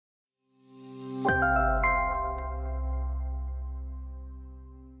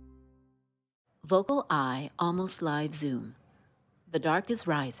VocalEye Almost Live Zoom. The Dark is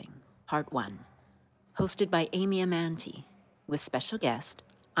Rising, Part 1. Hosted by Amy Amantea, with special guest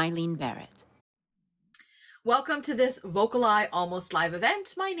Eileen Barrett. Welcome to this VocalEye Almost Live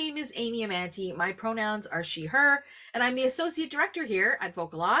event. My name is Amy Amantea. My pronouns are she, her, and I'm the Associate Director here at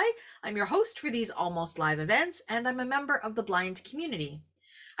VocalEye. I'm your host for these Almost Live events, and I'm a member of the blind community.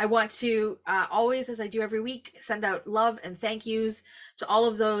 I want to always, as I do every week, send out love and thank yous to all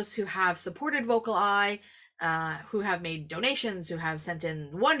of those who have supported VocalEye, who have made donations, who have sent in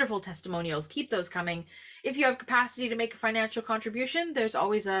wonderful testimonials. Keep those coming. If you have capacity to make a financial contribution, there's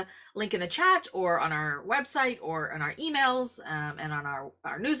always a link in the chat or on our website or on our emails and on our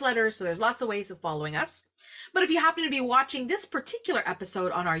newsletters. So there's lots of ways of following us. But if you happen to be watching this particular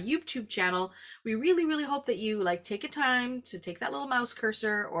episode on our YouTube channel, we really, really hope that you take a time to take that little mouse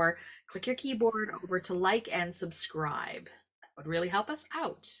cursor or click your keyboard over to like and subscribe. That would really help us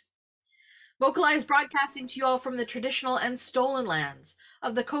out. VocalEye is broadcasting to you all from the traditional and stolen lands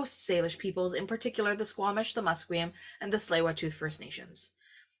of the Coast Salish peoples, in particular the Squamish, the Musqueam, and the Tsleil-Waututh First Nations.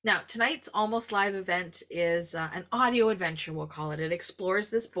 Now, tonight's Almost Live event is an audio adventure, we'll call it. It explores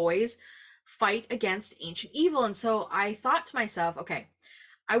this boy's fight against ancient evil. And so I thought to myself, okay,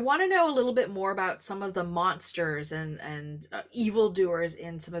 I want to know a little bit more about some of the monsters and evildoers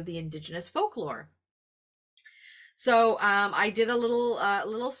in some of the Indigenous folklore. So I did a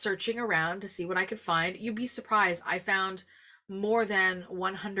little searching around to see what I could find. You'd be surprised. I found more than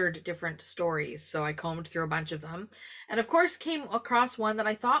 100 different stories. So I combed through a bunch of them. And of course, came across one that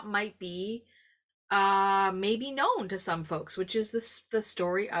I thought might be maybe known to some folks, which is the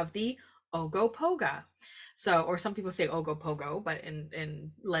story of the Ogopoga. So, or some people say Ogopogo, but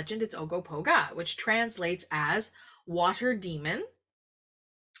in legend, it's Ogopoga, which translates as water demon.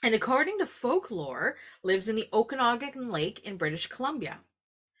 And according to folklore, lives in the Okanagan Lake in British Columbia.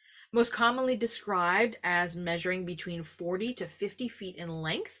 Most commonly described as measuring between 40 to 50 feet in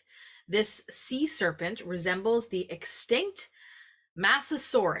length, this sea serpent resembles the extinct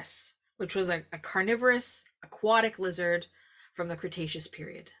Massasaurus, which was a carnivorous aquatic lizard from the Cretaceous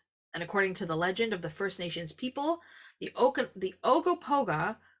period. And according to the legend of the First Nations people, the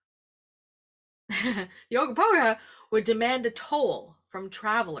Ogopoga would demand a toll from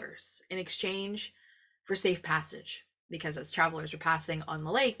travelers in exchange for safe passage, because as travelers were passing on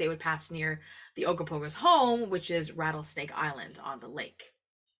the lake, they would pass near the Ogopoga's home, which is Rattlesnake Island on the lake.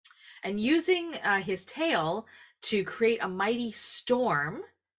 And using his tail to create a mighty storm,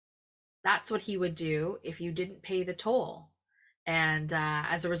 that's what he would do if you didn't pay the toll. And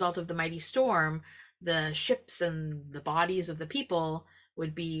as a result of the mighty storm, the ships and the bodies of the people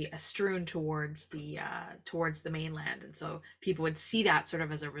would be strewn towards the mainland, and so people would see that sort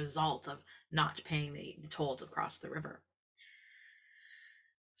of as a result of not paying the toll to cross the river.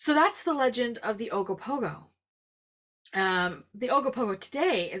 So that's the legend of the Ogopogo. The Ogopogo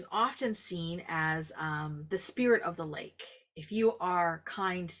today is often seen as the spirit of the lake. If you are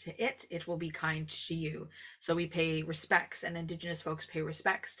kind to it, it will be kind to you. So we pay respects, and Indigenous folks pay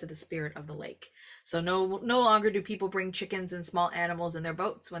respects to the spirit of the lake. So no longer do people bring chickens and small animals in their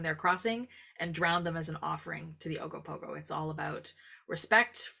boats when they're crossing and drown them as an offering to the Ogopogo. It's all about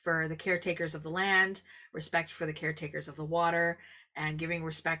respect for the caretakers of the land, respect for the caretakers of the water, and giving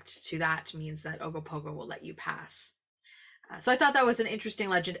respect to that means that Ogopogo will let you pass. So I thought that was an interesting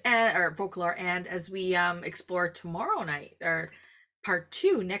legend or folklore, and as we explore tomorrow night, or part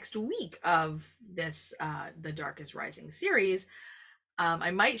 2 next week of this The Dark is Rising series,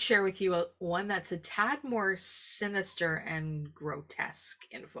 I might share with you one that's a tad more sinister and grotesque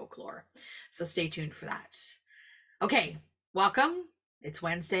in folklore. So stay tuned for that. Okay, welcome. It's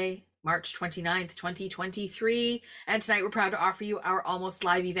Wednesday, March 29th, 2023, and tonight we're proud to offer you our Almost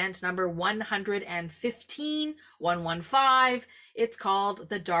Live event number 115. It's called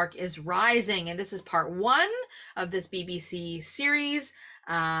The Dark is Rising, and this is part 1 of this BBC series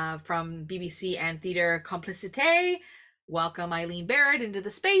from BBC and Theatre Complicité. Welcome Eileen Barrett into the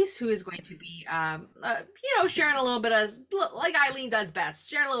space, who is going to be, sharing a little bit of, like Eileen does best,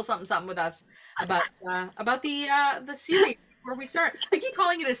 sharing a little something with us about the series. Where we start. I keep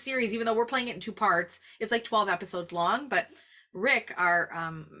calling it a series, even though we're playing it in 2 parts. It's like 12 episodes long, but Rick,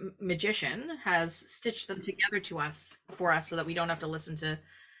 our magician, has stitched them together for us so that we don't have to listen to,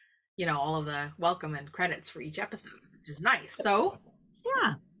 all of the welcome and credits for each episode, which is nice. So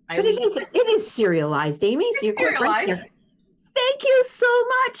yeah, but it is serialized, Amy. So you're serialized. Right. Thank you so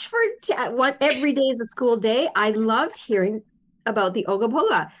much for every day is a school day. I loved hearing about the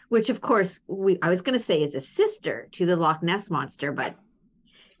Ogopoga, which of course I was going to say is a sister to the Loch Ness monster, but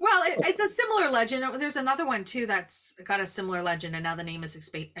well, it's a similar legend. There's another one too that's got a similar legend, and now the name is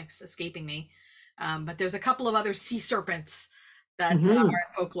escaping me. But there's a couple of other sea serpents that Mm-hmm. are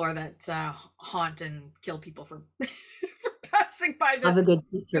in folklore that haunt and kill people for for passing by Have a good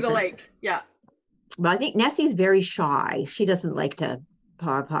sea through the serpent. lake. Yeah. Well, I think Nessie's very shy. She doesn't like to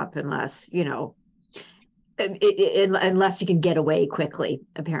pop up unless, you know, unless you can get away quickly,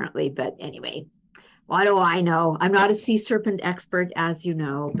 apparently. But anyway, what do I know? I'm not a sea serpent expert, as you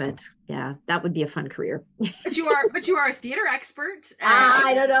know, but yeah, that would be a fun career. But you are a theater expert.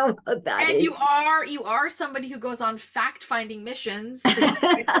 I don't know what that and is. you are somebody who goes on fact-finding missions to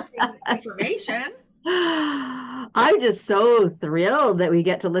get interesting information. I'm just so thrilled that we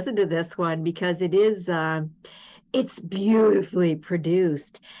get to listen to this one because it is it's beautifully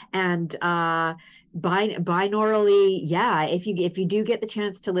produced and binaurally. Yeah, if you do get the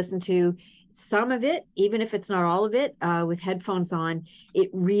chance to listen to some of it, even if it's not all of it, with headphones on, it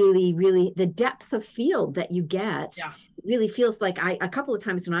really the depth of field that you get really feels like a couple of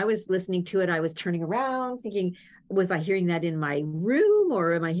times when I was listening to it, I was turning around thinking, was I hearing that in my room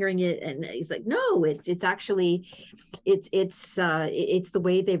or am I hearing it? And he's like, no, it's actually it's the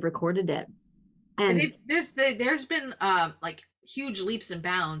way they've recorded it. And there's been like huge leaps and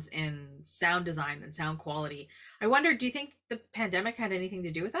bounds in sound design and sound quality. I wonder, do you think the pandemic had anything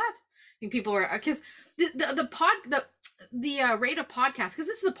to do with that? I think people were, because the rate of podcast, because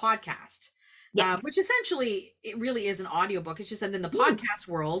this is a podcast, yes. Which essentially it really is an audiobook. It's just that in the podcast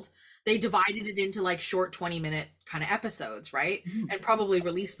world, they divided it into like short 20-minute kind of episodes, right? And probably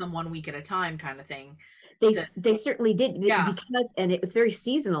released them 1 week at a time kind of thing. They certainly did, because, and it was very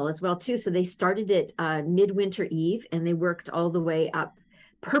seasonal as well too. So they started it Midwinter Eve and they worked all the way up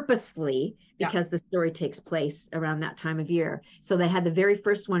purposely because the story takes place around that time of year. So they had the very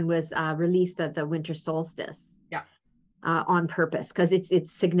first one was released at the winter solstice. On purpose, because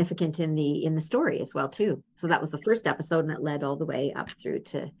it's significant in the story as well too. So that was the first episode, and it led all the way up through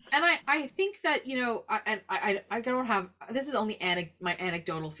to. And I think that, you know, I don't have, this is only my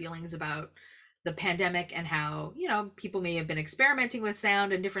anecdotal feelings about the pandemic and how, you know, people may have been experimenting with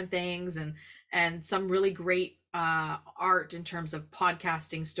sound and different things, and some really great art in terms of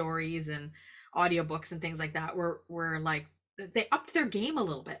podcasting stories and audiobooks and things like that were like they upped their game a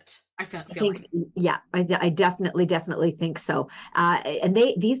little bit. I think, yeah, I definitely think so. And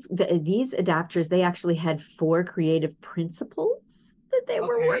these adapters, they actually had 4 creative principles that they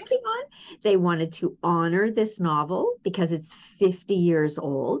were working on. They wanted to honor this novel because it's 50 years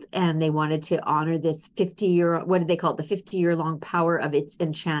old, and they wanted to honor this 50-year, what did they call it? The 50-year-long power of its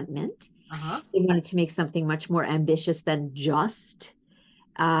enchantment. They wanted to make something much more ambitious than just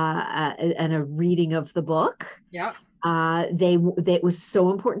a reading of the book. It was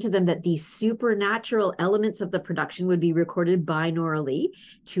so important to them that these supernatural elements of the production would be recorded binaurally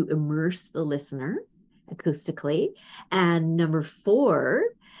to immerse the listener acoustically. And number 4,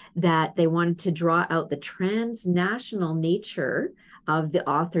 that they wanted to draw out the transnational nature of the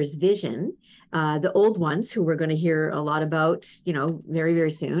author's vision. The old ones, who we're going to hear a lot about, you know, very,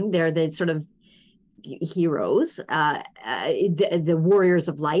 very soon, they're the sort of heroes, the warriors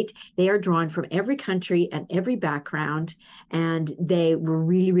of light. They are drawn from every country and every background, and they were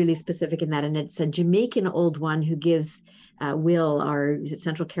really specific in that. And it's a Jamaican old one who gives Will, our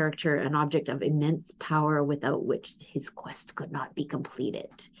central character, an object of immense power without which his quest could not be completed.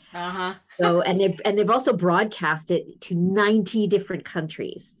 So and they've also broadcast it to 90 different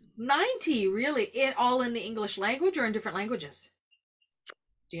countries. 90, really? All in the English language or in different languages?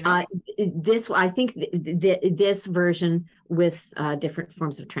 Do you know? I think this version with different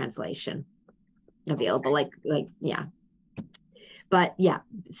forms of translation available, like yeah. But yeah,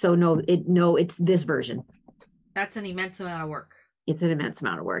 so no, it's this version. That's an immense amount of work. It's an immense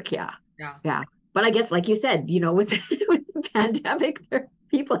amount of work, yeah. But I guess, like you said, you know, with the pandemic,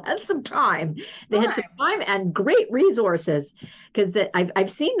 people had some time. They had some time and great resources, because I've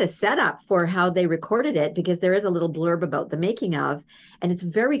seen the setup for how they recorded it, because there is a little blurb about the making of, and it's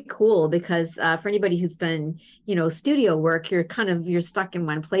very cool because for anybody who's done, you know, studio work, you're stuck in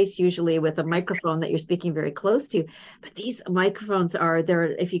one place usually with a microphone that you're speaking very close to. But these microphones are there,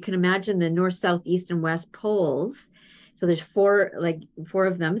 if you can imagine the north, south, east, and west poles. So there's 4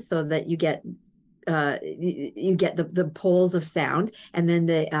 of them, so that you get the poles of sound, and then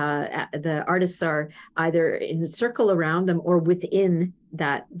the artists are either in a circle around them or within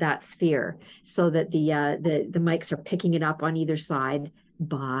that sphere, so that the mics are picking it up on either side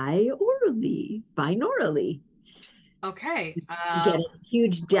binaurally. Okay. You get a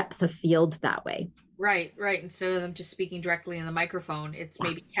huge depth of field that way. Right. Instead of them just speaking directly in the microphone, it's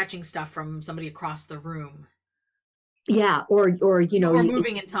maybe catching stuff from somebody across the room. Yeah, or you know, or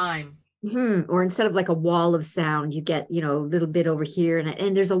moving in time. Or instead of like a wall of sound, you get, a little bit over here.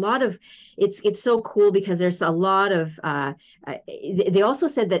 And there's a lot of, it's so cool because there's a lot of, they also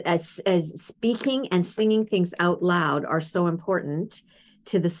said that as speaking and singing things out loud are so important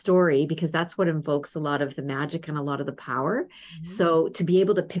to the story, because that's what invokes a lot of the magic and a lot of the power. So to be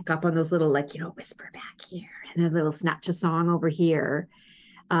able to pick up on those little, like, whisper back here and a little snatch a song over here,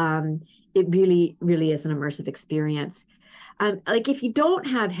 it really, really is an immersive experience. Like if you don't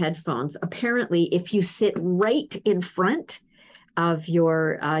have headphones, apparently if you sit right in front of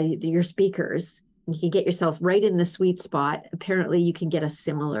your speakers, you can get yourself right in the sweet spot. Apparently you can get a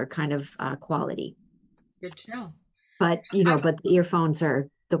similar kind of quality. Good to know. But but the earphones are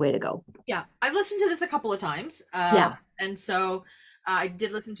the way to go. Yeah, I've listened to this a couple of times. Yeah, and so I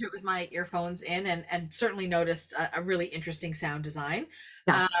did listen to it with my earphones in, and certainly noticed a really interesting sound design.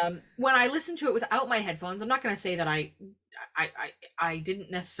 Yeah. When I listened to it without my headphones, I'm not going to say that I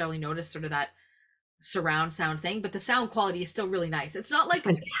didn't necessarily notice sort of that surround sound thing, but the sound quality is still really nice. It's not like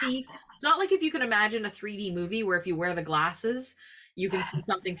 3D. It's not like if you can imagine a 3D movie where if you wear the glasses, you can see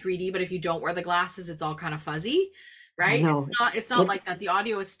something 3D, but if you don't wear the glasses, it's all kind of fuzzy. Right? It's not like that. The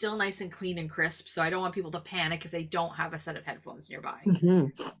audio is still nice and clean and crisp. So I don't want people to panic if they don't have a set of headphones nearby.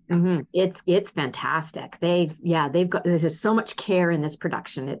 It's fantastic. They've got, there's so much care in this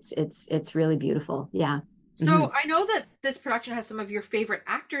production. It's really beautiful. Yeah. So I know that this production has some of your favorite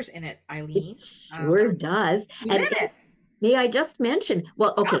actors in it, Eileen. It sure does. And may I just mention,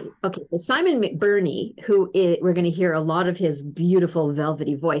 well, okay. So Simon McBurney, we're going to hear a lot of his beautiful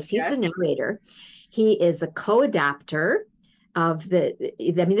velvety voice. He's the narrator. He is a co-adapter of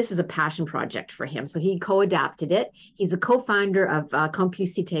this is a passion project for him. So he co-adapted it. He's a co-founder of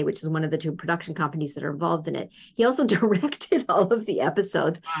Complicité, which is one of the two production companies that are involved in it. He also directed all of the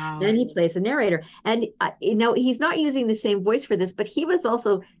episodes. Wow. And he plays the narrator. And, he's not using the same voice for this, but he was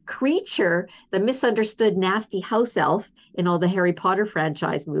also Creature, the misunderstood nasty house elf in all the Harry Potter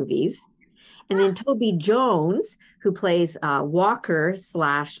franchise movies. And then Toby Jones, who plays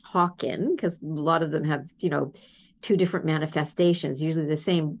Walker/Hawken, because a lot of them have, two different manifestations, usually the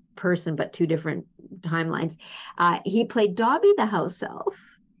same person, but two different timelines. He played Dobby the house elf.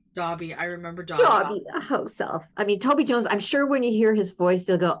 Dobby, I remember Dobby. Dobby the house elf. I mean, Toby Jones, I'm sure when you hear his voice,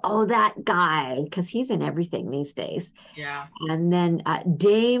 you'll go, oh, that guy, because he's in everything these days. Yeah. And then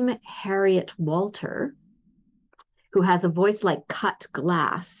Dame Harriet Walter, who has a voice like cut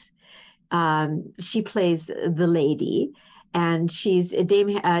glass. She plays the lady, and she's Dame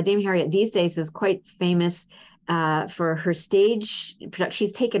Harriet these days is quite famous for her stage production.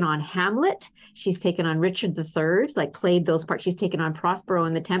 She's taken on Hamlet. She's taken on Richard III, like played those parts. She's taken on Prospero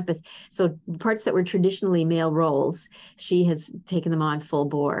and the Tempest. So parts that were traditionally male roles, she has taken them on full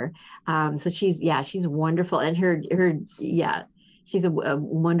bore. So she's wonderful. And she's a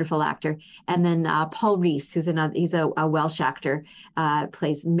wonderful actor. And then Paul Rees, he's a Welsh actor,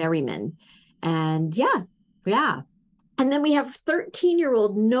 plays Merriman. And yeah. And then we have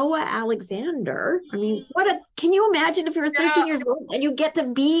 13-year-old Noah Alexander. I mean, can you imagine if you're 13 years old and you get to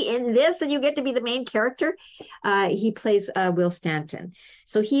be in this and you get to be the main character? He plays Will Stanton.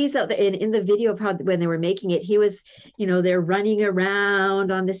 So he's out there in the video of how, when they were making it, he was, they're running around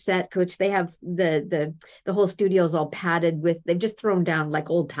on the set, which they have the whole studio is all padded with, they've just thrown down like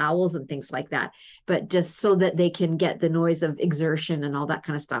old towels and things like that, but just so that they can get the noise of exertion and all that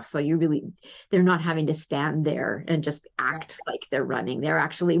kind of stuff. So they're not having to stand there and just act like they're running. They're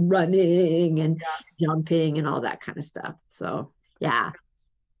actually running and jumping and all that kind of stuff. So yeah.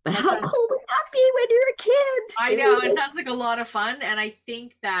 But how cool would that be when you're a kid? I know, it sounds like a lot of fun, and I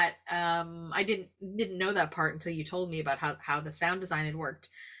think that I didn't know that part until you told me about how the sound design had worked.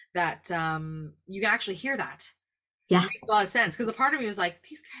 That you can actually hear that. Yeah, it makes a lot of sense, because a part of me was like,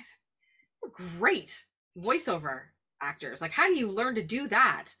 these guys are great voiceover actors. Like, how do you learn to do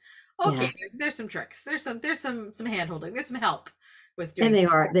that? Okay, there's some tricks. There's some hand holding. There's some help. And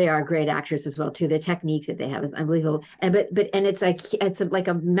they are great actors as well too. The technique that they have is unbelievable. And it's like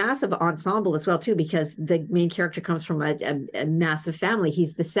a massive ensemble as well too, because the main character comes from a massive family.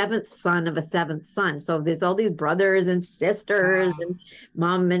 He's the seventh son of a seventh son. So there's all these brothers and sisters and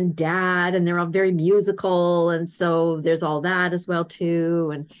mom and dad, and they're all very musical. And so there's all that as well too.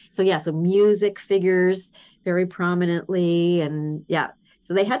 And so music figures very prominently, and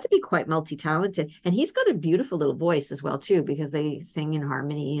so they had to be quite multi-talented. And he's got a beautiful little voice as well, too, because they sing in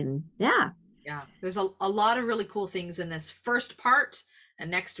harmony. And yeah, there's a lot of really cool things in this first part.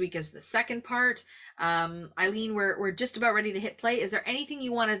 And next week is the second part. Eileen, we're just about ready to hit play. Is there anything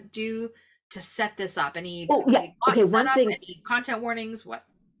you want to do to set this up? Any any content warnings? What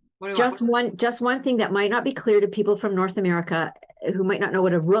do you want? Just one thing that might not be clear to people from North America. who might not know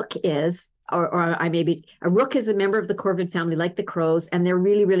what a rook is, or I maybe a rook is a member of the corvid family, like the crows, and they're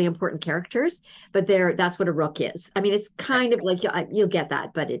really, really important characters. But that's what a rook is. I mean, it's kind of like you'll get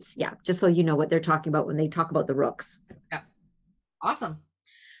that, but it's just so you know what they're talking about when they talk about the rooks. Yeah, awesome.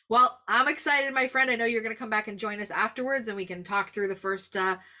 Well, I'm excited, my friend. I know you're going to come back and join us afterwards, and we can talk through the first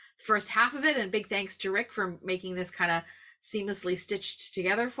half of it. And big thanks to Rick for making this kind of seamlessly stitched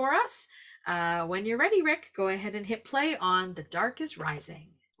together for us. When you're ready, Rick, go ahead and hit play on The Dark is Rising.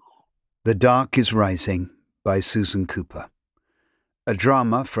 The Dark is Rising by Susan Cooper. A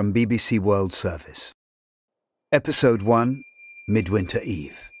drama from BBC World Service. Episode 1, Midwinter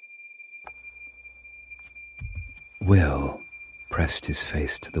Eve. Will pressed his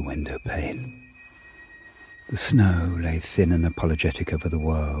face to the window pane. The snow lay thin and apologetic over the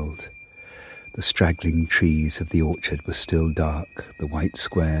world. The straggling trees of the orchard were still dark, the white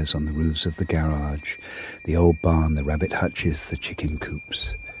squares on the roofs of the garage, the old barn, the rabbit hutches, the chicken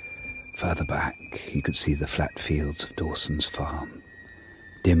coops. Further back, he could see the flat fields of Dawson's farm,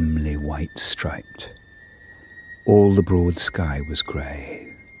 dimly white-striped. All the broad sky was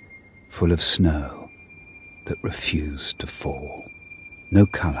grey, full of snow that refused to fall. No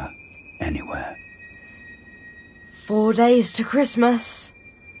colour anywhere. 4 days to Christmas.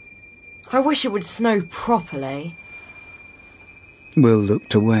 I wish it would snow properly. Will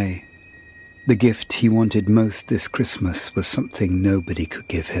looked away. The gift he wanted most this Christmas was something nobody could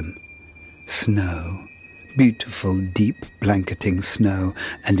give him. Snow. Beautiful, deep, blanketing snow,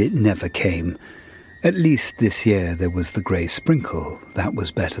 and it never came. At least this year there was the grey sprinkle. That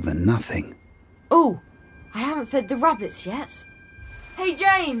was better than nothing. Oh, I haven't fed the rabbits yet. Hey,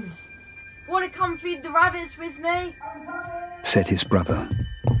 James! Want to come feed the rabbits with me? Said his brother.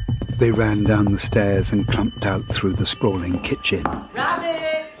 They ran down the stairs and clumped out through the sprawling kitchen.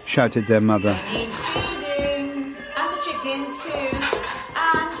 Rabbits! Shouted their mother. They need feeding. And the chickens too.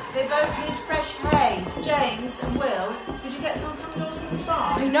 And they both need fresh hay. James and Will, did you get some from Dawson's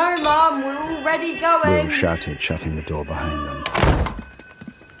farm? I know, Mum. We're already going. Will shouted, shutting the door behind them.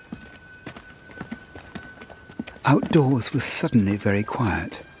 Outdoors was suddenly very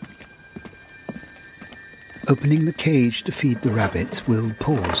quiet. Opening the cage to feed the rabbits, Will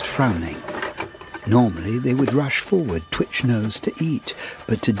paused, frowning. Normally they would rush forward, twitch nose to eat,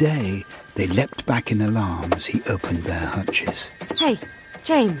 but today they leapt back in alarm as he opened their hutches. Hey,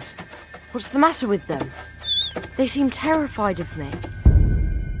 James, what's the matter with them? They seem terrified of me.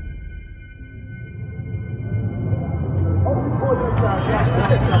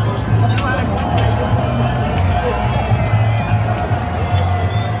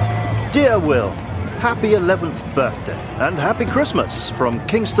 Dear Will, happy 11th birthday and happy Christmas from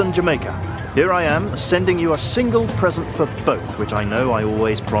Kingston, Jamaica. Here I am, sending you a single present for both, which I know I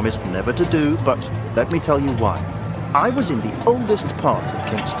always promised never to do, but let me tell you why. I was in the oldest part of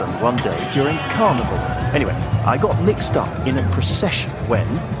Kingston one day during Carnival. Anyway, I got mixed up in a procession when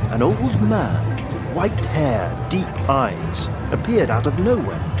an old man, white hair, deep eyes, appeared out of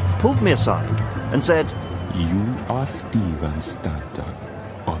nowhere, pulled me aside and said, "You are Stephen Stanton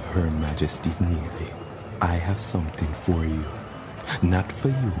of Her Majesty's Navy. I have something for you. Not for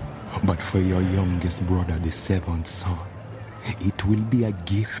you, but for your youngest brother, the seventh son. It will be a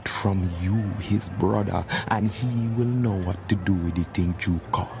gift from you, his brother, and he will know what to do with it in due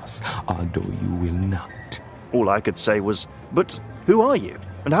course, although you will not." All I could say was, "But who are you,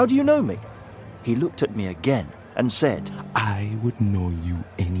 and how do you know me?" He looked at me again and said, "I would know you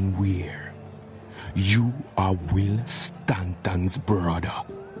anywhere. You are Will Stanton's brother.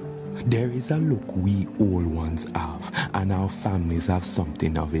 There is a look we old ones have, and our families have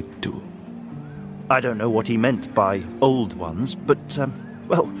something of it too." I don't know what he meant by old ones, but,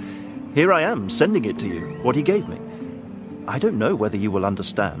 well, here I am sending it to you, what he gave me. I don't know whether you will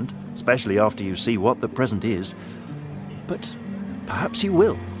understand, especially after you see what the present is, but perhaps you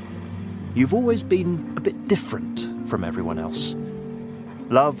will. You've always been a bit different from everyone else.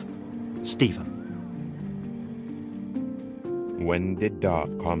 Love, Stephen. When the dark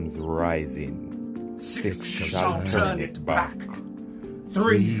comes rising, 6 shall turn it back.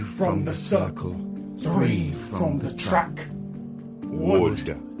 3 from the circle, 3 from the track.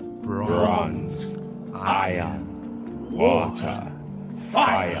 Wood, bronze, iron, water,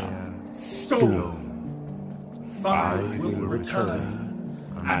 fire, stone. 5 will return,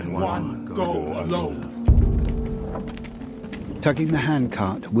 and 1 go alone. Tugging the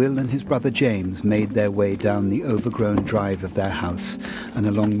handcart, Will and his brother James made their way down the overgrown drive of their house and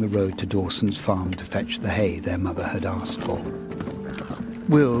along the road to Dawson's farm to fetch the hay their mother had asked for.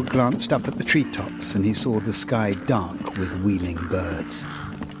 Will glanced up at the treetops and he saw the sky dark with wheeling birds.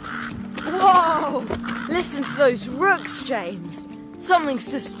 Whoa! Whoa! Listen to those rooks, James. Something's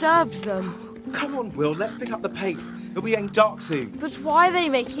disturbed them. Come on, Will, let's pick up the pace. It'll be getting dark soon. But why are they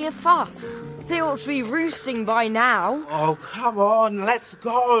making a fuss? They ought to be roosting by now. Oh, come on, let's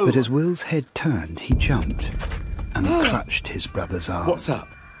go. But as Will's head turned, he jumped and clutched his brother's arm. What's up?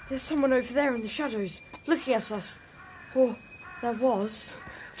 There's someone over there in the shadows, looking at us. Or there was.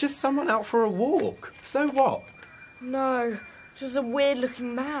 Just someone out for a walk. So what? No, it was a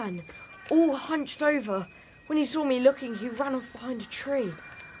weird-looking man, all hunched over. When he saw me looking, he ran off behind a tree.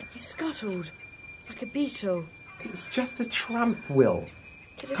 He scuttled, like a beetle. It's just a tramp, Will.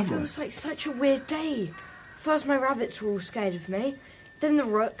 But it feels like such a weird day. First my rabbits were all scared of me, then the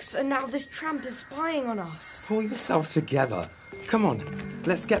rooks, and now this tramp is spying on us. Pull yourself together. Come on,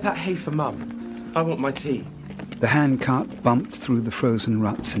 let's get that hay for Mum. I want my tea. The handcart bumped through the frozen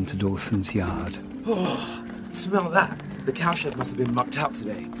ruts into Dawson's yard. Oh, smell that. The cowshed must have been mucked out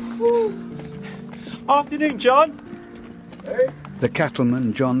today. Woo. Afternoon, John. Hey. The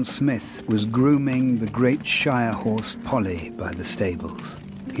cattleman, John Smith, was grooming the great Shire horse Polly by the stables.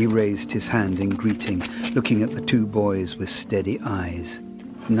 He raised his hand in greeting, looking at the two boys with steady eyes.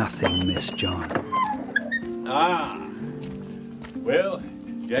 Nothing missed John. Ah. Well,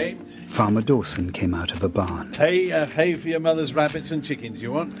 James? Farmer Dawson came out of a barn. Hay for your mother's rabbits and chickens,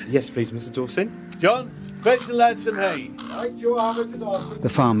 you want? Yes, please, Mr. Dawson. John, fetch the lads some hay. Right you are, Mr. Dawson. The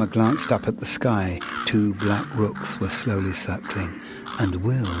farmer glanced up at the sky. Two black rooks were slowly circling, and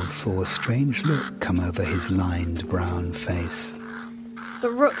Will saw a strange look come over his lined brown face. The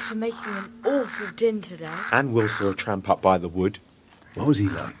rooks are making an awful din today. And Will saw a tramp up by the wood. What was he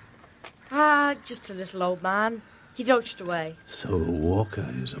like? Just a little old man. He dodged away. So the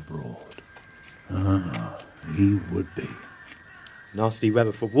walker is abroad. He would be. Nasty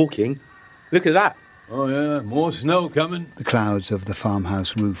weather for walking. Look at that. Oh, yeah, more snow coming. The clouds of the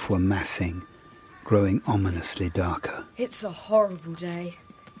farmhouse roof were massing, growing ominously darker. It's a horrible day.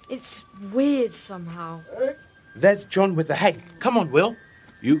 It's weird somehow. There's John with the hay. Come on, Will.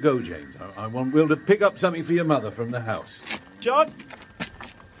 You go, James. I want Will to pick up something for your mother from the house. John!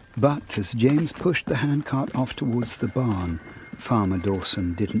 But as James pushed the handcart off towards the barn, Farmer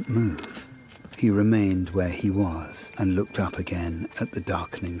Dawson didn't move. He remained where he was and looked up again at the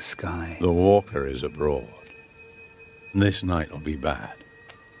darkening sky. The walker is abroad. This night will be bad,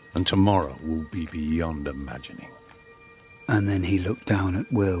 and tomorrow will be beyond imagining. And then he looked down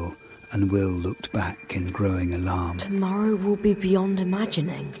at Will, and Will looked back in growing alarm. Tomorrow will be beyond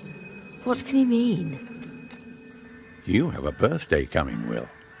imagining. What can he mean? You have a birthday coming, Will.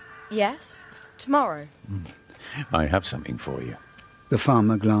 Yes, tomorrow. I have something for you. The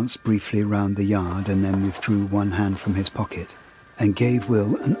farmer glanced briefly round the yard and then withdrew one hand from his pocket and gave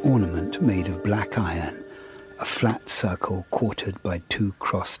Will an ornament made of black iron, a flat circle quartered by two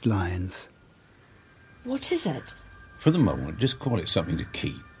crossed lines. What is it? For the moment, just call it something to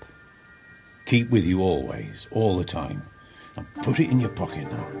keep. Keep with you always, all the time. Now put it in your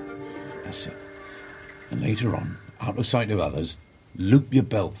pocket now. That's it. And later on, out of sight of others, loop your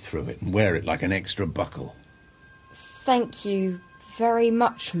belt through it and wear it like an extra buckle. Thank you very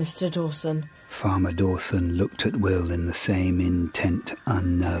much, Mr. Dawson. Farmer Dawson looked at Will in the same intent,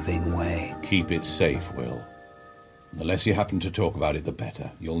 unnerving way. Keep it safe, Will. The less you happen to talk about it, the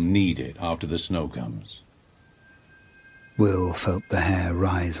better. You'll need it after the snow comes. Will felt the hair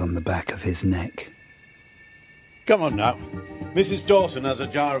rise on the back of his neck. Come on now. Mrs. Dawson has a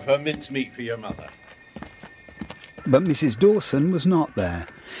jar of her mincemeat for your mother. But Mrs. Dawson was not there.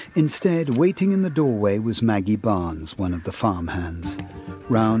 Instead, waiting in the doorway was Maggie Barnes, one of the farmhands.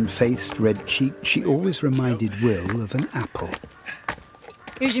 Round-faced, red-cheeked, she always reminded Will of an apple.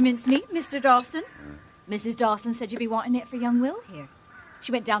 Here's your mincemeat, Mr. Dawson. Mrs. Dawson said you'd be wanting it for young Will here.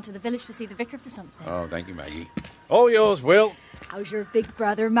 She went down to the village to see the vicar for something. Oh, thank you, Maggie. All yours, Will. How's your big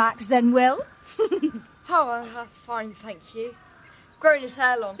brother Max then, Will? Fine, thank you. Growing his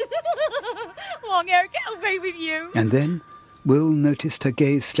hair long. Long hair get away with you. And then Will noticed her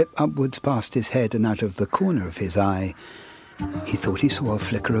gaze slip upwards past his head and out of the corner of his eye. He thought he saw a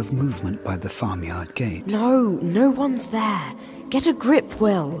flicker of movement by the farmyard gate. No one's there. Get a grip,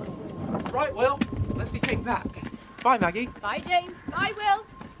 Will. Right, Will. Let's be getting back. Bye, Maggie. Bye, James. Bye, Will.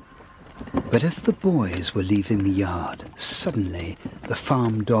 But as the boys were leaving the yard, suddenly the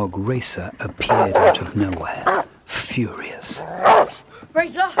farm dog Racer appeared out of nowhere, furious.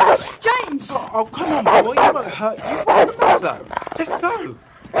 Racer! James! Oh, come on, boy. You won't hurt you. What's the matter? Let's go.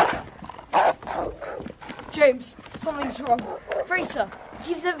 James, something's wrong. Racer,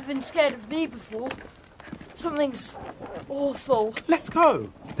 he's never been scared of me before. Something's awful. Let's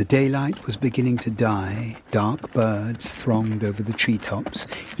go. The daylight was beginning to die. Dark birds thronged over the treetops,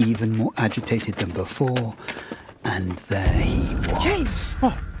 even more agitated than before. And there he was. James!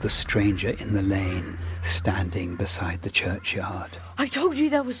 The stranger in the lane, standing beside the churchyard. I told you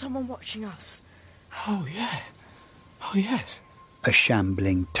there was someone watching us. Oh, yeah. Oh, yes. A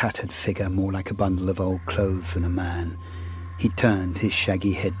shambling, tattered figure, more like a bundle of old clothes than a man. He turned his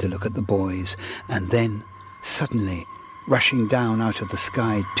shaggy head to look at the boys, and then, suddenly, rushing down out of the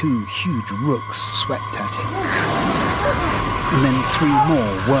sky, 2 huge rooks swept at him. And then 3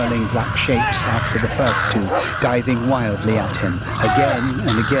 more whirling black shapes after the first 2, diving wildly at him, again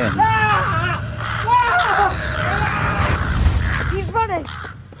and again. He's running!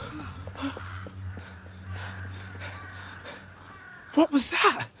 What was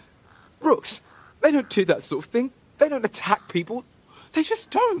that? Rooks, they don't do that sort of thing. They don't attack people. They just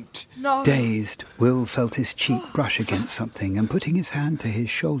don't. No. Dazed, Will felt his cheek brush against something, and putting his hand to his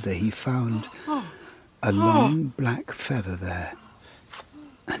shoulder, he found a long black feather there.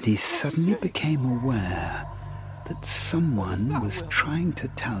 And he suddenly became aware that someone was trying to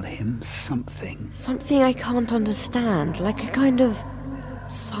tell him something. Something I can't understand, like a kind of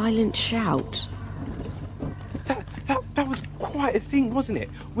silent shout. That was quite a thing, wasn't it?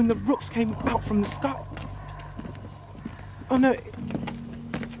 When the rooks came out from the sky. Oh no.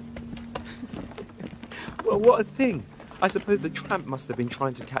 Well, what a thing. I suppose the tramp must have been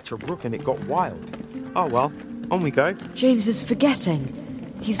trying to catch a rook and it got wild. Oh well, on we go. James is forgetting.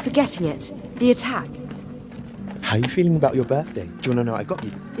 He's forgetting it. The attack. How are you feeling about your birthday? Do you want to know what I got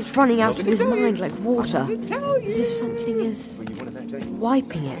you? It's running out of his mind like water. As if something is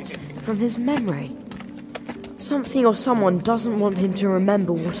wiping it from his memory. Something or someone doesn't want him to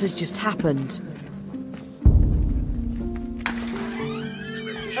remember what has just happened.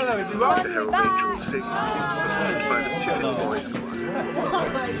 Hello, everyone.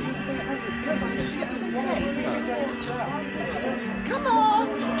 Come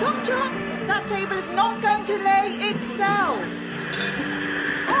on, chop chop. That table is not going to lay itself.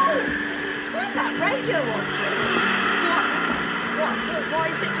 Oh, turn that radio off. What? Why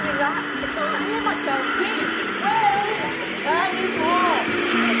is it doing that? I can't hear myself, Pete. Well, turn it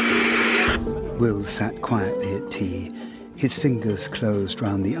off. Will sat quietly at tea. His fingers closed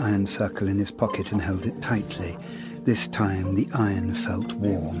round the iron circle in his pocket and held it tightly. This time the iron felt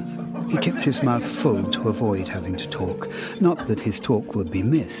warm. He kept his mouth full to avoid having to talk. Not that his talk would be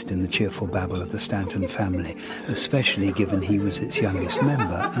missed in the cheerful babble of the Stanton family, especially given he was its youngest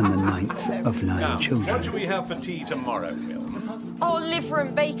member and the 9th of 9 children. What do we have for tea tomorrow, Will? Oh, liver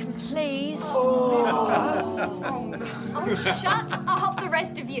and bacon, please. Oh, shut up, the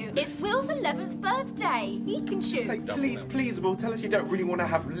rest of you. It's Will's 11th birthday. He can choose. Say, please, Will, tell us you don't really want to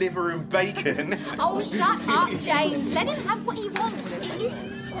have liver and bacon. Oh, shut up, James. Let him have what he wants. It is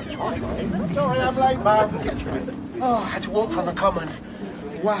what he wants, Will. Sorry, I'm late, Mum. Oh, I had to walk from the common.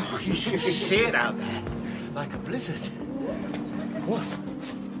 Wow, you should see it out there. Like a blizzard. What?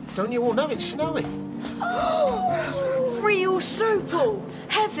 Don't you all know it's snowing? Real snowball.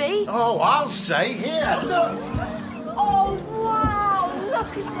 Heavy. Oh, I'll say. Here, look. Oh, wow.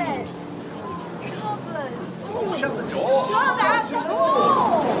 Look at it. Covered. Oh, shut the door. Shut that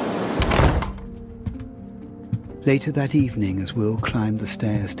door. Later that evening, as Will climbed the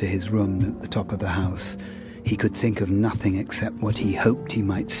stairs to his room at the top of the house, he could think of nothing except what he hoped he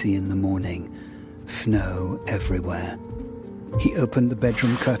might see in the morning. Snow everywhere. He opened the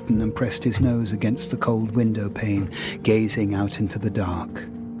bedroom curtain and pressed his nose against the cold window pane, gazing out into the dark.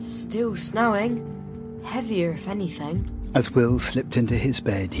 Still snowing. Heavier, if anything. As Will slipped into his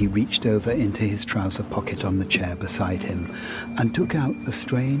bed, he reached over into his trouser pocket on the chair beside him and took out the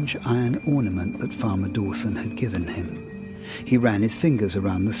strange iron ornament that Farmer Dawson had given him. He ran his fingers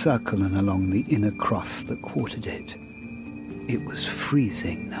around the circle and along the inner cross that quartered it. It was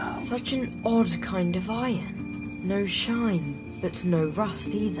freezing now. Such an odd kind of iron. No shine, but no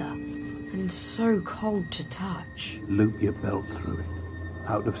rust either. And so cold to touch. Loop your belt through it,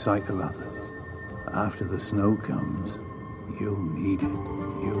 out of sight of others. After the snow comes, you'll need it,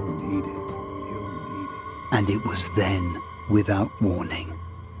 you'll need it, you'll need it. And it was then, without warning,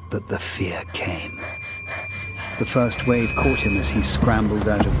 that the fear came. The first wave caught him as he scrambled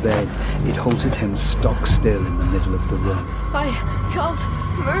out of bed. It halted him stock still in the middle of the room. I can't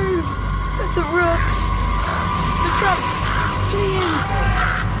move. The rooks. The tramp fleeing.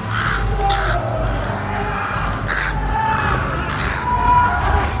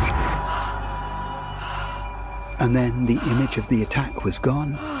 And then the image of the attack was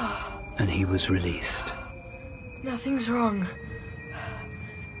gone, and he was released. Nothing's wrong.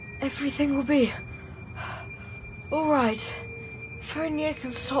 Everything will be All right. If only I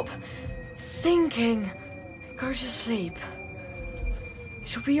can stop thinking. Go to sleep.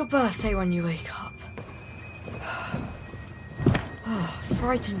 It'll be your birthday when you wake up. Oh,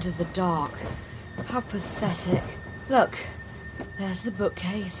 frightened of the dark. How pathetic. Look, there's the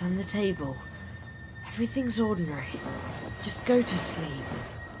bookcase and the table. Everything's ordinary. Just go to sleep.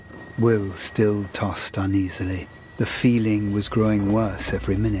 Will still tossed uneasily. The feeling was growing worse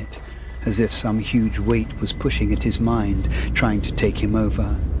every minute, as if some huge weight was pushing at his mind, trying to take him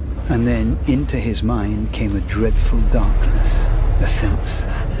over. And then into his mind came a dreadful darkness, a sense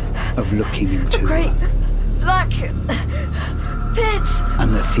of looking into... A great black pit!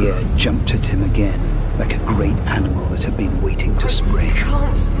 And the fear jumped at him again, like a great animal that had been waiting to spring. I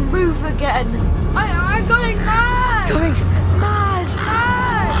can't move again. I'm going mad! Going mad!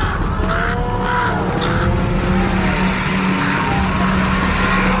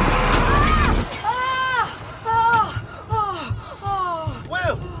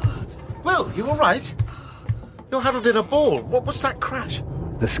 Will, you all right? You're huddled in a ball. What was that crash?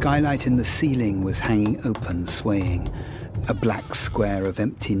 The skylight in the ceiling was hanging open, swaying, a black square of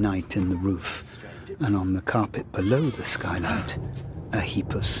empty night in the roof, and on the carpet below the skylight, a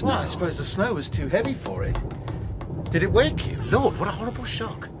heap of snow. Well, I suppose the snow was too heavy for it. Did it wake you? Lord, what a horrible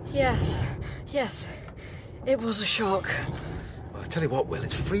shock. Yes, it was a shock. Well, I tell you what, Will,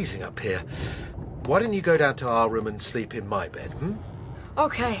 it's freezing up here. Why don't you go down to our room and sleep in my bed,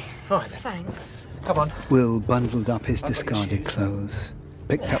 Okay, all right, then. Thanks. Come on. Will bundled up his discarded clothes,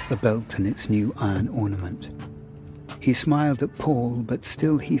 picked up the belt and its new iron ornament. He smiled at Paul, but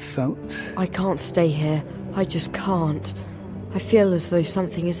still he felt... I can't stay here. I just can't. I feel as though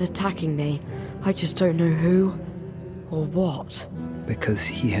something is attacking me. I just don't know who or what. Because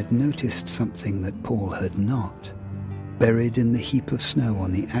he had noticed something that Paul had not. Buried in the heap of snow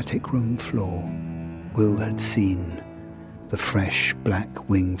on the attic room floor, Will had seen the fresh black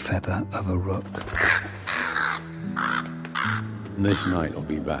wing feather of a rook. This night will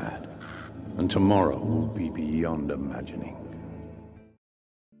be bad, and tomorrow will be beyond imagining.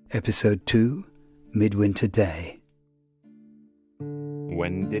 Episode 2, Midwinter Day.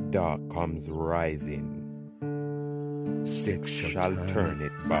 When the dark comes rising, 6 shall turn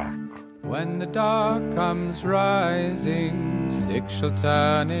it back. When the dark comes rising, 6 shall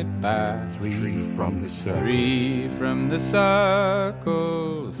turn it back. 3 from the circle. 3 from the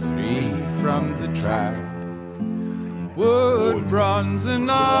circle, 3 from the track. Wood, bronze and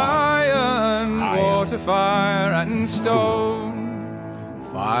iron, water, fire and stone.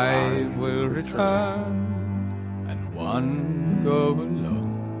 5 will return, and 1 go alone.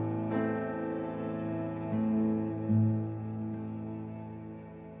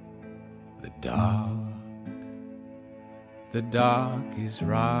 The dark is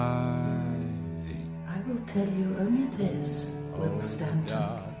rising. I will tell you only this, Will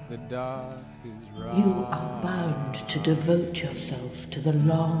Stanton. The dark is rising. You are bound to devote yourself to the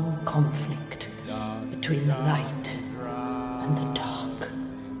long conflict between the light and the dark.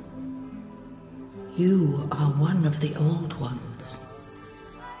 You are one of the old ones,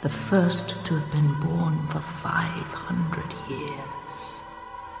 the first to have been born for 500 years.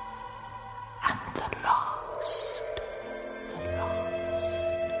 And the last.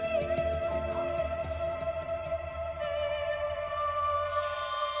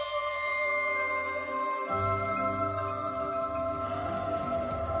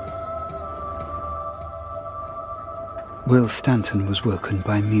 Will Stanton was woken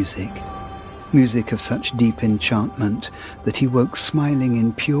by music. Music of such deep enchantment that he woke smiling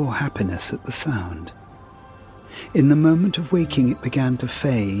in pure happiness at the sound. In the moment of waking it began to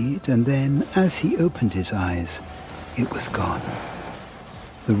fade, and then, as he opened his eyes, it was gone.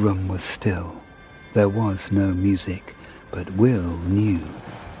 The room was still. There was no music, but Will knew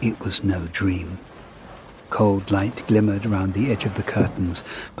it was no dream. Cold light glimmered round the edge of the curtains,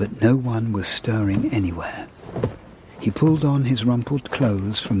 but no one was stirring anywhere. He pulled on his rumpled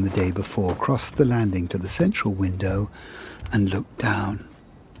clothes from the day before, crossed the landing to the central window, and looked down.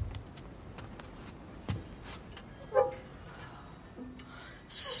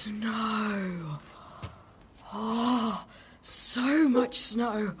 Snow. Oh, so much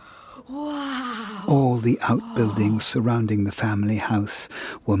snow. Wow. All the outbuildings surrounding the family house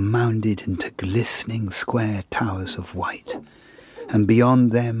were mounded into glistening square towers of white. And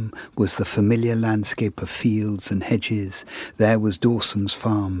beyond them was the familiar landscape of fields and hedges. There was Dawson's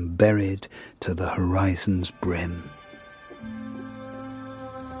farm buried to the horizon's brim.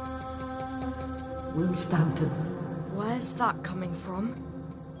 Will Stanton. Where's that coming from?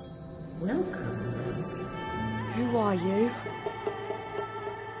 Welcome, Will. Who are you?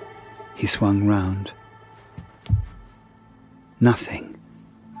 He swung round. Nothing.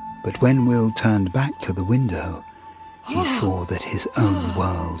 But when Will turned back to the window, he saw that his own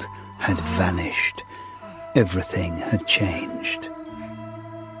world had vanished. Everything had changed.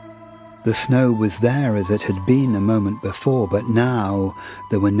 The snow was there as it had been a moment before, but now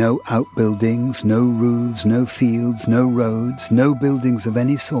there were no outbuildings, no roofs, no fields, no roads, no buildings of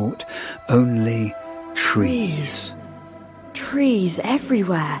any sort, only trees. Trees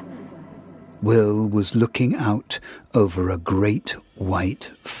everywhere. Will was looking out over a great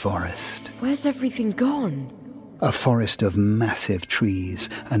white forest. Where's everything gone? A forest of massive trees,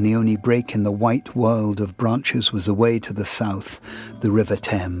 and the only break in the white world of branches was away to the south, the River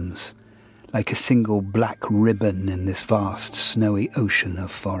Thames, like a single black ribbon in this vast snowy ocean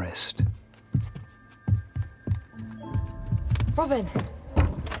of forest. Robin!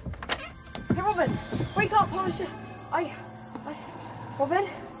 Hey, Robin! Wake up! Robin?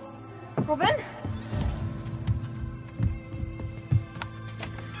 Robin?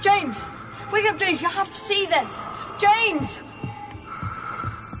 James! Wake up, James! You have to see this! James!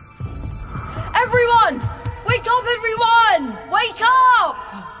 Everyone! Wake up, everyone! Wake up!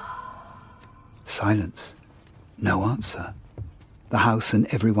 Silence. No answer. The house and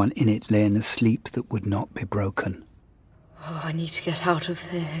everyone in it lay in a sleep that would not be broken. Oh, I need to get out of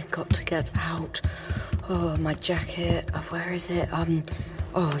here. Got to get out. Oh, my jacket. Where is it?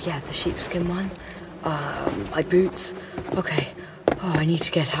 Oh, yeah, the sheepskin one. My boots. Okay. Oh, I need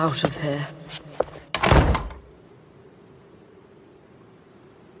to get out of here.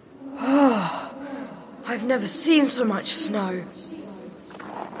 Oh, I've never seen so much snow.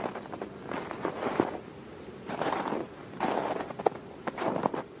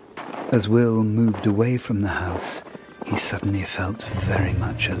 As Will moved away from the house, he suddenly felt very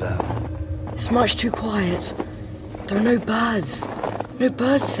much alone. It's much too quiet. There are no birds. No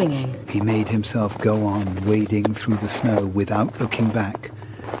birds singing. He made himself go on wading through the snow without looking back,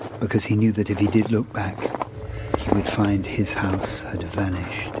 because he knew that if he did look back, he would find his house had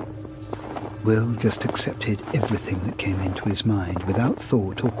vanished. Will just accepted everything that came into his mind without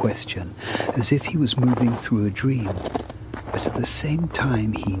thought or question, as if he was moving through a dream. But at the same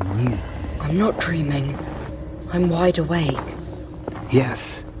time he knew. I'm not dreaming. I'm wide awake.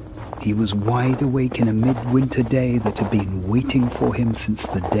 Yes, he was wide awake in a midwinter day that had been waiting for him since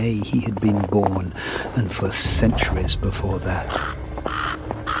the day he had been born, and for centuries before that.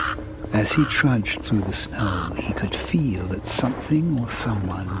 As he trudged through the snow, he could feel that something or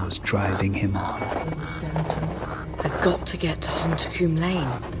someone was driving him on. I've got to get to Huntercombe Lane.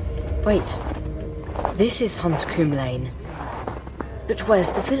 Wait, this is Huntercombe Lane. But where's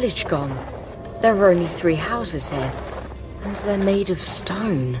the village gone? There are only 3 houses here, and they're made of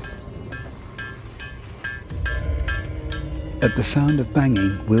stone. At the sound of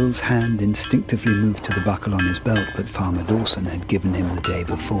banging, Will's hand instinctively moved to the buckle on his belt that Farmer Dawson had given him the day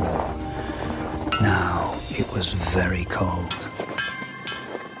before. Now it was very cold.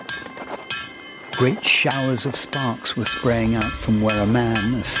 Great showers of sparks were spraying out from where a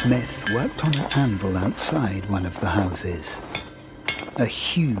man, a smith, worked on an anvil outside one of the houses. A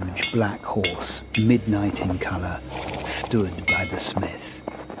huge black horse, midnight in colour, stood by the smith.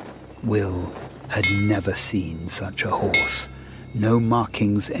 Will had never seen such a horse. No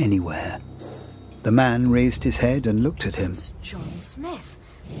markings anywhere. The man raised his head and looked at him. It's John Smith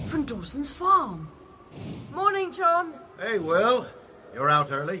from Dawson's farm. Morning, John. Hey, Will. You're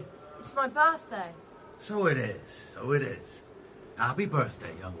out early? It's my birthday. So it is. Happy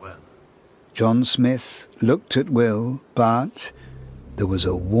birthday, young Will. John Smith looked at Will, but there was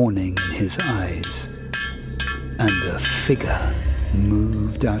a warning in his eyes, and a figure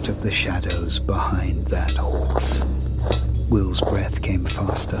moved out of the shadows behind that horse. Will's breath came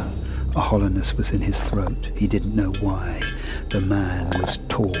faster. A hollowness was in his throat. He didn't know why. The man was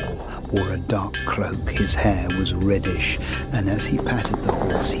tall, wore a dark cloak, his hair was reddish, and as he patted the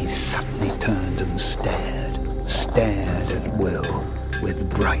horse, he suddenly turned and stared at Will with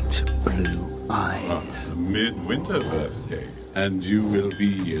bright blue eyes. A midwinter birthday, and you will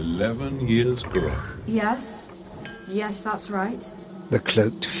be 11 years grown. Yes, that's right. The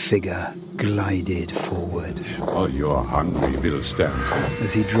cloaked figure glided forward. Oh, you're hungry, we'll stand.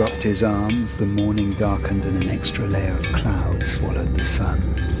 As he dropped his arms, the morning darkened and an extra layer of cloud swallowed the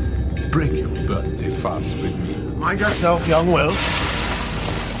sun. Break your birthday fast with me. Mind yourself, young Will.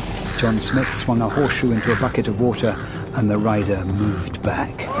 John Smith swung a horseshoe into a bucket of water, and the rider moved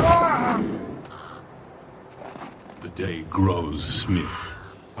back. The day grows, Smith.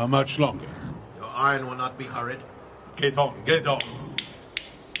 How much longer? Your iron will not be hurried. Get on.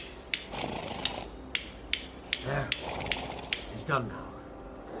 There. It's done now.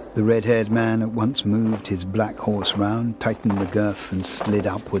 The red-haired man at once moved his black horse round, tightened the girth and slid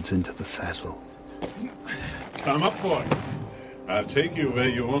upwards into the saddle. Come up, boy. I'll take you where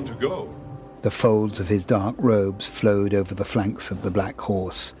you want to go. The folds of his dark robes flowed over the flanks of the black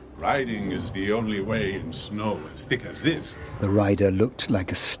horse. Riding is the only way in snow as thick as this. The rider looked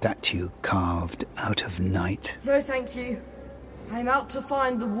like a statue carved out of night. No, thank you. I'm out to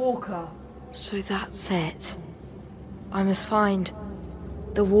find the walker. So that's it. I must find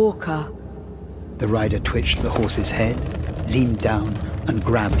the walker. The rider twitched the horse's head, leaned down, and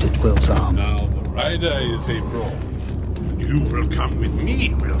grabbed at Will's arm. Now the rider is a broad. You will come with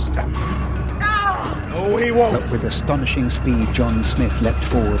me, Will Stanton. No, he won't. But with astonishing speed, John Smith leapt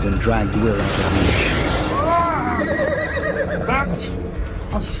forward and dragged Will out of reach. That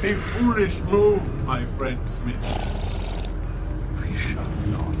was a foolish move, my friend Smith. We shall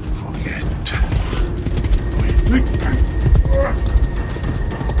not forget.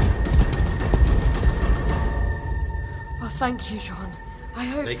 Oh, thank you, John. I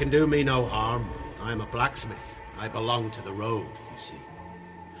hope... They can do me no harm. I am a blacksmith. I belong to the road, you see.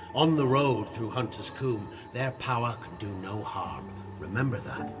 On the road through Hunter's Combe, their power can do no harm. Remember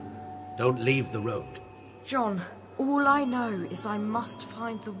that. Don't leave the road. John, all I know is I must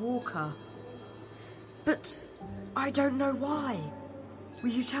find the walker. But I don't know why.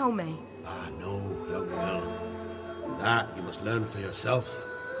 Will you tell me? Ah, no, young Will. That you must learn for yourself.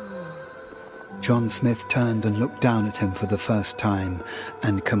 John Smith turned and looked down at him for the first time,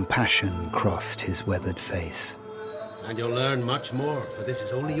 and compassion crossed his weathered face. And you'll learn much more, for this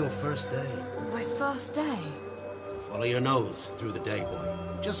is only your first day. My first day? So follow your nose through the day, boy.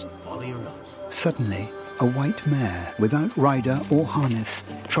 Just follow your nose. Suddenly, a white mare, without rider or harness,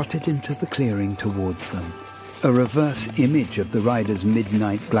 trotted into the clearing towards them. A reverse image of the rider's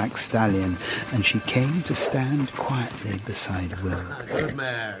midnight black stallion, and she came to stand quietly beside Will. Good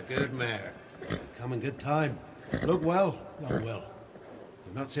mare, good mare. Come in good time. Look well, young Will.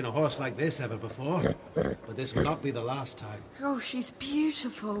 I've not seen a horse like this ever before, but this will not be the last time. Oh, she's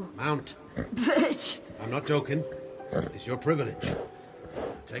beautiful. Mount. But... I'm not joking. It's your privilege.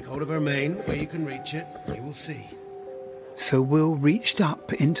 Take hold of her mane where you can reach it. You will see. So Will reached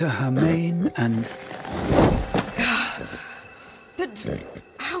up into her mane and... But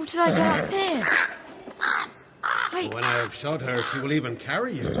how did I get up here? When I have shot her, she will even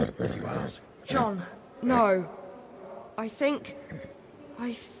carry you, if you ask. John, no. I think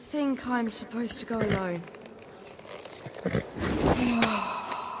I'm supposed to go alone.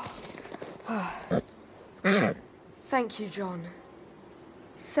 Thank you, John.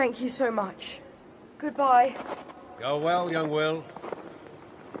 Thank you so much. Goodbye. Go well, young Will.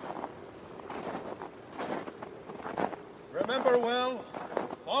 Remember, Will,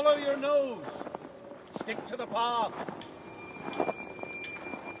 follow your nose. Stick to the path.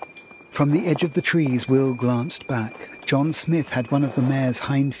 From the edge of the trees, Will glanced back. John Smith had one of the mare's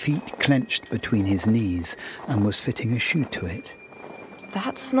hind feet clenched between his knees and was fitting a shoe to it.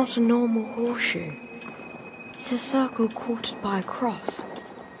 That's not a normal horseshoe. It's a circle quartered by a cross.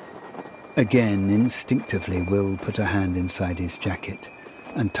 Again, instinctively, Will put a hand inside his jacket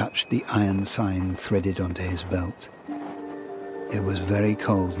and touched the iron sign threaded onto his belt. It was very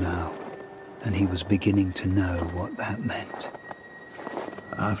cold now, and he was beginning to know what that meant.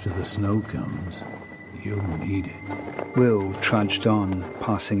 After the snow comes, you'll need it. Will trudged on,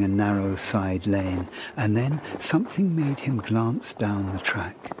 passing a narrow side lane, and then something made him glance down the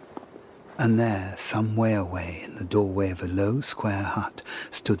track. And there, some way away, in the doorway of a low square hut,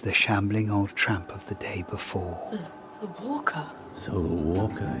 stood the shambling old tramp of the day before. The walker. So the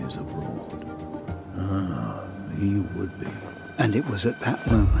walker is abroad. Ah, he would be. And it was at that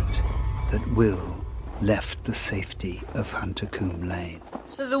moment that Will left the safety of Hunter Combe Lane.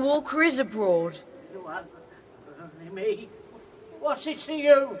 So the walker is abroad? The one, only me. What's it to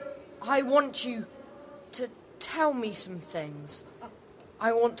you? I want you to tell me some things.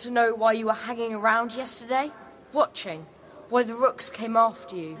 I want to know why you were hanging around yesterday, watching, why the rooks came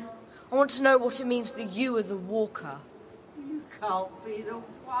after you. I want to know what it means that you are the walker. You can't be the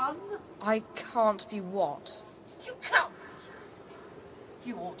one. I can't be what? You can't be.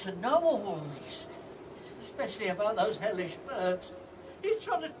 You ought to know all this, especially about those hellish birds. He's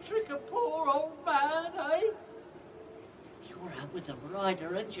trying to trick a poor old man, eh? You were out with the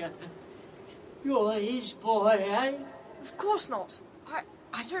rider, aren't you? You're his boy, eh? Of course not.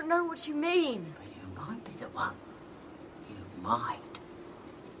 I don't know what you mean. You might be the one. You might.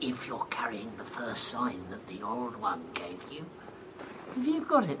 If you're carrying the first sign that the old one gave you. Have you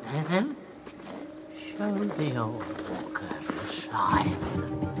got it there, then? Show the old walker the sign.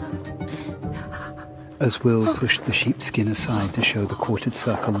 As Will pushed the sheepskin aside to show the quartered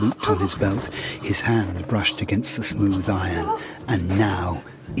circle looped on his belt, his hand brushed against the smooth iron, and now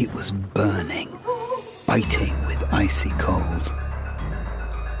it was burning, biting with icy cold.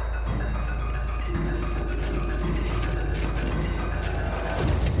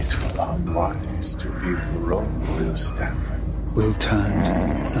 It will unwise to leave the road, Will Stanton. Will turned,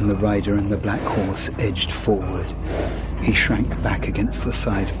 and the rider and the black horse edged forward. He shrank back against the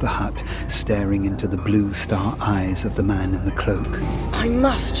side of the hut, staring into the blue star eyes of the man in the cloak. I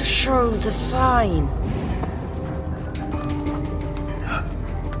must show the sign.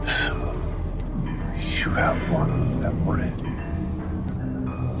 So, you have one of them already.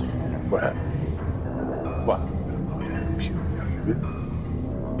 Well, one will not help you, young Will.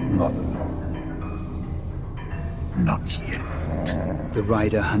 Not alone. Not yet. The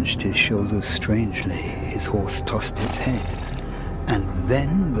rider hunched his shoulders strangely, his horse tossed its head, and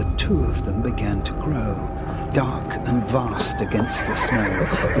then the two of them began to grow, dark and vast against the snow,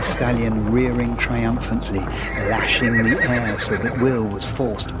 the stallion rearing triumphantly, lashing the air so that Will was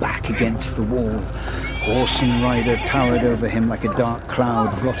forced back against the wall. Horse and rider towered over him like a dark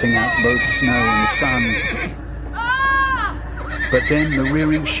cloud, blotting out both snow and sun. But then the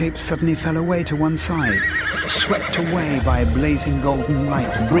rearing shape suddenly fell away to one side, swept away by a blazing golden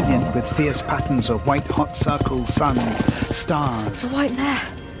light, brilliant with fierce patterns of white-hot circles, suns, stars. The white mare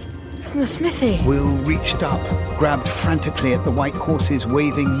from the smithy. Will reached up, grabbed frantically at the white horse's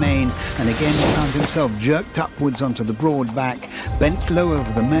waving mane, and again found himself jerked upwards onto the broad back, bent low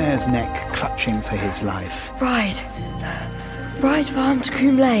over the mare's neck, clutching for his life. Ride for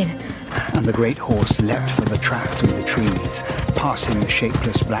Huntcombe Lane. And the great horse leapt for the track through the trees, passing the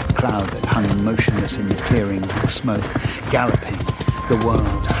shapeless black cloud that hung motionless in the clearing like smoke, galloping, the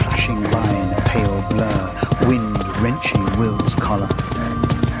world flashing by in a pale blur, wind wrenching Will's collar.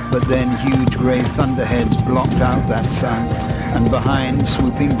 But then huge grey thunderheads blocked out that sun, and behind,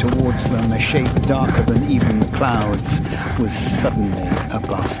 swooping towards them, a shape darker than even the clouds, was suddenly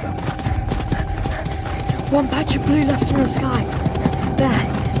above them. One patch of blue left in the sky.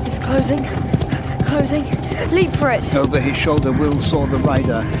 There. Closing. Leap for it. Over his shoulder, Will saw the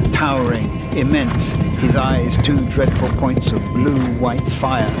rider, towering, immense, his eyes two dreadful points of blue-white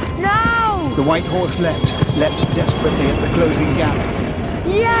fire. No! The white horse leapt desperately at the closing gap.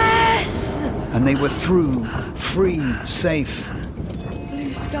 Yes! And they were through, free, safe.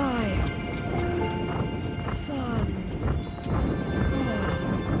 Blue sky. Sun.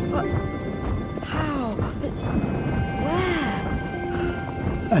 Oh. How?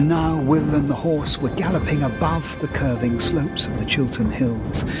 And now Will and the horse were galloping above the curving slopes of the Chiltern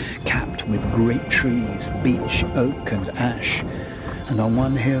Hills, capped with great trees, beech, oak and ash. And on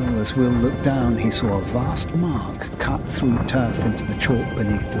one hill, as Will looked down, he saw a vast mark cut through turf into the chalk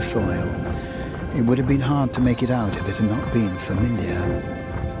beneath the soil. It would have been hard to make it out if it had not been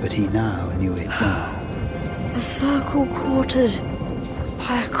familiar, but he now knew it well. A circle quartered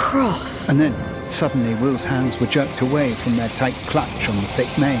by a cross. And then suddenly, Will's hands were jerked away from their tight clutch on the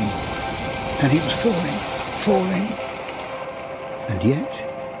thick mane, and he was falling. And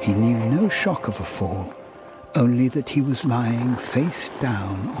yet, he knew no shock of a fall, only that he was lying face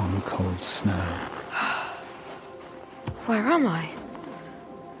down on cold snow. Where am I?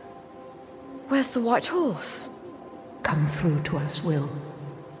 Where's the white horse? Come through to us, Will.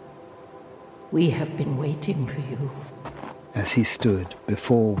 We have been waiting for you. As he stood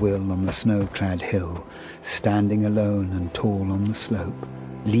before Will on the snow-clad hill, standing alone and tall on the slope,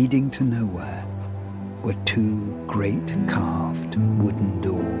 leading to nowhere, were two great carved wooden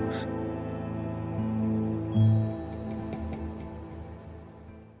doors.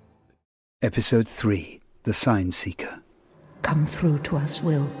 Episode 3, The Sign Seeker. Come through to us,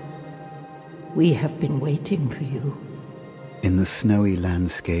 Will. We have been waiting for you. In the snowy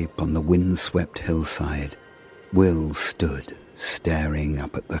landscape on the wind-swept hillside, Will stood, staring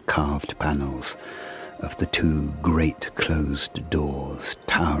up at the carved panels of the two great closed doors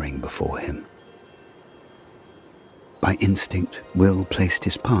towering before him. By instinct, Will placed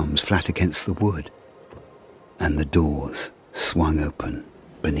his palms flat against the wood, and the doors swung open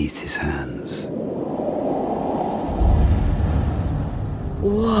beneath his hands.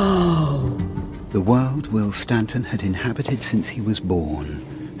 Whoa! The world Will Stanton had inhabited since he was born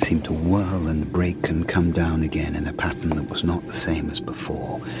seemed to whirl and break and come down again in a pattern that was not the same as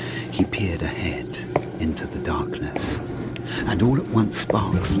before. He peered ahead into the darkness, and all at once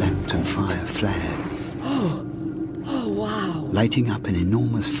sparks leapt and fire flared. Oh, wow. Lighting up an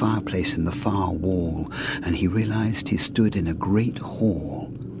enormous fireplace in the far wall, and he realized he stood in a great hall.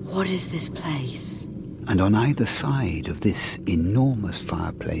 What is this place? And on either side of this enormous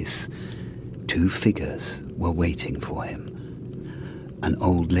fireplace, 2 figures were waiting for him. An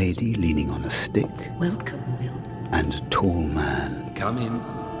old lady leaning on a stick. Welcome, Will. And a tall man. Come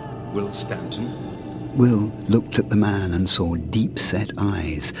in, Will Stanton. Will looked at the man and saw deep-set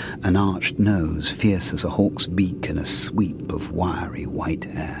eyes, an arched nose fierce as a hawk's beak, and a sweep of wiry white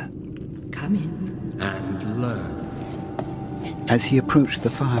hair. Come in. And learn. As he approached the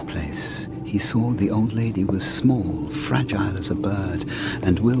fireplace, he saw the old lady was small, fragile as a bird,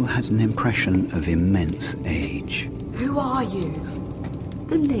 and Will had an impression of immense age. Who are you?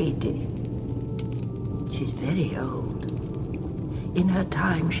 The lady. She's very old. In her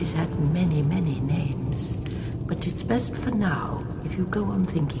time, she's had many, many names. But it's best for now if you go on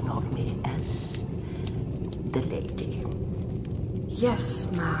thinking of me as the lady. Yes,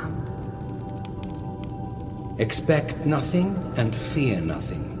 ma'am. Expect nothing and fear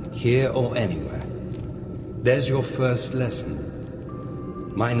nothing, here or anywhere. There's your first lesson.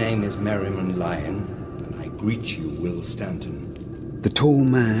 My name is Merriman Lyon, and I greet you, Will Stanton. The tall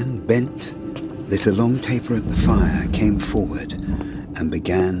man bent, lit a long taper at the fire, came forward, and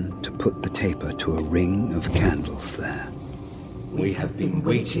began to put the taper to a ring of candles there. We have been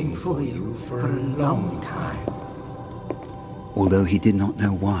waiting for you for a long time. Although he did not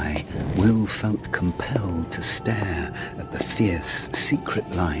know why, Will felt compelled to stare at the fierce, secret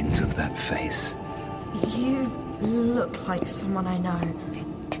lines of that face. You look like someone I know.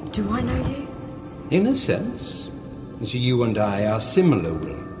 Do I know you? In a sense, as you and I are similar,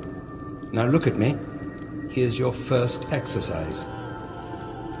 Will. Now look at me. Here's your first exercise.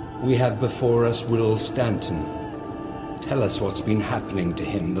 We have before us Will Stanton. Tell us what's been happening to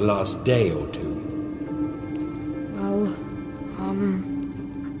him the last day or two. Well,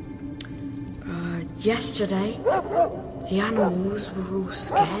 yesterday, the animals were all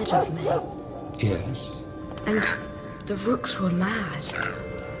scared of me. Yes? And the rooks were mad.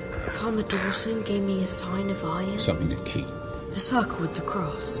 Farmer Dawson gave me a sign of iron. Something to keep. The circle with the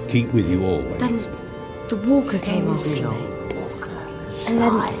cross. Keep with you always. Then the walker came after me. And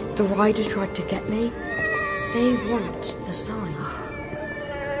then the rider tried to get me. They want the sign.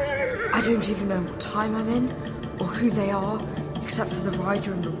 I don't even know what time I'm in, or who they are, except for the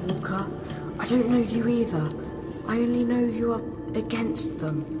rider and the walker. I don't know you either. I only know you are against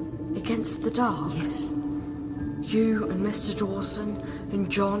them. Against the dark. Yes. You and Mr. Dawson and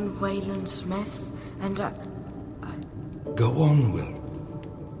John Wayland Smith and Go on, Will.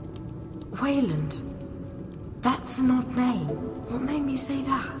 Wayland. That's an odd name. What made me say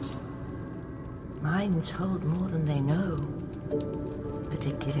that? Minds hold more than they know.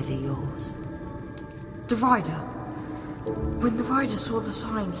 Particularly yours. The rider. When the rider saw the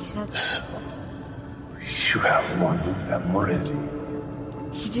sign, he said... You have one of them already.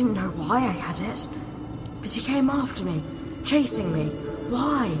 He didn't know why I had it, but he came after me, chasing me.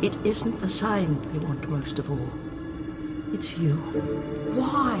 Why? It isn't the sign they want most of all. It's you.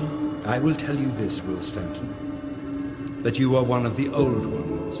 Why? I will tell you this, Will Stanton. That you are one of the old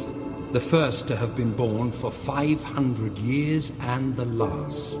ones. The first to have been born for 500 years and the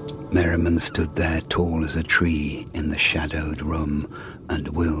last. Merriman stood there tall as a tree in the shadowed room, and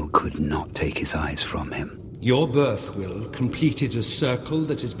Will could not take his eyes from him. Your birth, Will, completed a circle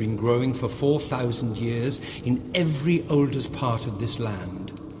that has been growing for 4,000 years in every oldest part of this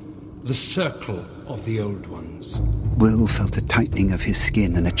land. The circle of the old ones. Will felt a tightening of his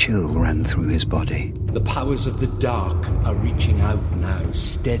skin and a chill ran through his body. The powers of the dark are reaching out now,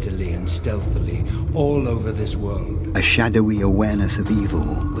 steadily and stealthily, all over this world. A shadowy awareness of evil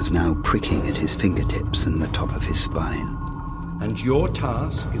was now pricking at his fingertips and the top of his spine. And your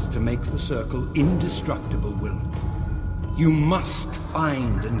task is to make the circle indestructible, Will. You must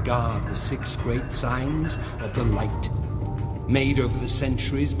find and guard the 6 great signs of the light, made over the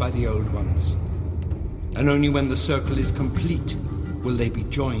centuries by the old ones. And only when the circle is complete will they be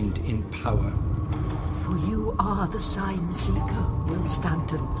joined in power. For you are the sign seeker, Will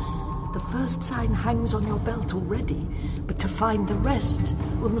Stanton. The first sign hangs on your belt already, but to find the rest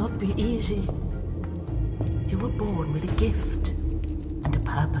will not be easy. You were born with a gift and a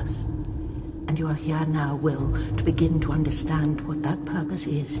purpose. And you are here now, Will, to begin to understand what that purpose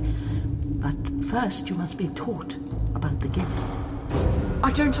is. But first you must be taught about the gift.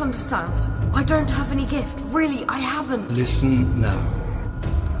 I don't understand. I don't have any gift. Really, I haven't. Listen now.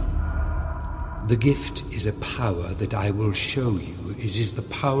 The gift is a power that I will show you. It is the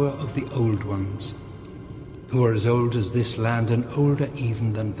power of the old ones, who are as old as this land and older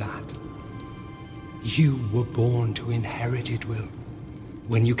even than that. You were born to inherit it, Will,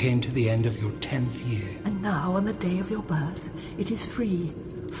 when you came to the end of your 10th year. And now, on the day of your birth, it is free,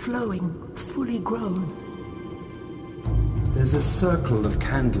 flowing, fully grown. there's a circle of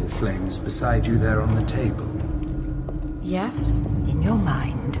candle flames beside you there on the table. Yes? In your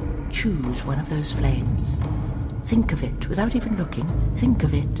mind, choose one of those flames. Think of it without even looking. Think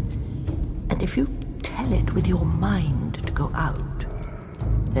of it. And if you tell it with your mind to go out,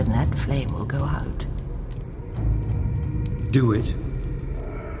 then that flame will go out. Do it.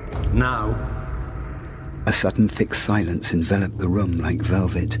 Now. A sudden thick silence enveloped the room like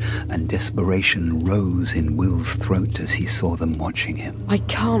velvet, and desperation rose in Will's throat as he saw them watching him. I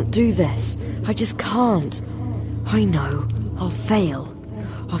can't do this. I just can't. I know. I'll fail.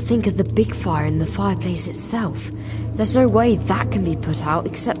 I'll think of the big fire in the fireplace itself. There's no way that can be put out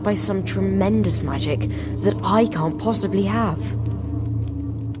except by some tremendous magic that I can't possibly have.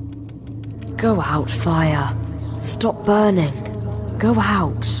 Go out, fire. Stop burning. Go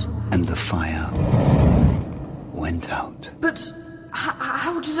out. And the fire went out. But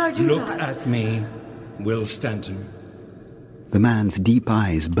how did I do Look that? Look at me, Will Stanton. The man's deep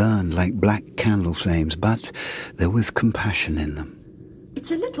eyes burned like black candle flames, but there was compassion in them. It's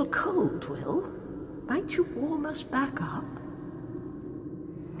a little cold, Will. Might you warm us back up?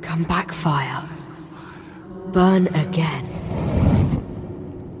 Come back, fire. Burn again.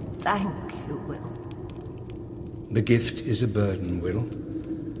 Thank you, Will. The gift is a burden, Will.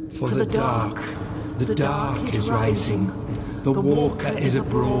 For the dark is rising. The walker is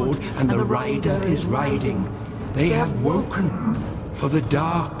abroad, and the rider is riding. They have woken. For the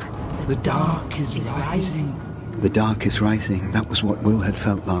dark is rising. The dark is rising. That was what Will had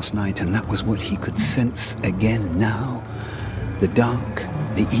felt last night, and that was what he could sense again now. The dark,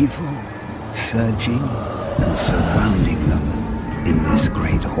 the evil, surging and surrounding them in this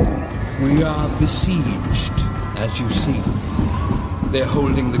great hall. We are besieged, as you see. They're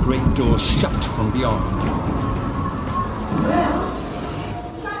holding the great doors shut from beyond. Well,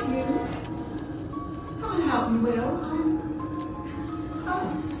 is that you? Come and help me, Will. I'm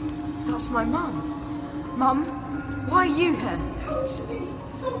hurt. That's my mum. Mum, why are you here? Come to me.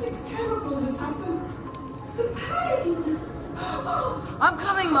 Something terrible has happened. The pain. Oh. I'm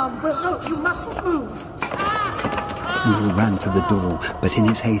coming, Mum. Well, no, you mustn't move. Will ran to the door, but in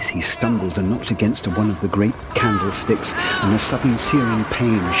his haste he stumbled and knocked against one of the great candlesticks, and a sudden searing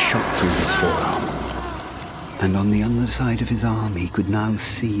pain shot through his forearm. And on the other side of his arm he could now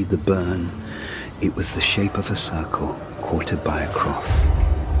see the burn. It was the shape of a circle, quartered by a cross.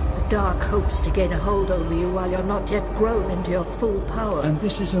 The dark hopes to gain a hold over you while you're not yet grown into your full power. And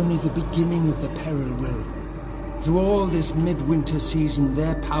this is only the beginning of the peril, Will. Through all this midwinter season,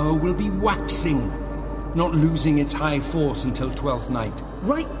 their power will be waxing, not losing its high force until 12th night.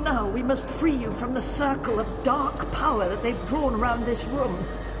 Right now, we must free you from the circle of dark power that they've drawn around this room.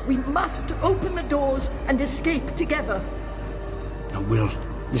 We must open the doors and escape together. Now, Will,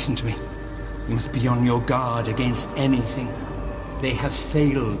 listen to me. You must be on your guard against anything. They have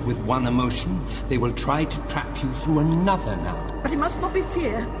failed with one emotion. They will try to trap you through another now. But it must not be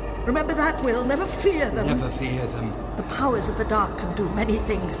fear. Remember that, Will. Never fear them. Never fear them. The powers of the dark can do many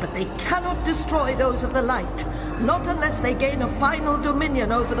things, but they cannot destroy those of the light. Not unless they gain a final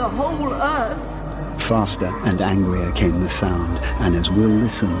dominion over the whole earth. Faster and angrier came the sound, and as Will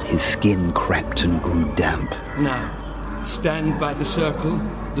listened, his skin crept and grew damp. Now, stand by the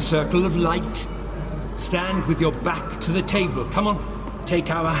circle of light. Stand with your back to the table. Come on, take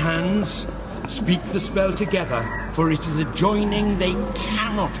our hands. Speak the spell together, for it is a joining they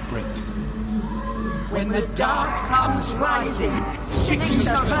cannot break. When the dark comes rising, 6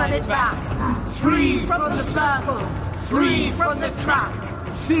 shall turn it back. 3 from the circle, 3 from the track.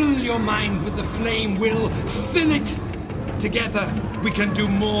 Fill your mind with the flame, Will. Fill it. Together, we can do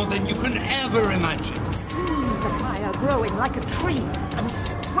more than you can ever imagine. See the fire growing like a tree and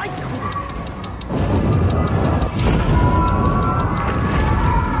strike with it.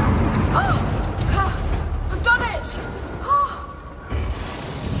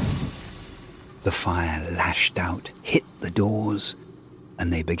 The fire lashed out, hit the doors,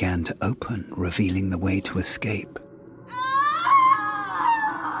 and they began to open, revealing the way to escape.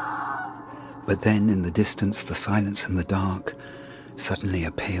 But then, in the distance, the silence and the dark, suddenly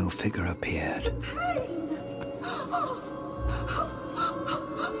a pale figure appeared.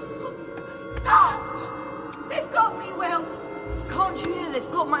 They've got me, Will. Can't you hear?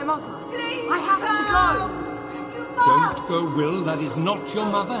 They've got my mother. Please, I have to go. Don't go, Will. That is not your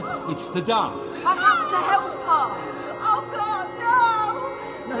mother. It's the dark. I have to help her. Oh, God,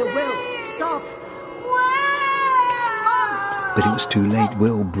 no. No, Will, stop. But it was too late.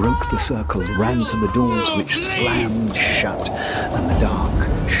 Will broke the circle, ran to the doors, which slammed shut, and the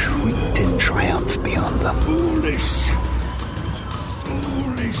dark shrieked in triumph beyond them. Foolish.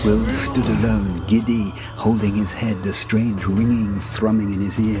 Will stood alone, giddy, holding his head, a strange ringing thrumming in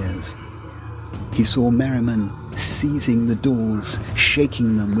his ears. He saw Merriman seizing the doors,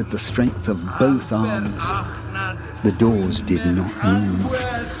 shaking them with the strength of both arms. The doors did not move,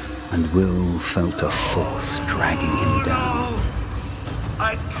 and Will felt a force dragging him down.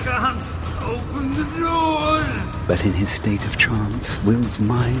 I can't open the doors! But in his state of trance, Will's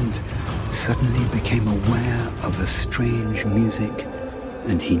mind suddenly became aware of a strange music,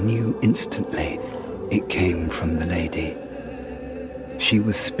 and he knew instantly it came from the lady. She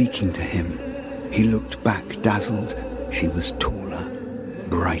was speaking to him. He looked back, dazzled. She was taller,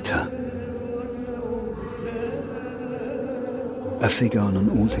 brighter. A figure on an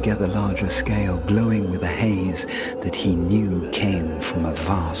altogether larger scale, glowing with a haze that he knew came from a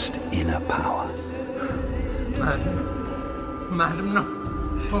vast inner power. Madam, no.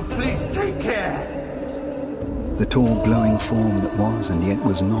 Oh, please take care. The tall, glowing form that was and yet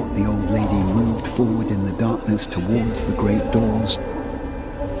was not the old lady moved forward in the darkness towards the great doors.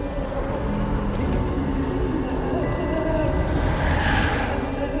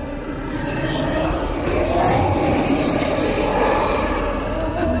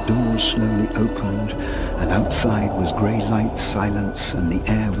 Slowly opened, and outside was grey light, silence, and the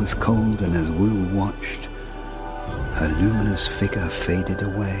air was cold, and as Will watched, her luminous figure faded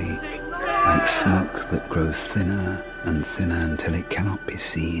away, like smoke that grows thinner and thinner until it cannot be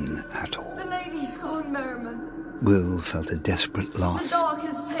seen at all. The lady's gone, Merriman. Will felt a desperate loss. The dark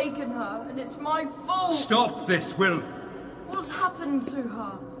has taken her, and it's my fault. Stop this, Will. What's happened to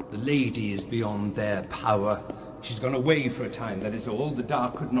her? The lady is beyond their power. She's gone away for a time, that is all. The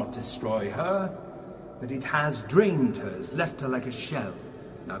dark could not destroy her, but it has drained her, has left her like a shell.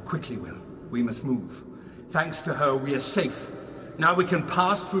 Now quickly, Will, we must move. Thanks to her, we are safe. Now we can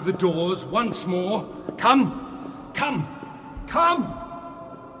pass through the doors once more. Come! Come! Come!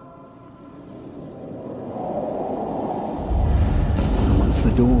 And once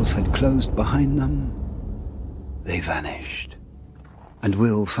the doors had closed behind them, they vanished. And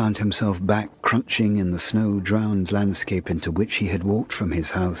Will found himself back crunching in the snow-drowned landscape into which he had walked from his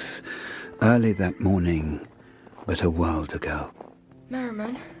house early that morning, but a world ago.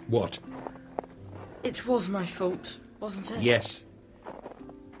 Merriman? What? It was my fault, wasn't it? Yes.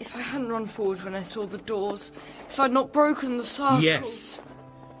 If I hadn't run forward when I saw the doors, if I'd not broken the circle... Yes.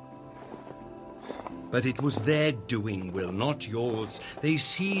 But it was their doing, Will, not yours. They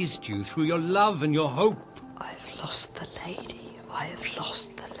seized you through your love and your hope. I've lost the lady. I have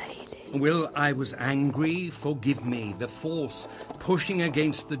lost the lady. Will, I was angry. Forgive me. The force pushing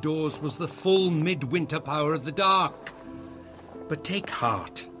against the doors was the full Midwinter power of the dark. But take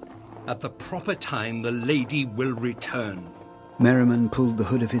heart. At the proper time, the lady will return. Merriman pulled the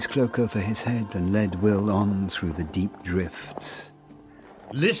hood of his cloak over his head and led Will on through the deep drifts.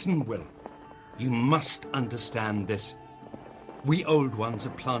 Listen, Will. You must understand this. We old ones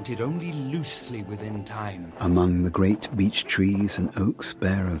are planted only loosely within time. Among the great beech trees and oaks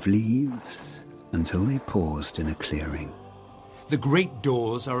bare of leaves, until they paused in a clearing. The great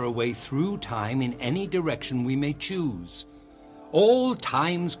doors are a way through time in any direction we may choose. All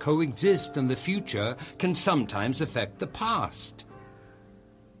times coexist, and the future can sometimes affect the past.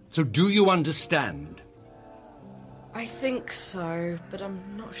 So do you understand? I think so, but I'm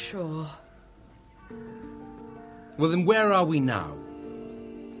not sure. Well, then where are we now?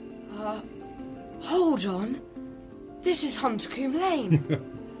 Hold on. This is Huntercombe Lane.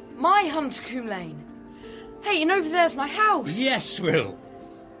 My Huntercombe Lane. Hey, and over there's my house. Yes, Will.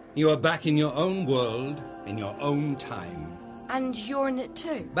 You are back in your own world, in your own time. And you're in it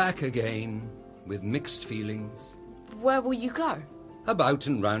too? Back again, with mixed feelings. Where will you go? About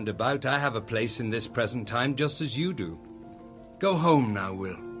and round about. I have a place in this present time, just as you do. Go home now,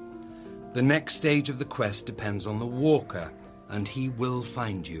 Will. The next stage of the quest depends on the walker, and he will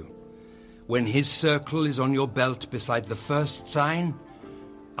find you. When his circle is on your belt beside the first sign,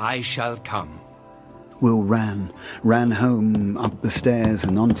 I shall come. Will ran home, up the stairs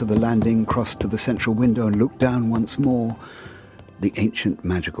and onto the landing, crossed to the central window and looked down once more. The ancient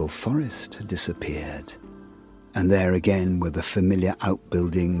magical forest had disappeared. And there again were the familiar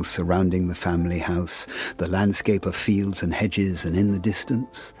outbuildings surrounding the family house, the landscape of fields and hedges, and in the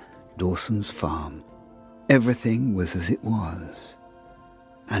distance, Dawson's farm. Everything was as it was.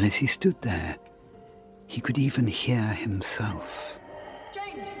 And as he stood there, he could even hear himself.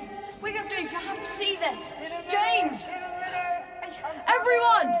 James! Wake up, James! You have to see this! James!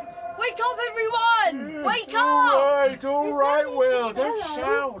 Everyone! Wake up, everyone! Wake up! All right, Will. Don't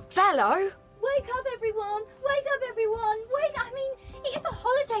shout. Bello? Wake up, everyone! Wake up, everyone! Wake up! I mean, it's a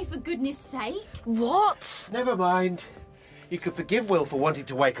holiday, for goodness sake. What? Never mind. You could forgive Will for wanting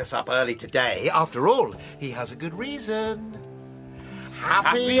to wake us up early today. After all, he has a good reason.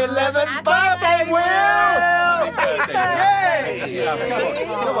 Happy 11th birthday,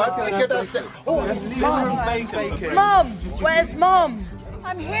 Will! Mum! Where's Mum?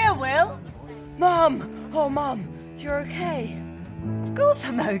 I'm here, Will. Mum! Oh, Mum, you're okay? Of course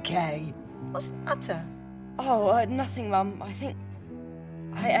I'm okay. What's the matter? Oh, nothing, Mum. I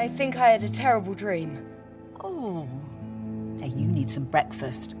think I had a terrible dream. Oh. Now you need some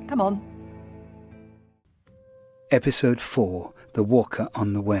breakfast. Come on. Episode 4, The Walker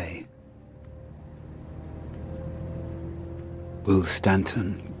on the Way. Will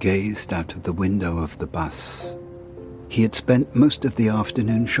Stanton gazed out of the window of the bus. He had spent most of the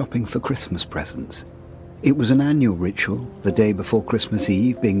afternoon shopping for Christmas presents. It was an annual ritual, the day before Christmas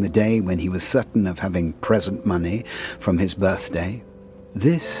Eve being the day when he was certain of having present money from his birthday.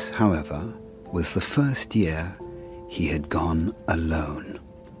 This, however, was the first year he had gone alone.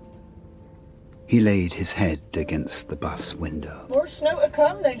 He laid his head against the bus window. More snow to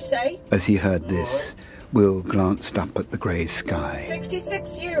come, they say. As he heard this, Will glanced up at the grey sky.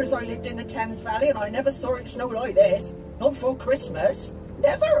 66 years I lived in the Thames Valley and I never saw it snow like this. Not before Christmas.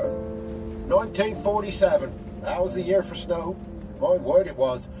 Never. 1947. That was the year for snow. My word, it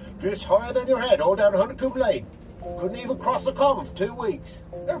was. Drifts higher than your head all down Honeycomb Lane. Couldn't even cross the common for 2 weeks.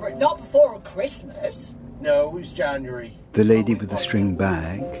 Yeah, but not before Christmas. No, it was January. The lady with the string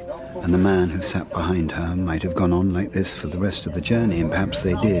bag and the man who sat behind her might have gone on like this for the rest of the journey, and perhaps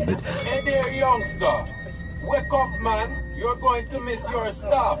they did, but... Hey there, youngster. Wake up, man. You're going to miss your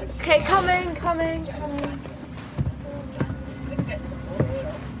stop. Okay, coming.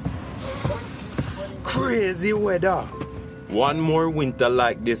 Crazy weather. One more winter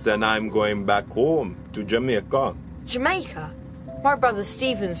like this and I'm going back home to Jamaica. Jamaica? My brother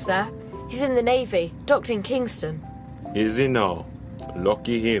Stephen's there. He's in the Navy, docked in Kingston. Is he now?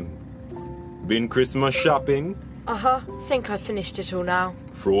 Lucky him. Been Christmas shopping? Think I finished it all now.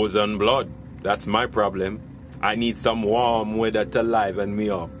 Frozen blood. That's my problem. I need some warm weather to liven me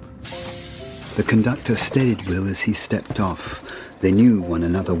up. The conductor steadied Will as he stepped off. They knew one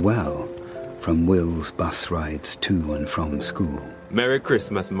another well from Will's bus rides to and from school. Merry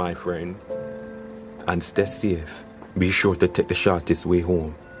Christmas, my friend. And stay safe. Be sure to take the shortest way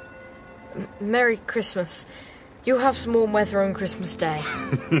home. Merry Christmas. You'll have some warm weather on Christmas Day.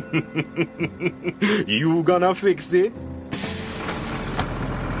 You gonna fix it?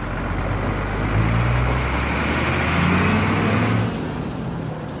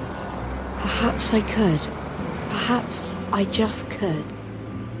 Perhaps I could. Perhaps I just could.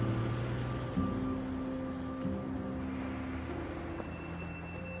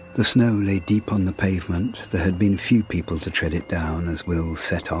 The snow lay deep on the pavement. There had been few people to tread it down as Will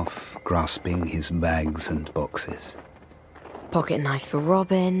set off, grasping his bags and boxes. Pocket knife for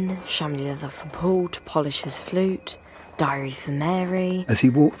Robin, chamois leather for Paul to polish his flute, diary for Mary. As he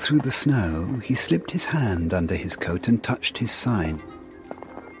walked through the snow, he slipped his hand under his coat and touched his sign.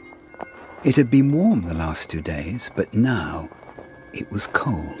 It had been warm the last 2 days, but now it was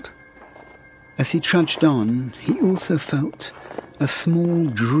cold. As he trudged on, he also felt a small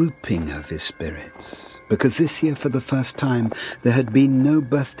drooping of his spirits, because this year for the first time there had been no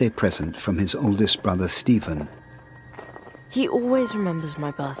birthday present from his oldest brother Stephen. He always remembers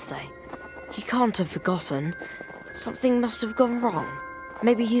my birthday. He can't have forgotten. Something must have gone wrong.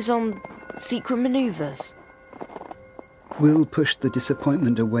 Maybe he's on secret manoeuvres. Will pushed the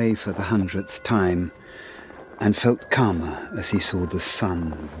disappointment away for the 100th time and felt calmer as he saw the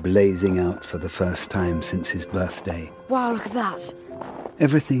sun blazing out for the first time since his birthday. Wow, look at that.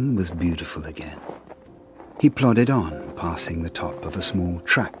 Everything was beautiful again. He plodded on, passing the top of a small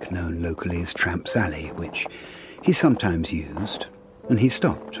track known locally as Tramp's Alley, which he sometimes used, and he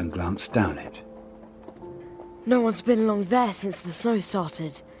stopped and glanced down it. No one's been along there since the snow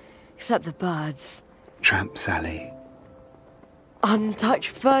started, except the birds. Tramp's Alley.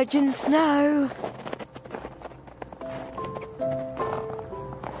 Untouched virgin snow.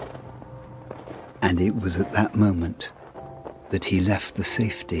 And it was at that moment that he left the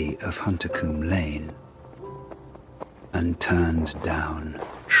safety of Huntercombe Lane and turned down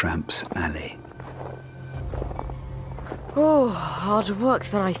Tramp's Alley. Oh, harder work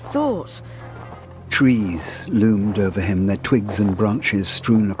than I thought. Trees loomed over him, their twigs and branches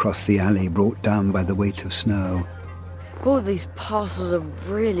strewn across the alley, brought down by the weight of snow. All these parcels are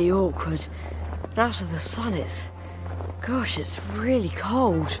really awkward. And out of the sun, gosh, it's really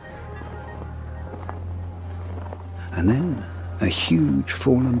cold. And then a huge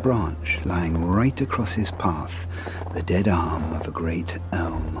fallen branch lying right across his path, the dead arm of a great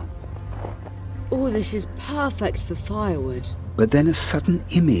elm. All this is perfect for firewood. But then a sudden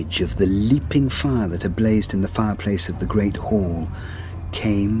image of the leaping fire that had blazed in the fireplace of the great hall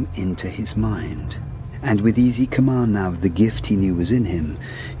came into his mind. And with easy command now of the gift he knew was in him,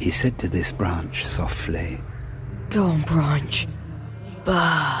 he said to this branch softly, "Go on, branch. Burn."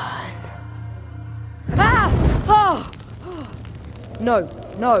 Ah! Oh! No,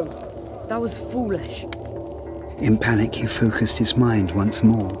 that was foolish. In panic, he focused his mind once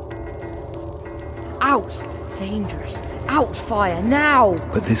more. Out! Dangerous. Out, fire, now!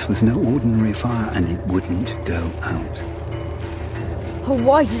 But this was no ordinary fire, and it wouldn't go out. Oh,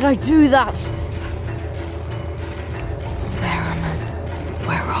 why did I do that? Merriman,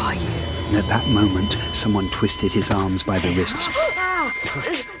 where are you? And at that moment, someone twisted his arms by the wrists.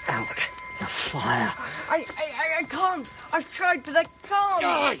 Put out the fire. I can't. I've tried, but I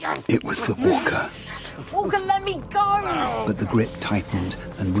can't. It was the Walker. Walker, let me go! But the grip tightened,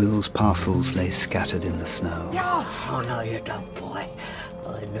 and Will's parcels lay scattered in the snow. Oh, no, you don't, boy.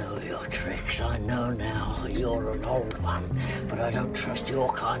 I know your tricks. I know now you're an old one. But I don't trust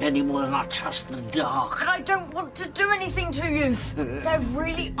your kind any more than I trust the dark. But I don't want to do anything to you. There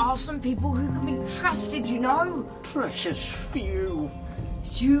really are some people who can be trusted, you know. Precious few.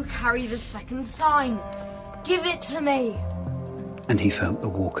 You carry the second sign. Give it to me. And he felt the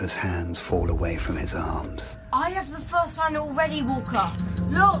Walker's hands fall away from his arms. I have the first sign already, Walker.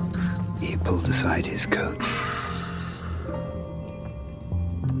 Look! He pulled aside his coat.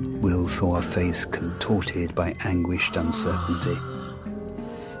 Will saw a face contorted by anguished uncertainty.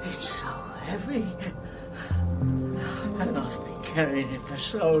 It's so heavy. And I've been carrying it for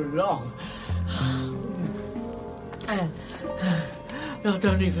so long. I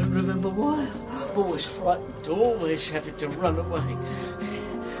don't even remember why. Always frightened, always having to run away.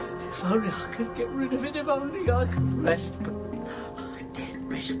 If only I could get rid of it, if only I could rest, but I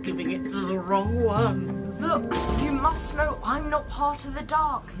daren't risk giving it to the wrong one. Look, you must know I'm not part of the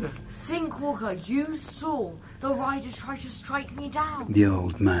dark. Think, Walker, you saw the rider try to strike me down. The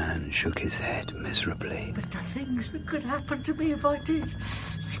old man shook his head miserably. But the things that could happen to me if I did,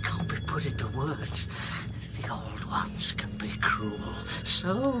 they can't be put into words. The old ones can be cruel,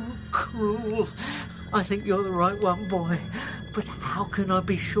 so cruel. I think you're the right one, boy. But how can I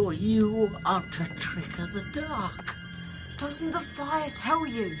be sure you aren't a trick of the dark? Doesn't the fire tell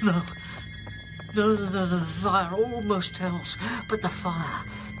you? No, the fire almost tells. But the fire,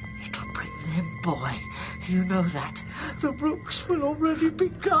 it'll bring them, boy. You know that. The rooks will already be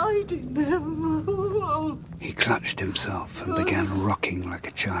guiding them. He clutched himself and began rocking like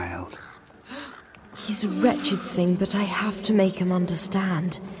a child. He's a wretched thing, but I have to make him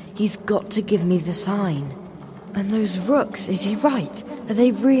understand. He's got to give me the sign. And those rooks, is he right? Are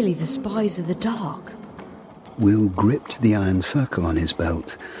they really the spies of the dark? Will gripped the iron circle on his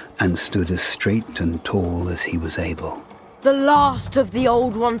belt and stood as straight and tall as he was able. The last of the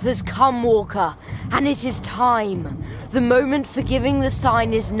old ones has come, Walker, and it is time. The moment for giving the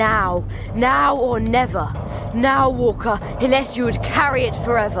sign is now. Now or never. Now, Walker, unless you would carry it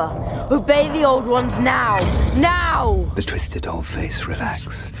forever. Obey the old ones now. Now! The twisted old face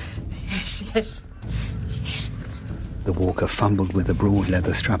relaxed. Yes. The Walker fumbled with a broad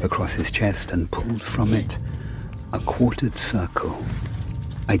leather strap across his chest and pulled from it a quartered circle,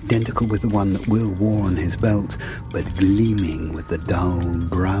 identical with the one that Will wore on his belt, but gleaming with the dull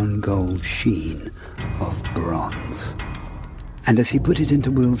brown-gold sheen of bronze. And as he put it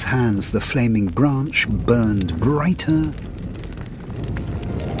into Will's hands, the flaming branch burned brighter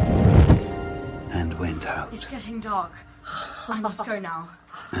and went out. It's getting dark. I must go now.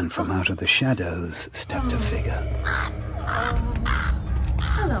 And from out of the shadows stepped a figure.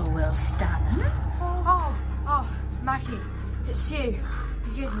 Hello, Will Stanton. Oh, Mackie, it's you.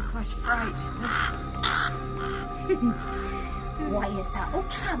 You gave me quite a fright. Why is that old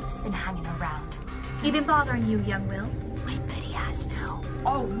tramp's been hanging around? He been bothering you, young Will? I bet he has now.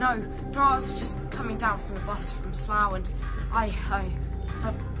 Oh, no, I was just coming down from the bus from Slough and I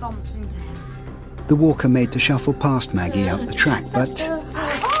bumped into him. The Walker made to shuffle past Maggie up the track, but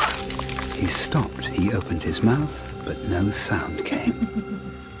he stopped. He opened his mouth, but no sound came.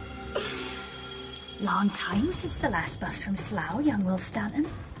 Long time since the last bus from Slough, young Will Stanton.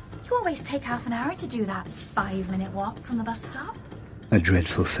 You always take half an hour to do that 5-minute walk from the bus stop. A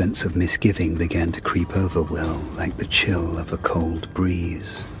dreadful sense of misgiving began to creep over Will, like the chill of a cold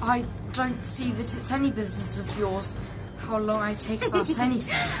breeze. I don't see that it's any business of yours how long I take about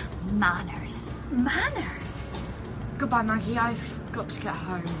anything. Manners. Goodbye, Maggie. I've got to get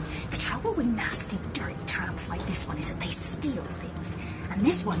home. The trouble with nasty, dirty tramps like this one is that they steal things. And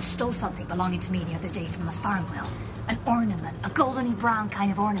this one stole something belonging to me the other day from the farm, Will. An ornament, a goldeny brown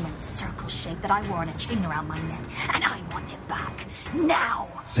kind of ornament, circle-shaped, that I wore on a chain around my neck. And I want it back. Now!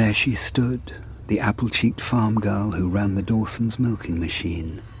 There she stood, the apple-cheeked farm girl who ran the Dawsons' milking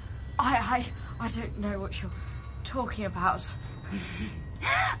machine. I don't know what you're talking about.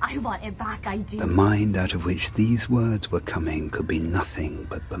 I want it back, I do. The mind out of which these words were coming could be nothing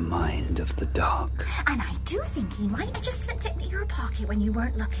but the mind of the dark. And I do think he might have just slipped it into your pocket when you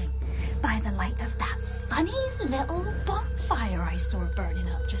weren't looking. By the light of that funny little bonfire I saw burning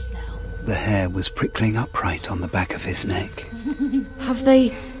up just now. The hair was prickling upright on the back of his neck. Have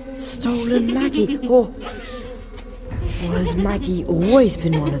they stolen Maggie? Or has Maggie always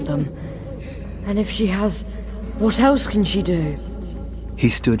been one of them? And if she has, what else can she do? He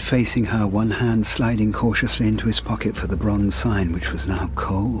stood facing her, one hand sliding cautiously into his pocket for the bronze sign, which was now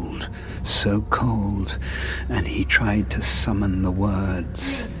cold, so cold, and he tried to summon the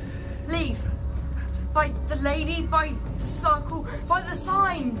words. Leave! By the lady, by the circle, by the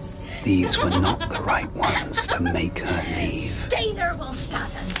signs! These were not the right ones to make her leave. Stay there, Will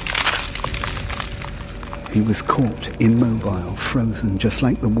Stanton! He was caught, immobile, frozen, just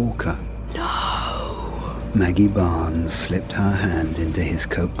like the walker. Maggie Barnes slipped her hand into his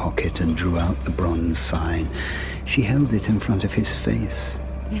coat pocket and drew out the bronze sign. She held it in front of his face.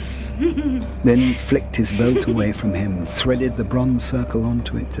 Then flicked his belt away from him, threaded the bronze circle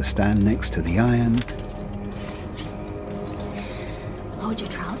onto it to stand next to the iron. Load your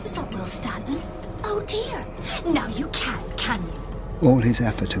trousers up, Will Stanton. Oh dear. Now you can't, can you? All his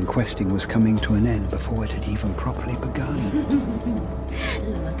effort and questing was coming to an end before it had even properly begun.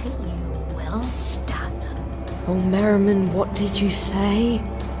 Look at you, Will Stanton. Oh, Merriman, what did you say?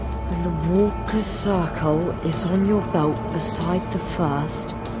 When the Walker's circle is on your belt beside the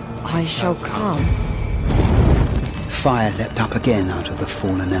first, I shall come. Fire leapt up again out of the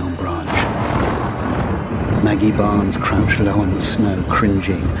fallen elm branch. Maggie Barnes crouched low on the snow,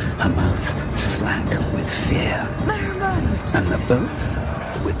 cringing, her mouth slack with fear. Merriman! And the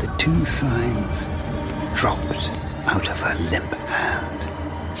belt, with the two signs, dropped out of her limp hand.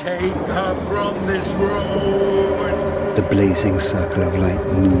 Take her from this road! The blazing circle of light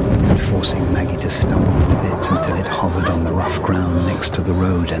moved, forcing Maggie to stumble with it until it hovered on the rough ground next to the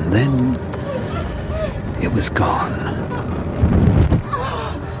road, and then it was gone.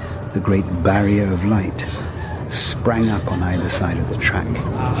 The great barrier of light sprang up on either side of the track.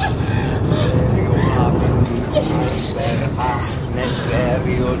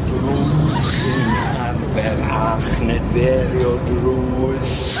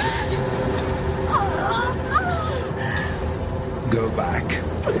 Go back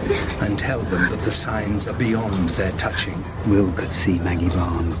and tell them that the signs are beyond their touching. Will could see Maggie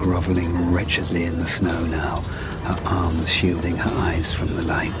Barnes grovelling wretchedly in the snow now, her arms shielding her eyes from the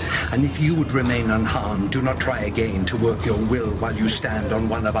light. And if you would remain unharmed, do not try again to work your will while you stand on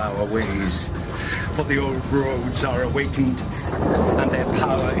one of our ways. For the old roads are awakened, and their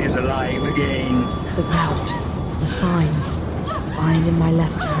power is alive again. The belt, the signs, iron in my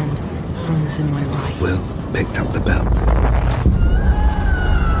left hand, bronze in my right. Will picked up the belt.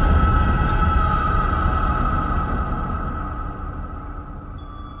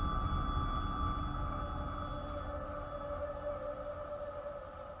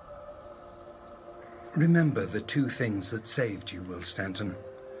 Remember the two things that saved you, Will Stanton.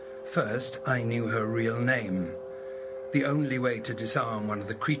 First, I knew her real name. The only way to disarm one of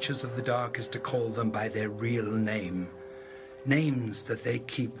the creatures of the dark is to call them by their real name. Names that they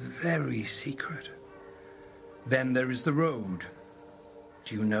keep very secret. Then there is the road.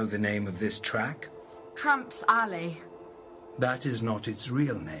 Do you know the name of this track? Tramp's Alley. That is not its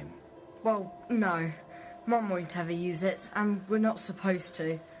real name. Well, no. Mum won't ever use it, and we're not supposed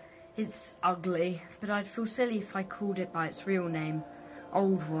to. It's ugly, but I'd feel silly if I called it by its real name.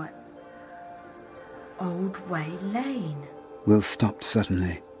 Old Way Lane. Will stopped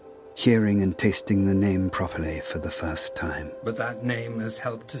suddenly, hearing and tasting the name properly for the first time. But that name has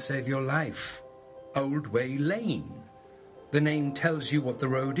helped to save your life. Old Way Lane. The name tells you what the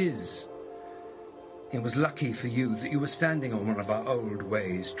road is. It was lucky for you that you were standing on one of our old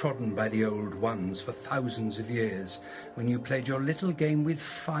ways, trodden by the old ones for thousands of years, when you played your little game with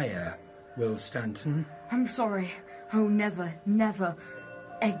fire, Will Stanton. I'm sorry. I'll never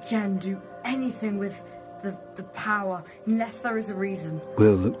again do anything with the power, unless there is a reason.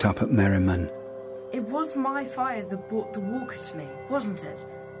 Will looked up at Merriman. It was my fire that brought the Walker to me, wasn't it?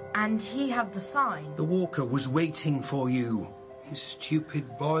 And he had the sign. The Walker was waiting for you. You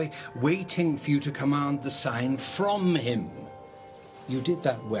stupid boy, waiting for you to command the sign from him. You did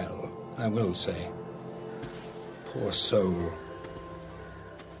that well, I will say. Poor soul.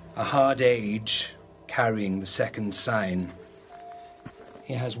 A hard age carrying the second sign.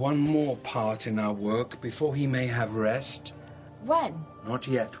 He has one more part in our work before he may have rest. When? Not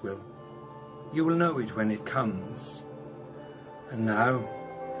yet, Will. You will know it when it comes. And now,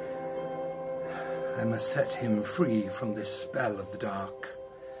 I must set him free from this spell of the dark.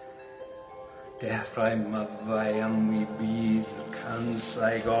 Deathraim avayam we bid,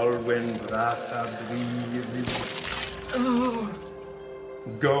 kansai golwen bracha breathe.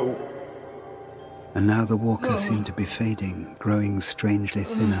 Go. And now the walker seemed to be fading, growing strangely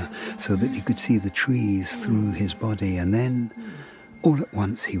thinner, so that you could see the trees through his body, and then, all at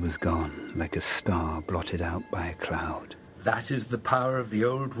once, he was gone, like a star blotted out by a cloud. That is the power of the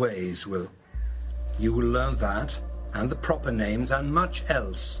old ways, Will. You will learn that, and the proper names, and much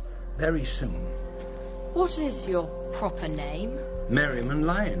else, very soon. What is your proper name? Merriman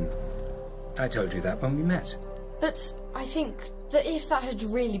Lion. I told you that when we met. But I think that if that had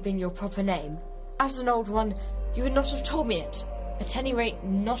really been your proper name, as an old one, you would not have told me it. At any rate,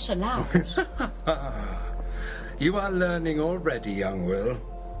 not aloud. You are learning already, young Will.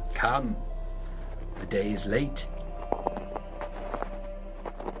 Come. The day is late.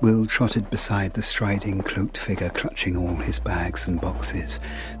 Will trotted beside the striding, cloaked figure, clutching all his bags and boxes.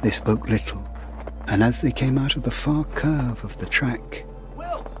 They spoke little, and as they came out of the far curve of the track...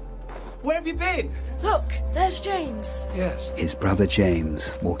 Will! Where have you been? Look, there's James. Yes. His brother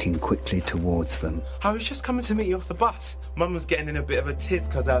James, walking quickly towards them. I was just coming to meet you off the bus. Mum was getting in a bit of a tiz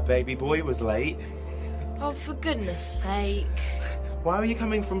because her baby boy was late. Oh, for goodness sake. Why were you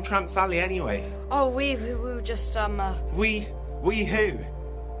coming from Tramp's Alley anyway? Oh, we were just, We who?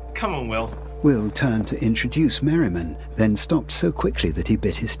 Come on, Will. Will turned to introduce Merriman, then stopped so quickly that he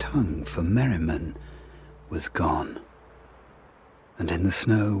bit his tongue, for Merriman was gone. And in the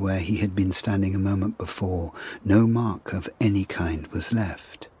snow where he had been standing a moment before, no mark of any kind was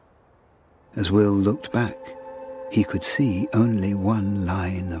left. As Will looked back, he could see only one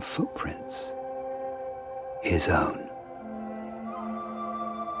line of footprints. His own.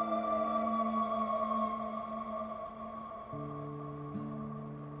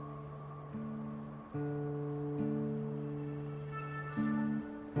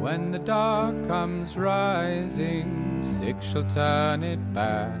 When the dark comes rising, 6 shall turn it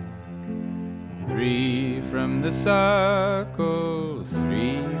back. 3 from the circle,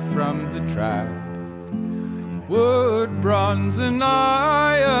 3 from the track. Wood, bronze and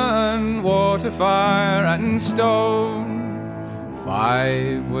iron, water, fire and stone.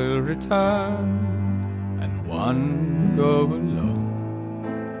 5 will return, and 1 go alone.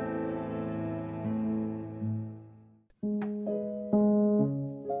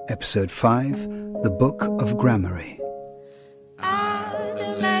 Episode 5, The Book of Gramarye.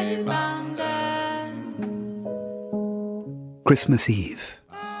 Christmas Eve.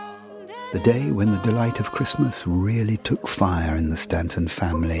 The day when the delight of Christmas really took fire in the Stanton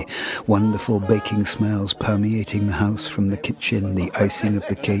family. Wonderful baking smells permeating the house from the kitchen, the icing of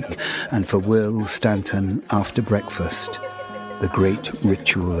the cake, and for Will Stanton, after breakfast, the great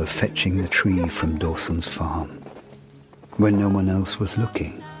ritual of fetching the tree from Dawson's farm. When no one else was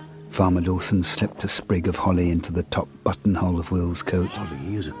looking, Farmer Dawson slipped a sprig of holly into the top buttonhole of Will's coat.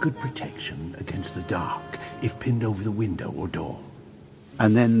 Holly is a good protection against the dark if pinned over the window or door.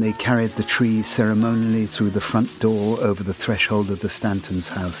 And then they carried the tree ceremonially through the front door over the threshold of the Stantons'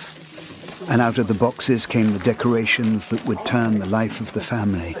 house. And out of the boxes came the decorations that would turn the life of the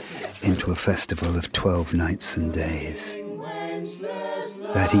family into a festival of 12 nights and days.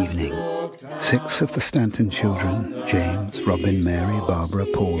 That evening, 6 of the Stanton children, James, Robin, Mary, Barbara,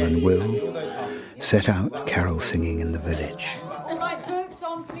 Paul and Will, set out carol singing in the village. All right, boots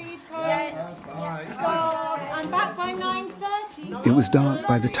on, please, Yes. Scarves. I'm back by 9:30. It was dark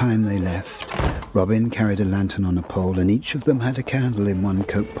by the time they left. Robin carried a lantern on a pole, and each of them had a candle in one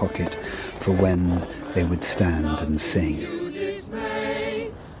coat pocket for when they would stand and sing.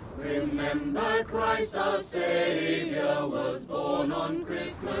 Remember Christ our Saviour was born on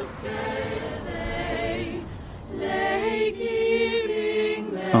Christmas Day. Lay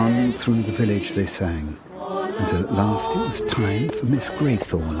keeping there. On through the village they sang, until at last it was time for Miss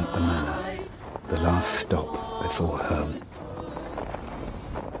Greythorn at the manor, the last stop before home.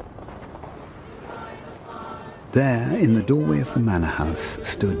 There, in the doorway of the manor house,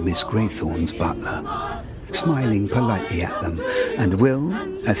 stood Miss Greythorn's butler, smiling politely at them, and Will,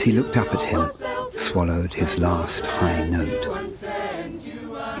 as he looked up at him, swallowed his last high note.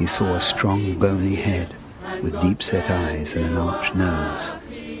 He saw a strong, bony head, with deep-set eyes and an arched nose,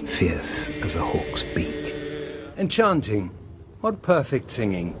 fierce as a hawk's beak. Enchanting. What perfect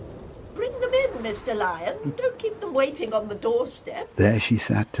singing. Bring them in, Mr. Lion. Don't keep them waiting on the doorstep. There she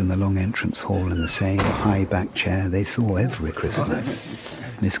sat in the long entrance hall in the same high-backed chair they saw every Christmas.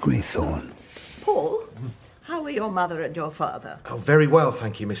 Miss Greythorn. Paul, how are your mother and your father? Oh, very well,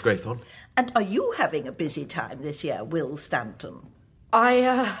 thank you, Miss Greythorn. And are you having a busy time this year, Will Stanton?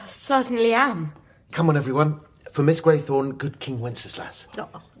 I certainly am. Come on, everyone. For Miss Greythorn, good King Wenceslas. Oh,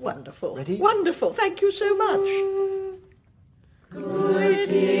 wonderful. Ready? Wonderful. Thank you so much. Good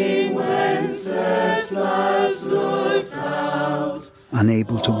King Wenceslas looked out.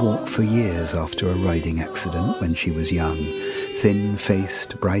 Unable to walk for years after a riding accident when she was young,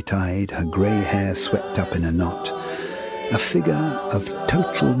 thin-faced, bright-eyed, her grey hair swept up in a knot, a figure of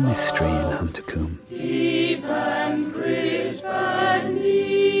total mystery in Huntercombe. Deep and crisp and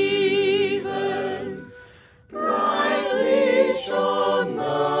even, brightly shone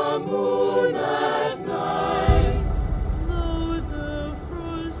the moon at night, though the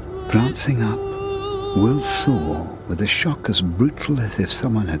frost was... Glancing up, Will saw, with a shock as brutal as if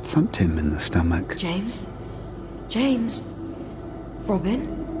someone had thumped him in the stomach. James? James? Robin?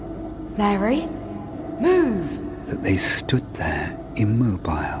 Mary? Move! That they stood there,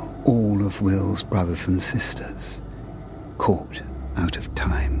 immobile, all of Will's brothers and sisters, caught out of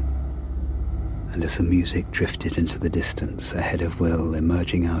time. And as the music drifted into the distance, ahead of Will,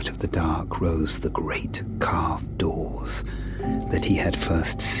 emerging out of the dark, rose the great carved doors that he had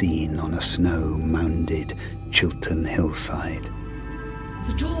first seen on a snow-mounded Chiltern hillside.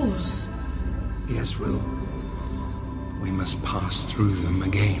 The doors! Yes, Will. We must pass through them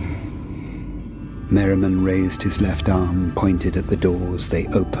again. Merriman raised his left arm, pointed at the doors. They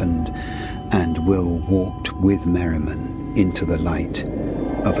opened, and Will walked with Merriman into the light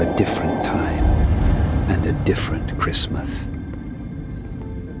of a different time and a different Christmas.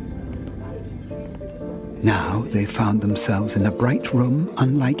 Now they found themselves in a bright room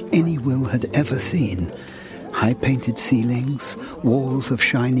unlike any Will had ever seen. High-painted ceilings, walls of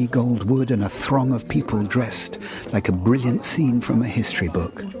shiny gold wood, and a throng of people dressed like a brilliant scene from a history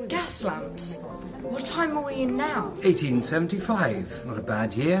book. Gas lamps? What time are we in now? 1875. Not a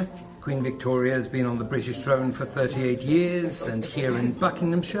bad year. Queen Victoria's been on the British throne for 38 years, and here in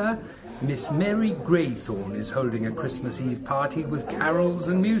Buckinghamshire, Miss Mary Greythorn is holding a Christmas Eve party with carols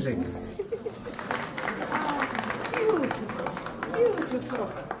and music. Beautiful.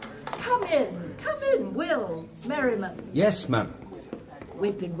 Come in, Will Merriman. Yes, ma'am.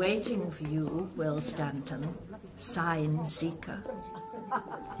 We've been waiting for you, Will Stanton, sign seeker.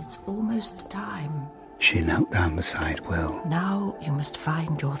 It's almost time. She knelt down beside Will. Now you must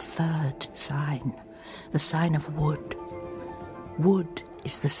find your third sign, the sign of wood. Wood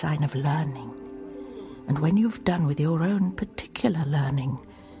is the sign of learning. And when you've done with your own particular learning,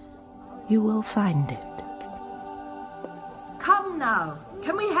 you will find it. Come now,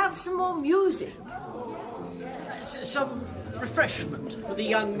 can we have some more music? Some refreshment for the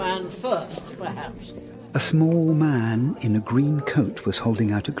young man first, perhaps. A small man in a green coat was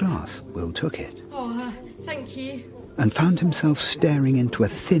holding out a glass. Will took it. Oh, thank you. And found himself staring into a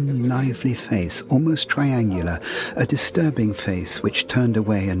thin, lively face, almost triangular, a disturbing face which turned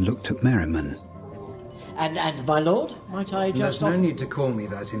away and looked at Merriman. And my lord, might I just... There's no need to call me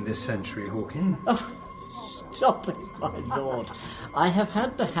that in this century, Hawkin. Oh, stop it, my lord. I have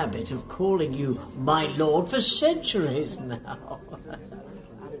had the habit of calling you my lord for centuries now.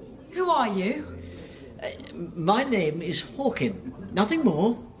 Who are you? My name is Hawkin. Nothing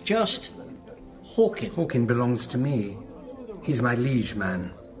more, just Hawkin. Hawkin belongs to me. He's my liege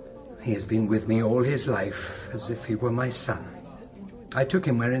man. He has been with me all his life, as if he were my son. I took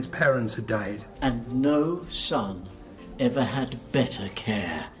him where his parents had died. And no son ever had better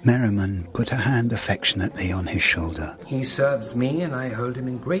care. Merriman put a hand affectionately on his shoulder. He serves me, and I hold him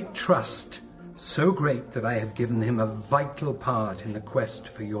in great trust. So great that I have given him a vital part in the quest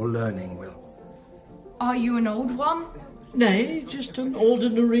for your learning, Will. Are you an old one? Nay, just an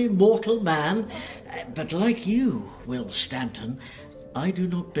ordinary mortal man. But like you, Will Stanton, I do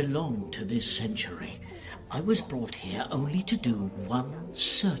not belong to this century. I was brought here only to do one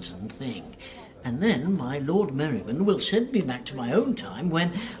certain thing. And then my Lord Merriman will send me back to my own time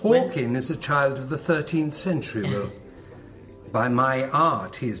when... Hawkin is a child of the 13th century, Will. By my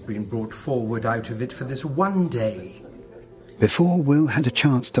art, he has been brought forward out of it for this one day. Before Will had a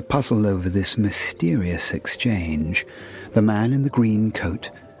chance to puzzle over this mysterious exchange, the man in the green coat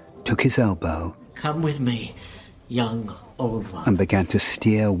took his elbow. Come with me, young old one. And began to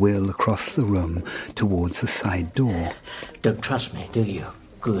steer Will across the room towards a side door. Don't trust me, do you?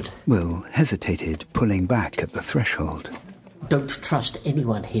 Good. Will hesitated, pulling back at the threshold. Don't trust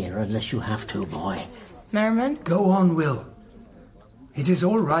anyone here unless you have to, boy. Merriman? Go on, Will. It is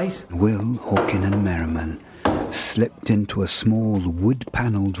all right. Will, Hawkin and Merriman slipped into a small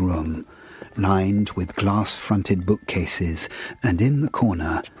wood-panelled room lined with glass-fronted bookcases, and in the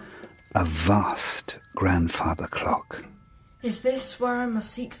corner, a vast grandfather clock. Is this where I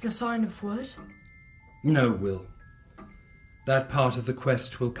must seek the sign of wood? No, Will. That part of the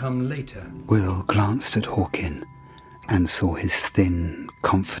quest will come later. Will glanced at Hawkin and saw his thin,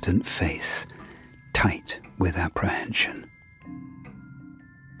 confident face tight with apprehension.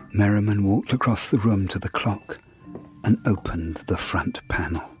 Merriman walked across the room to the clock and opened the front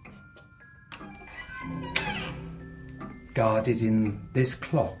panel. Guarded in this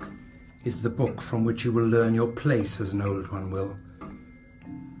clock is the book from which you will learn your place as an Old One, Will.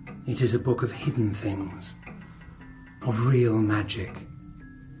 It is a book of hidden things, of real magic.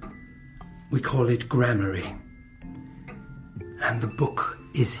 We call it Gramarye. And the book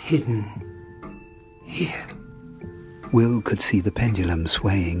is hidden here. Will could see the pendulum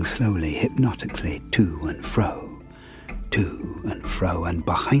swaying slowly, hypnotically, to and fro, and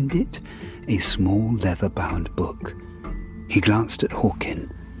behind it, a small leather-bound book. He glanced at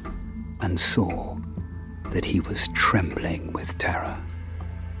Hawkin and saw that he was trembling with terror.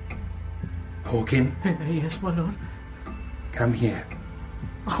 Hawkin? Yes, my lord. Come here.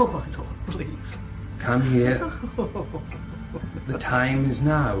 Oh, my lord, please. Come here. The time is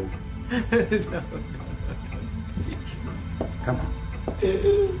now. No. Come on.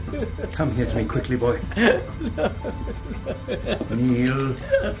 Come here to me quickly, boy. Kneel.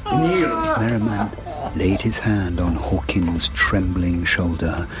 Merriman laid his hand on Hawkin's trembling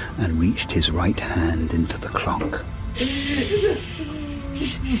shoulder and reached his right hand into the clock.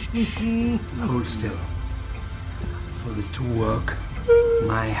 Hold still. For this to work,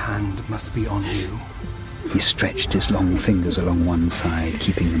 my hand must be on you. He stretched his long fingers along one side,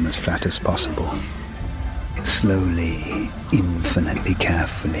 keeping them as flat as possible. Slowly, infinitely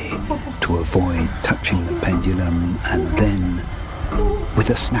carefully, to avoid touching the pendulum, and then,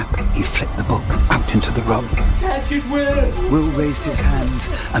 with a snap, he flipped the book out into the room. Catch it, Will! Will raised his hands,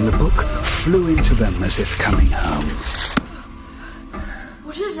 and the book flew into them as if coming home.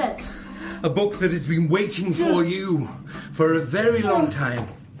 What is it? A book that has been waiting for you for a very long time.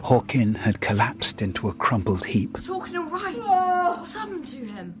 Hawkin had collapsed into a crumpled heap. Talking all right. What's happened to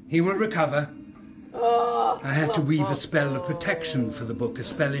him? He will recover. I had to weave a spell of protection for the book, a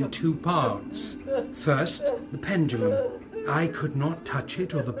spell in 2 parts. First, the pendulum. I could not touch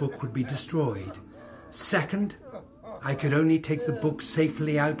it or the book would be destroyed. Second, I could only take the book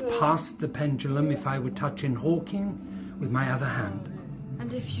safely out past the pendulum if I were touching Hawkin with my other hand.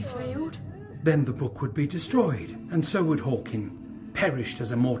 And if you failed? Then the book would be destroyed, and so would Hawkin, perished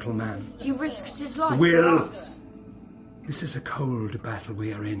as a mortal man. He risked his life Will! for us. This is a cold battle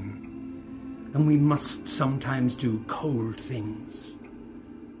we are in. And we must sometimes do cold things.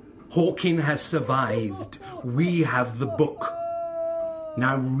 Hawkin has survived. We have the book.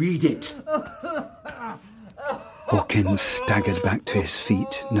 Now read it. Hawkin staggered back to his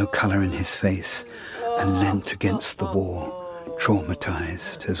feet, no colour in his face, and leant against the wall,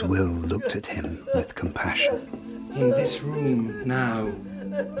 traumatised as Will looked at him with compassion. In this room now,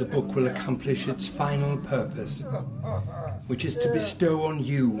 the book will accomplish its final purpose, which is to bestow on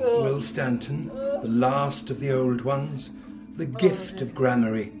you, Will Stanton, the last of the Old Ones, the gift of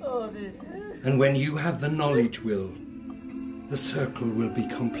Gramarye. And when you have the knowledge, Will, the circle will be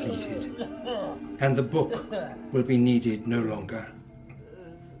completed, and the book will be needed no longer,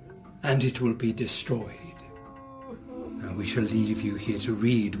 and it will be destroyed. Now we shall leave you here to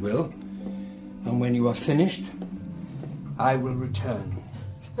read, Will, and when you are finished, I will return.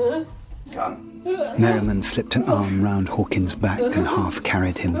 Come. Merriman slipped an arm round Hawkin's back and half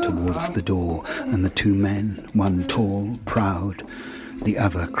carried him towards the door, and the 2 men, one tall, proud, the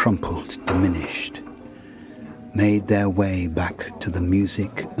other crumpled, diminished, made their way back to the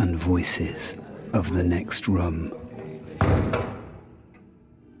music and voices of the next room,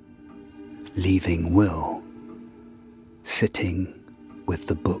 leaving Will sitting with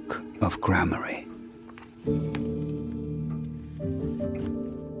the Book of Gramarye.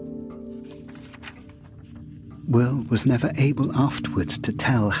 Will was never able afterwards to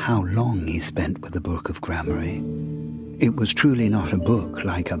tell how long he spent with the Book of Gramarye. It was truly not a book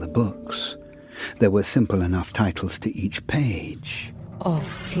like other books. There were simple enough titles to each page. Of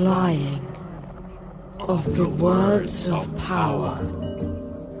flying, of the words of power,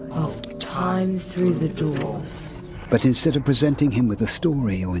 of time through the doors. But instead of presenting him with a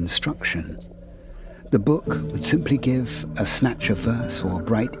story or instruction, the book would simply give a snatch of verse or a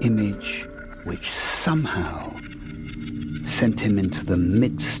bright image which somehow sent him into the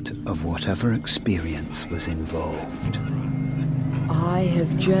midst of whatever experience was involved. I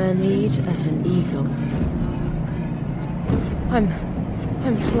have journeyed as an eagle.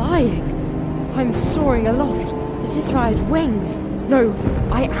 I'm flying. I'm soaring aloft, as if I had wings. No,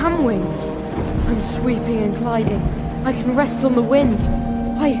 I am winged. I'm sweeping and gliding. I can rest on the wind.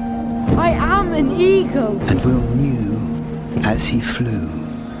 I am an eagle. And Will knew, as he flew,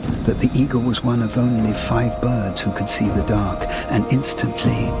 that the eagle was one of only 5 birds who could see the dark, and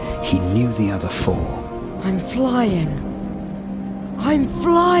instantly he knew the other 4. I'm flying. I'm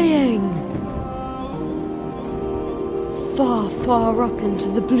flying! Far, far up into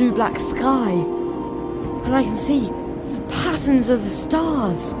the blue-black sky. And I can see the patterns of the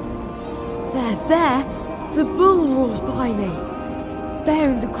stars. There, the bull roars by me,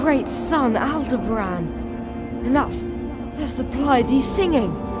 bearing the great sun Aldebaran. And that's the Pleiades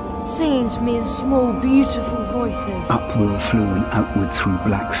singing to me in small, beautiful voices. Up Will flew and outward through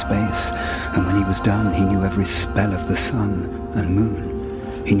black space, and when he was done, he knew every spell of the sun and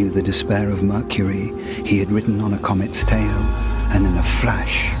moon. He knew the despair of Mercury he had written on a comet's tail, and in a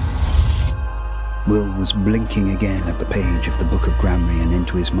flash, Will was blinking again at the page of the Book of Gramarye, and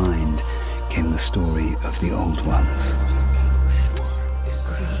into his mind came the story of the Old Ones.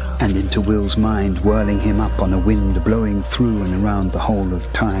 And into Will's mind, whirling him up on a wind, blowing through and around the whole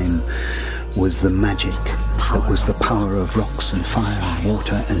of time, was the magic that was the power of rocks and fire and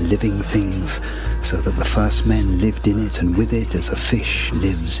water and living things, so that the first men lived in it and with it as a fish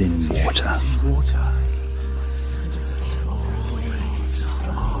lives in water.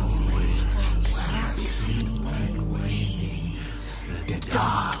 The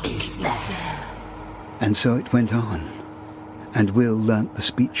dark is there. And so it went on. And Will learnt the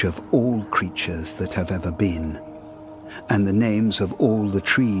speech of all creatures that have ever been, and the names of all the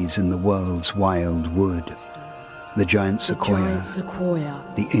trees in the world's wild wood. The giant sequoia,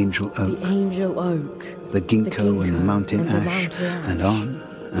 the angel oak, the ginkgo and the mountain ash, and on,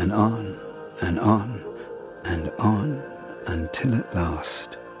 and on, and on, and on, until at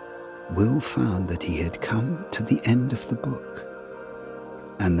last, Will found that he had come to the end of the book,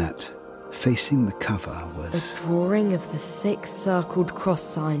 and that facing the cover was a drawing of the 6 circled cross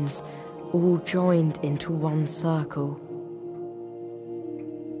signs, all joined into one circle.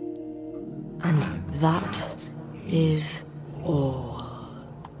 And that is all.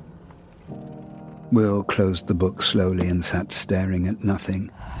 Will closed the book slowly and sat staring at nothing.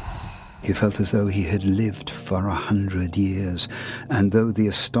 He felt as though he had lived for 100 years, and though the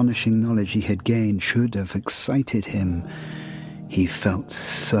astonishing knowledge he had gained should have excited him, he felt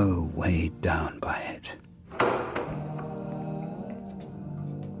so weighed down by it.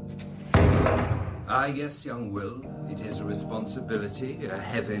 Yes, young Will, it is a responsibility, a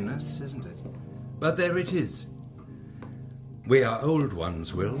heaviness, isn't it? But there it is. We are old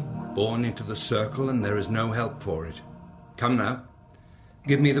ones, Will, born into the circle, and there is no help for it. Come now,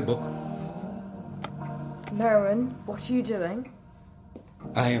 give me the book. Merriman, what are you doing?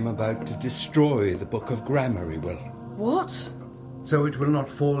 I am about to destroy the Book of Gramarye, Will. What? So it will not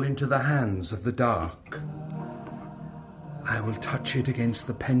fall into the hands of the dark. I will touch it against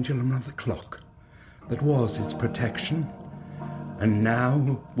the pendulum of the clock that was its protection, and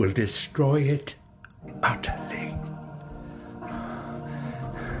now will destroy it utterly.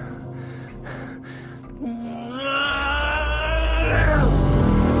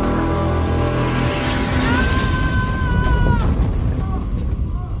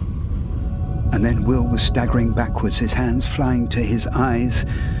 And then Will was staggering backwards, his hands flying to his eyes.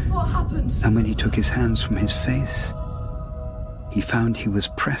 What happened? And when he took his hands from his face, he found he was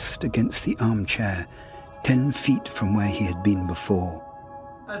pressed against the armchair, 10 feet from where he had been before.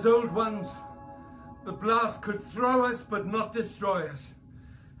 As old ones, the blast could throw us but not destroy us.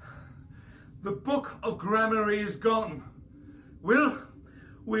 The Book of Gramarye is gone. Will,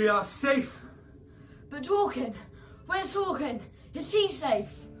 we are safe. But Hawken, where's Hawken? Is he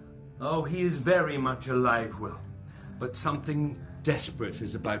safe? Oh, he is very much alive, Will. But something desperate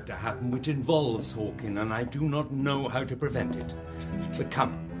is about to happen which involves Hawken, and I do not know how to prevent it. But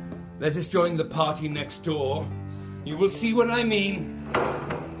come, let us join the party next door. You will see what I mean.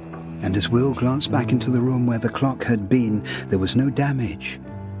 And as Will glanced back into the room where the clock had been, there was no damage,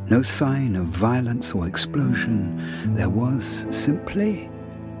 no sign of violence or explosion. There was simply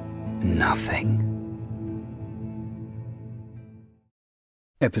nothing.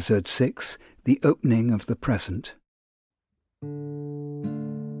 Episode 6, The Opening of the Present.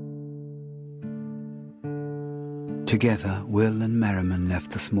 Together, Will and Merriman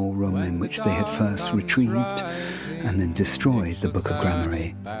left the small room in which they had first retrieved and then destroyed the Book of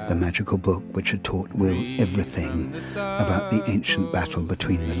Gramarye, the magical book which had taught Will everything about the ancient battle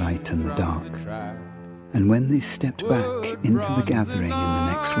between the light and the dark. And when they stepped back into the gathering in the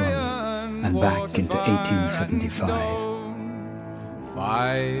next room and back into 1875,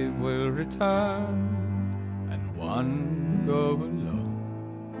 5 will return and 1 go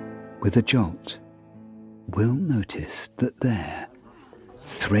alone. with a jolt, Will noticed that there,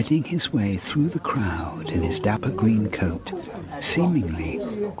 threading his way through the crowd in his dapper green coat, seemingly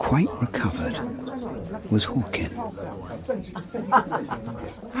quite recovered, was Hawkin.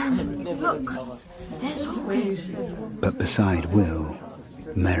 Look, there's Hawkin. But beside Will,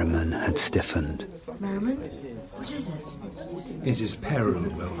 Merriman had stiffened. Merriman, what is it? It is peril,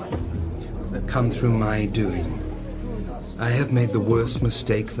 Will. Come through my doing. I have made the worst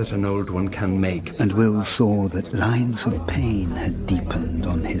mistake that an old one can make. And Will saw that lines of pain had deepened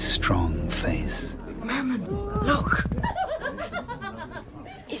on his strong face. Merriman, look!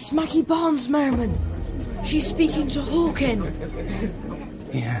 It's Maggie Barnes, Merriman. She's speaking to Hawkin.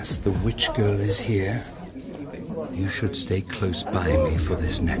 Yes, the witch girl is here. You should stay close by me for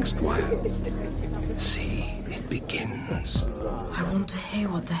this next while. See, it begins. I want to hear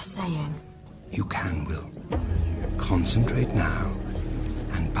what they're saying. You can, Will. Concentrate now,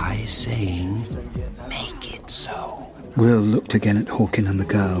 and by saying, make it so. Will looked again at Hawkin and the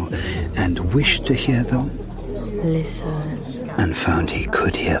girl, and wished to hear them. Listen. And found he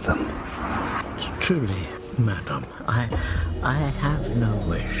could hear them. Truly, madam, I have no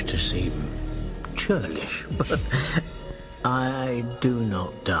wish to seem churlish, but I do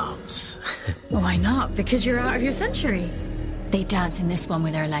not dance. Why not? Because you're out of your century. They dance in this one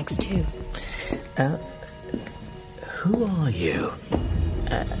with their legs too. Who are you?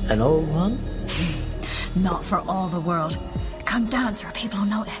 An old one? Not for all the world. Come dance or people will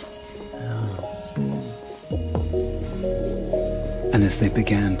notice. And as they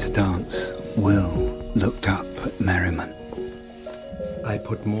began to dance, Will looked up at Merriman. I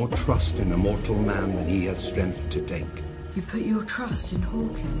put more trust in a mortal man than he has strength to take. You put your trust in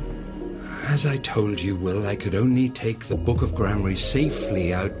Hawkin? As I told you, Will, I could only take the Book of Gramarye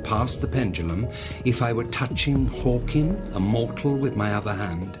safely out past the pendulum if I were touching Hawkin, a mortal, with my other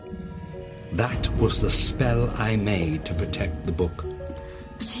hand. That was the spell I made to protect the book.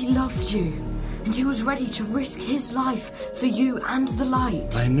 But he loved you, and he was ready to risk his life for you and the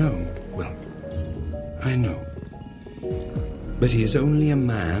light. I know, Will. I know. But he is only a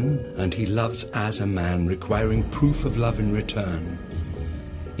man, and he loves as a man, requiring proof of love in return.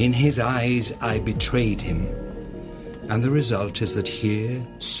 In his eyes, I betrayed him. And the result is that here,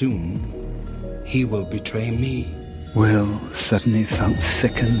 soon, he will betray me. Will suddenly felt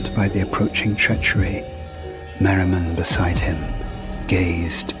sickened by the approaching treachery. Merriman beside him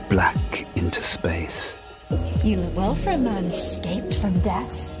gazed black into space. You look well for a man escaped from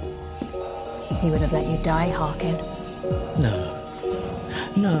death. He would have let you die, Hawkin. No.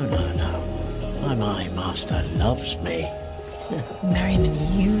 My master loves me. Merriman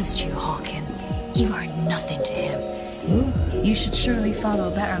used you, Hawkin. You are nothing to him. You should surely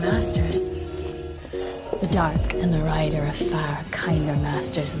follow better masters. The dark and the rider are far kinder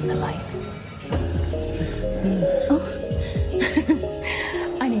masters than the light. Oh.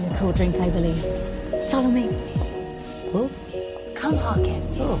 I need a cool drink, I believe. Follow me. Oh? Come, Hawkin.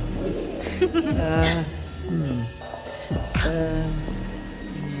 Oh.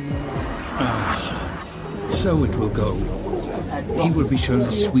 So it will go. He will be shown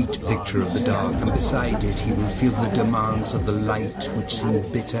a sweet picture of the dark, and beside it he will feel the demands of the light, which seem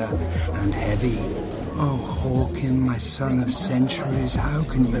bitter and heavy. Oh, Hawkin, my son of centuries, how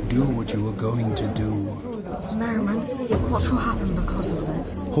can you do what you were going to do? Merriman, what will happen because of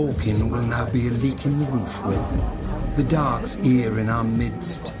this? Hawkin will now be a leak in the roof, Will. The dark's here in our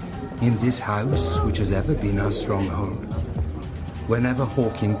midst, in this house, which has ever been our stronghold. Whenever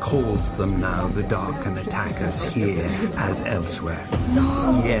Hawkin calls them now, the dark can attack us here as elsewhere.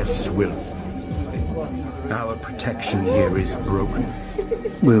 No! Yes, Will. Our protection here is broken.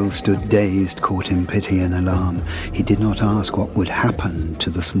 Will stood dazed, caught in pity and alarm. He did not ask what would happen to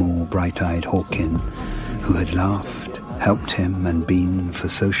the small, bright-eyed Hawkin, who had laughed, helped him, and been, for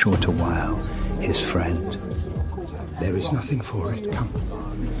so short a while, his friend. There is nothing for it. Come.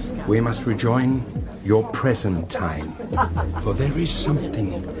 We must rejoin your present time, for there is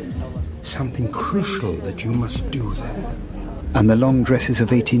something crucial that you must do there. And the long dresses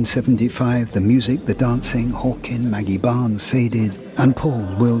of 1875, the music, the dancing, Hawkin, Maggie Barnes faded, and Paul,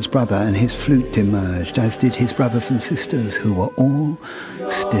 Will's brother, and his flute emerged, as did his brothers and sisters, who were all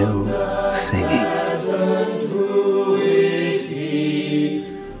still singing.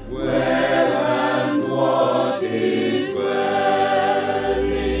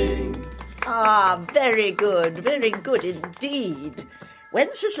 Very good indeed.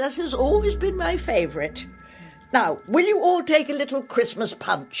 Wenceslas has always been my favourite. Now, will you all take a little Christmas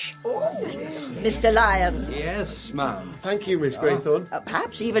punch? Mr. Lyon. Yes, ma'am. Thank you, Miss Graythorne.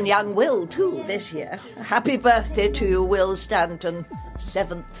 Perhaps even young Will, too, this year. Happy birthday to you, Will Stanton,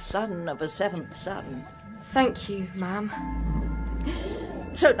 7th son of a 7th son. Thank you, ma'am.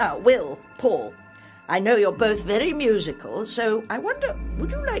 So now, Will, Paul, I know you're both very musical, so I wonder,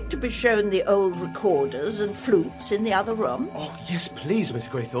 would you like to be shown the old recorders and flutes in the other room? Oh, yes, please, Miss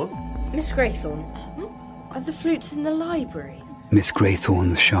Graythorne. Miss Graythorne, are the flutes in the library? Miss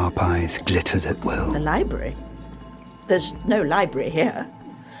Graythorne's sharp eyes glittered at Will. The library? There's no library here.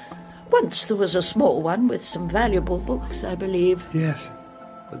 Once there was a small one with some valuable books, I believe. Yes,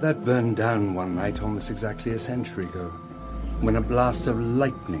 but that burned down one night almost exactly a century ago, when a blast of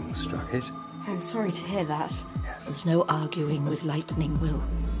lightning struck it. I'm sorry to hear that. Yes. There's no arguing with lightning, Will.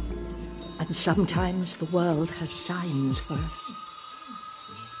 And sometimes the world has signs for us.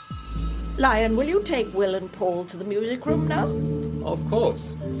 Lyon, will you take Will and Paul to the music room now? Of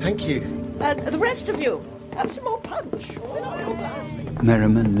course. Thank you. And the rest of you, have some more punch.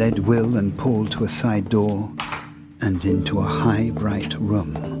 Merriman led Will and Paul to a side door and into a high, bright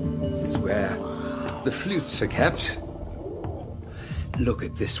room. This is where the flutes are kept. Look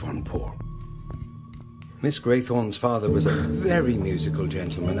at this one, Paul. Miss Graythorne's father was a very musical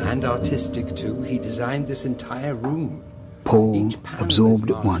gentleman and artistic too. He designed this entire room. Paul, absorbed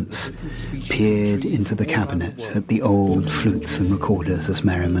at once, peered into the cabinet at the old flutes and recorders as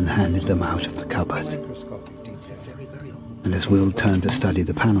Merriman handed them out of the cupboard. And as Will turned to study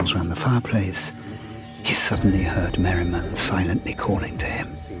the panels round the fireplace, he suddenly heard Merriman silently calling to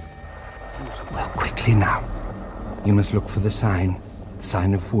him. Well, quickly now. You must look for the sign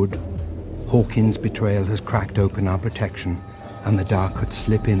of wood. Hawkins' betrayal has cracked open our protection, and the dark could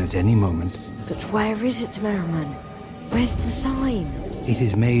slip in at any moment. But where is it, Merriman? Where's the sign? It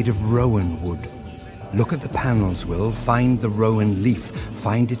is made of rowan wood. Look at the panels, Will. Find the rowan leaf.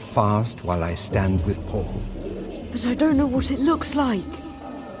 Find it fast while I stand with Paul. But I don't know what it looks like.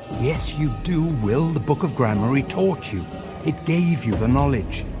 Yes, you do, Will. The Book of Gramarye taught you. It gave you the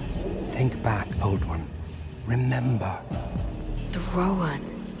knowledge. Think back, old one. Remember. The rowan.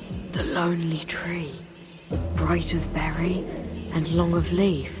 The lonely tree. Bright of berry and long of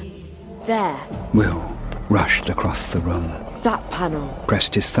leaf. There. Will rushed across the room. That panel.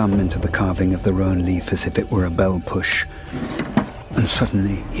 Pressed his thumb into the carving of the rowan leaf as if it were a bell push. And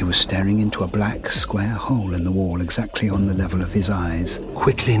suddenly he was staring into a black square hole in the wall exactly on the level of his eyes.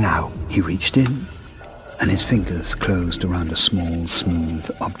 Quickly now. He reached in, and his fingers closed around a small,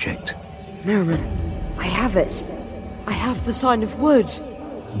 smooth object. Merriman, I have it. I have the sign of wood.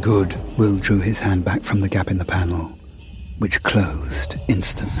 Good. Will drew his hand back from the gap in the panel, which closed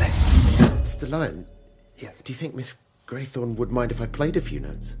instantly. Mr. Lyon, do you think Miss Graythorne would mind if I played a few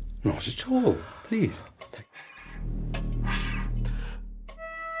notes? Not at all. Please.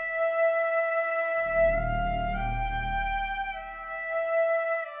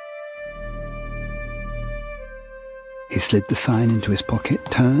 He slid the sign into his pocket,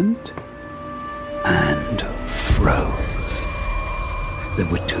 turned, and froze. There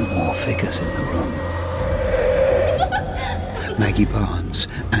were two more figures in the room. Maggie Barnes,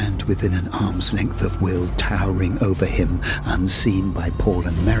 and within an arm's length of Will, towering over him, unseen by Paul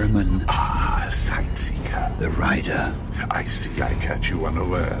and Merriman. Ah, Sightseeker. The rider. I see I catch you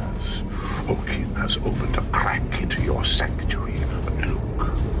unawares. Oaken has opened a crack into your sanctuary. But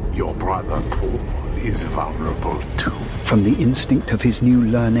look, your brother Paul is vulnerable too. From the instinct of his new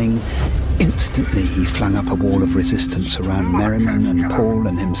learning, instantly he flung up a wall of resistance around Merriman and Paul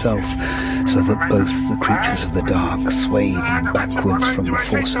and himself, so that both the creatures of the dark swayed backwards from the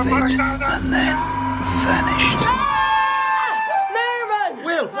force of it, and then vanished. Merriman!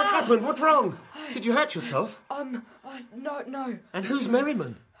 Will, what happened? What's wrong? Did you hurt yourself? No. And who's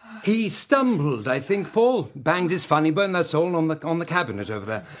Merriman? He stumbled, I think, Paul. Banged his funny bone, that's all, on the cabinet over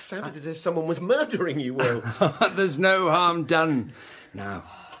there. It sounded as if someone was murdering you, Will. There's no harm done. Now,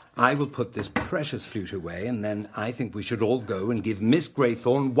 I will put this precious flute away, and then I think we should all go and give Miss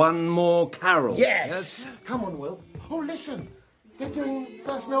Graythorne one more carol. Yes! Come on, Will. Oh, listen. They're doing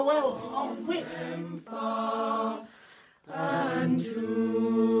First Noel. Oh, quick. And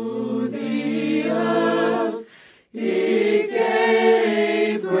to the earth he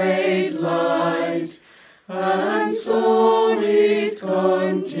gave great light, and so it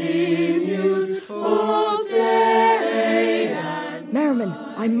continued both day and Merriman,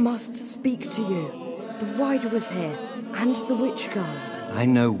 I must speak to you. The rider was here, and the witch girl. I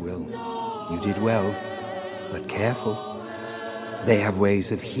know, Will. You did well, but careful. They have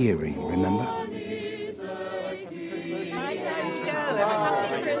ways of hearing, remember?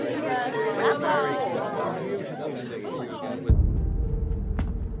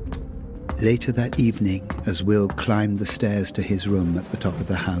 Later that evening, as Will climbed the stairs to his room at the top of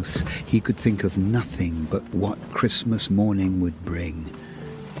the house, he could think of nothing but what Christmas morning would bring.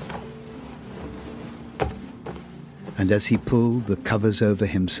 And as he pulled the covers over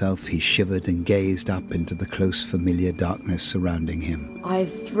himself, he shivered and gazed up into the close familiar darkness surrounding him. I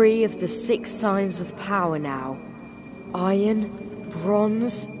have 3 of the 6 signs of power now. Iron,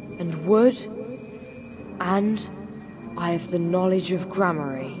 bronze, and wood. And I have the knowledge of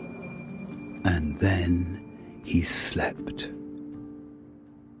Gramarye. And then he slept.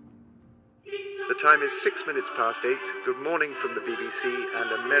 The time is 6 minutes past 8. Good morning from the BBC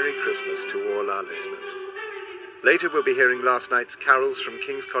and a Merry Christmas to all our listeners. Later we'll be hearing last night's carols from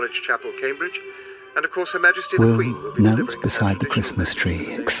King's College Chapel, Cambridge, and of course Her Majesty the Queen will be knelt beside the Christmas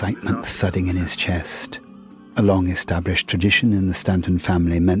tree, excitement thudding in his chest. A long-established tradition in the Stanton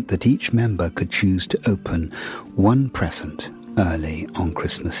family meant that each member could choose to open one present early on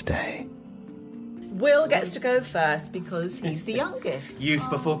Christmas Day. Will gets to go first because he's the youngest. Youth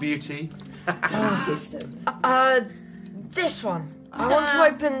before beauty. This one. I want to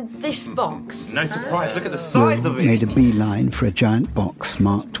open this box. No surprise, look at the size Will of it. made a beeline for a giant box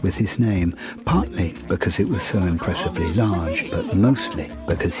marked with his name, partly because it was so impressively large, but mostly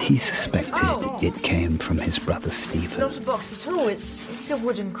because he suspected it came from his brother Stephen. It's not a box at all, it's a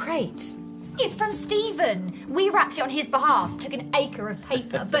wooden crate. It's from Stephen. We wrapped it on his behalf, took an acre of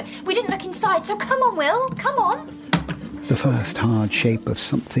paper, but we didn't look inside, so come on, Will, come on. The first hard shape of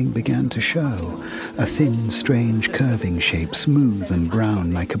something began to show. A thin, strange, curving shape, smooth and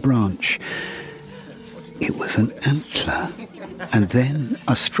brown like a branch. It was an antler. And then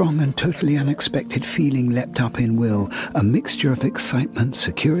a strong and totally unexpected feeling leapt up in Will, a mixture of excitement,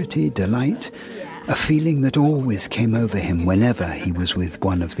 security, delight, a feeling that always came over him whenever he was with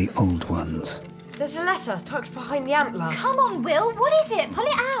one of the old ones. There's a letter tucked behind the antlers. Come on, Will, what is it? Pull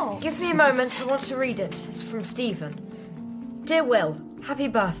it out. Give me a moment, I want to read it. It's from Stephen. Dear Will, happy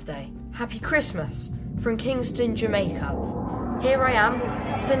birthday, happy Christmas, from Kingston, Jamaica. Here I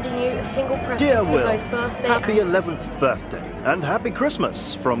am, sending you a single present Dear for Will, both birthday happy and... 11th birthday, and happy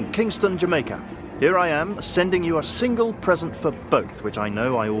Christmas from Kingston, Jamaica. Here I am, sending you a single present for both, which I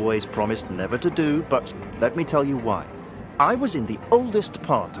know I always promised never to do, but let me tell you why. I was in the oldest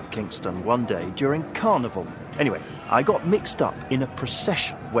part of Kingston one day during Carnival. Anyway, I got mixed up in a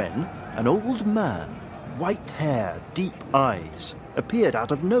procession when an old man, white hair, deep eyes, appeared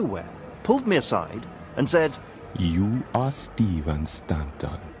out of nowhere, pulled me aside, and said, You are Stephen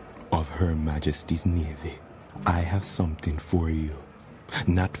Stanton of Her Majesty's Navy. I have something for you.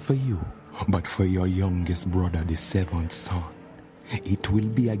 Not for you, but for your youngest brother, the 7th son. It will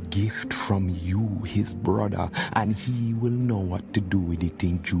be a gift from you, his brother, and he will know what to do with it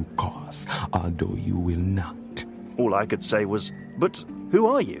in due course, although you will not. All I could say was, but who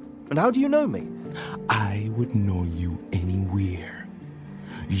are you, and how do you know me? I would know you anywhere.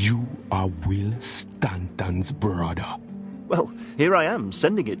 You are Will Stanton's brother. Well, here I am,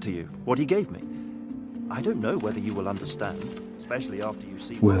 sending it to you, what he gave me. I don't know whether you will understand, especially after you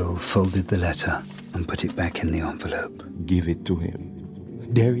see... Will folded the letter and put it back in the envelope. Give it to him.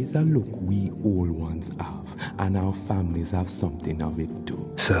 There is a look we old ones have, and our families have something of it too.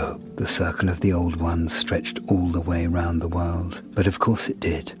 So, the circle of the old ones stretched all the way round the world. But of course it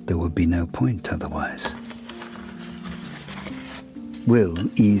did. There would be no point otherwise. Will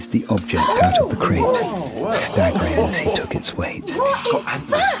eased the object out of the crate, staggering as he took its weight. What is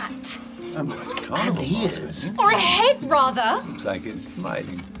that? And ears. Or a head, rather. Looks like it's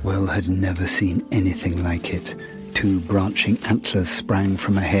smiling. Will had never seen anything like it. 2 branching antlers sprang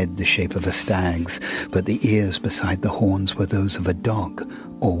from a head the shape of a stag's, but the ears beside the horns were those of a dog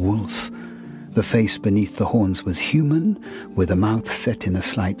or wolf. The face beneath the horns was human, with a mouth set in a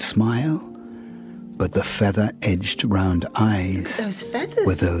slight smile, but the feather-edged round eyes Those feathers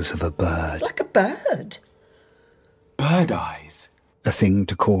were those of a bird. like a bird. Bird eyes. A thing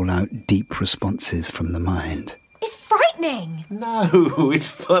to call out deep responses from the mind. It's frightening. No, it's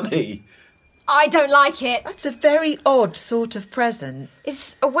funny. I don't like it. That's a very odd sort of present.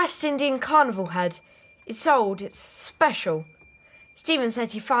 It's a West Indian carnival head. It's old, it's special. Stephen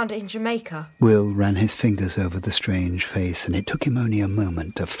said he found it in Jamaica. Will ran his fingers over the strange face, and it took him only a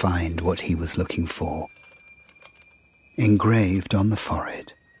moment to find what he was looking for. Engraved on the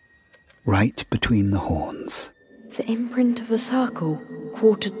forehead, right between the horns. The imprint of a circle,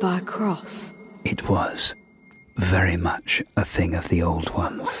 quartered by a cross. It was very much a thing of the old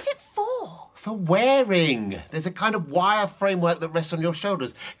ones. What's it for? For wearing. There's a kind of wire framework that rests on your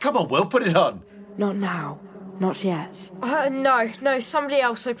shoulders. Come on, Will, put it on. Not now. Not yet. No, somebody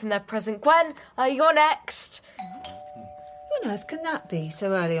else opened their present. Gwen, you're next. Who on earth can that be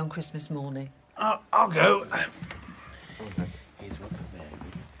so early on Christmas morning? I'll go. Here's one for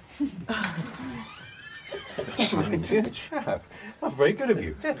Mary. My dear chap. Oh, very good of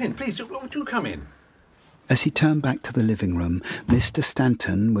you. Step in, please. Do come in. As he turned back to the living room, Mr.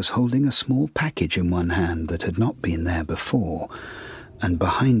 Stanton was holding a small package in one hand that had not been there before, and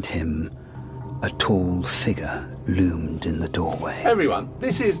behind him, a tall figure loomed in the doorway. Everyone,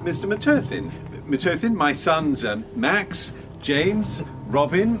 this is Mr. Matuthin. Matuthin, my sons, Max, James,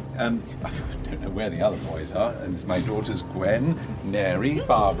 Robin, I don't know where the other boys are, and it's my daughters Gwen, Neri,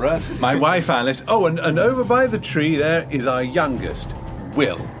 Barbara, my wife Alice. Oh, and over by the tree there is our youngest,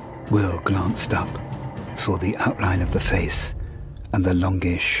 Will. Will glanced up, saw the outline of the face and the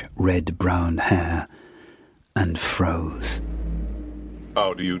longish red-brown hair, and froze.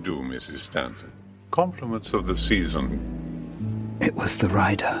 How do you do, Mrs. Stanton? Compliments of the season. It was the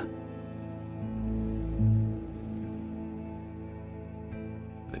rider.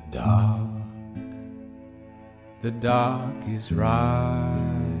 The dark is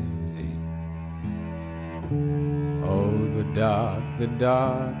rising. Oh, the dark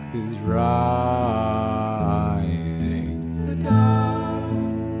is rising.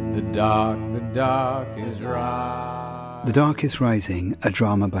 The dark is rising. The Dark is Rising, a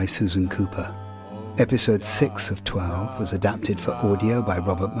drama by Susan Cooper. Episode 6 of 12 was adapted for audio by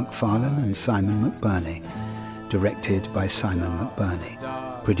Robert McFarlane and Simon McBurney. Directed by Simon McBurney.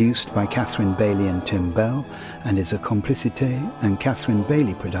 Produced by Catherine Bailey and Tim Bell, and is a Complicité and Catherine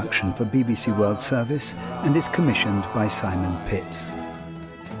Bailey production for BBC World Service, and is commissioned by Simon Pitts.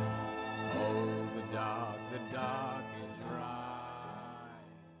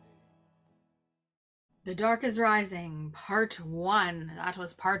 The Dark is Rising, Part 1. That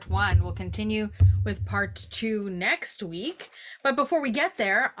was Part 1. We'll continue with Part 2 next week. But before we get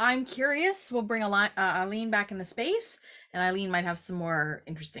there, I'm curious. We'll bring Eileen back into space, and Eileen might have some more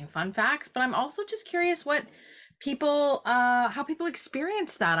interesting fun facts. But I'm also just curious what people, how people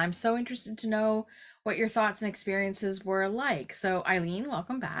experience that. I'm so interested to know what your thoughts and experiences were like. So Eileen,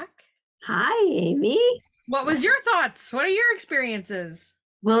 welcome back. Hi, Amy. What was your thoughts? What are your experiences?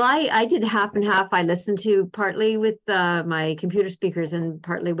 Well, I did half and half. I listened to partly with my computer speakers and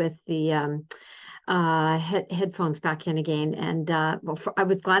partly with the headphones back in again. And I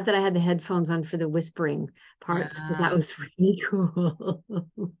was glad that I had the headphones on for the whispering parts, because that was really cool.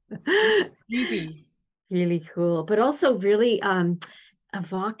 Really cool, but also really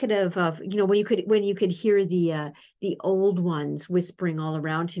evocative of, when you could hear the old ones whispering all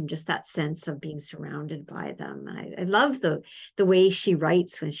around him, just that sense of being surrounded by them. And I love the way she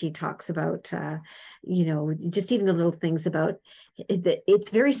writes when she talks about just even the little things about it. It's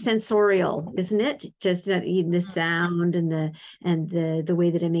very sensorial, isn't it? Just the sound and the way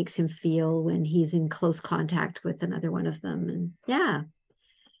that it makes him feel when he's in close contact with another one of them. And yeah.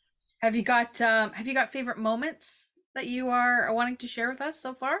 Have you got favorite moments that you are wanting to share with us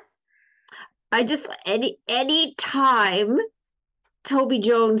so far? I just any time Toby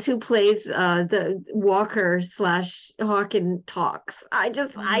Jones, who plays the Walker / Hawken, talks,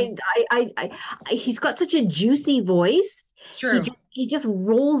 he's got such a juicy voice. It's true. He just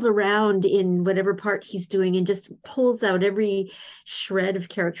rolls around in whatever part he's doing and just pulls out every shred of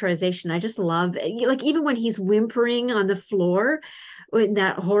characterization. I just love, even when he's whimpering on the floor in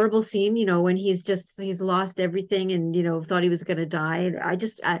that horrible scene, when he's lost everything and thought he was going to die.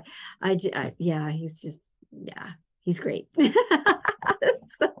 He's great.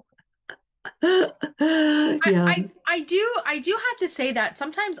 I do have to say that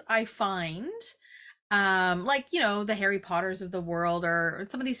sometimes I find the Harry Potters of the world, or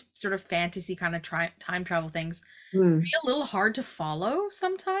some of these sort of fantasy kind of time travel things, be a little hard to follow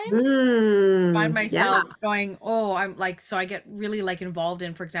sometimes. I find myself going, so I get really involved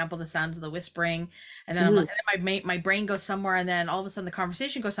in, for example, the sounds of the whispering, and then and then my brain goes somewhere, and then all of a sudden the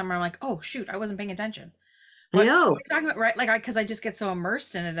conversation goes somewhere. I'm like, oh shoot, I wasn't paying attention. What are we talking about, right? Because I just get so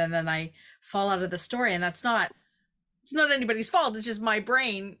immersed in it, and then I fall out of the story, and it's not anybody's fault. It's just my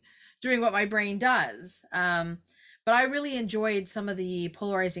brain doing what my brain does. But I really enjoyed some of the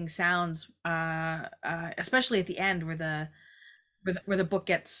polarizing sounds, especially at the end where the book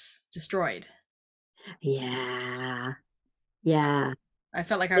gets destroyed. Yeah. I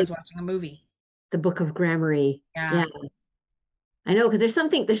felt like I was watching a movie. The Book of Gramarye. Yeah. I know, because there's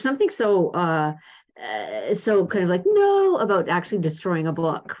something so so kind of no about actually destroying a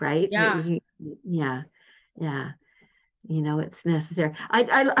book, right? Yeah. It's necessary.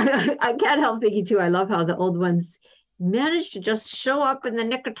 I can't help thinking too, I love how the old ones manage to just show up in the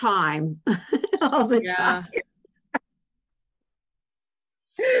nick of time all the time.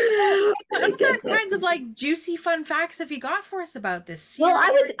 What other kinds of like juicy fun facts have you got for us about this? Well,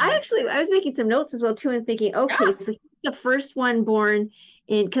 I was making some notes as well too, and thinking, okay, so he's the first one born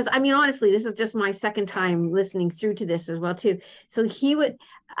in, because I mean, honestly, this is just my second time listening through to this as well too. So he would,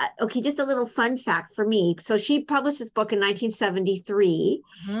 okay, just a little fun fact for me. So she published this book in 1973.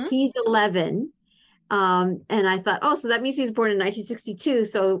 He's 11. And I thought, oh, so that means he was born in 1962.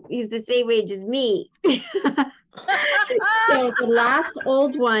 So he's the same age as me. So the last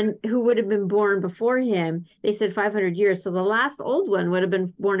old one who would have been born before him, they said 500 years. So the last old one would have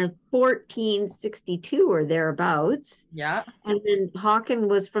been born in 1462 or thereabouts. Yeah. And then Hawken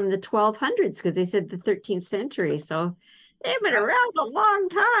was from the 1200s because they said the 13th century. So they've been around a long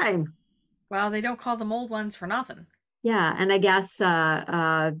time. Well, they don't call them old ones for nothing. Yeah, and I guess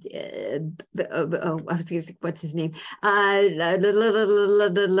I was going to say, what's his name?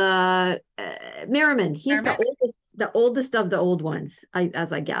 Merriman. He's the oldest of the old ones,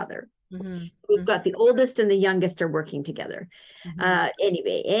 as I gather. We've got the oldest and the youngest are working together.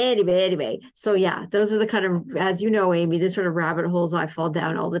 Anyway. So yeah, those are the kind of, as you know, Amy, the sort of rabbit holes I fall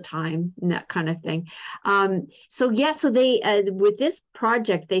down all the time and that kind of thing. So they with this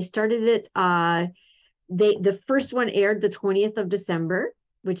project, they started it. The first one aired the 20th of December,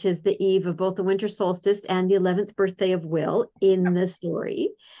 which is the eve of both the winter solstice and the 11th birthday of Will in the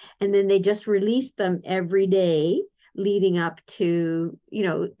story. And then they just released them every day leading up to,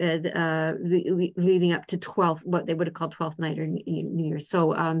 leading up to 12th, what they would have called 12th night or New Year's.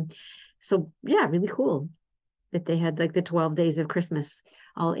 So yeah, really cool that they had like the 12 days of Christmas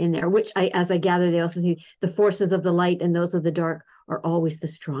all in there, which as I gather, they also see the forces of the light and those of the dark are always the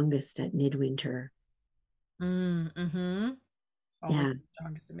strongest at midwinter. Yeah.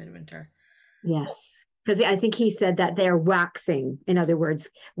 Strongest in midwinter. Yes. Because I think he said that they're waxing. In other words,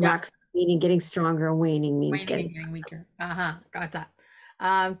 waxing meaning getting stronger, and waning means getting weaker. Got that.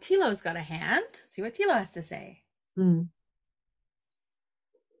 Tilo's got a hand. Let's see what Tilo has to say. And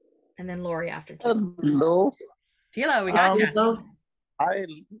then Lori after Tilo. Hello. Tilo, we got you. I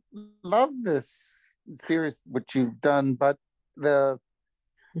love this series, what you've done, but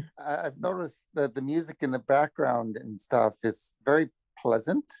I've noticed that the music in the background and stuff is very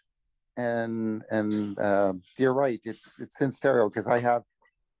pleasant, and you're right, it's in stereo because I have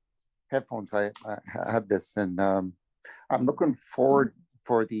headphones. I had this, and I'm looking forward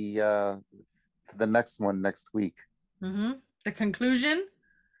for the next one next week. The conclusion.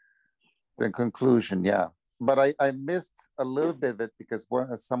 The conclusion, yeah. But I missed a little bit of it because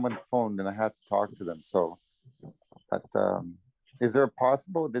someone phoned and I had to talk to them. So, but. Is there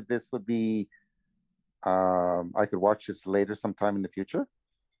possible that this would be, I could watch this later sometime in the future?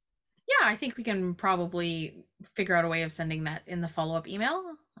 Yeah, I think we can probably figure out a way of sending that in the follow-up email.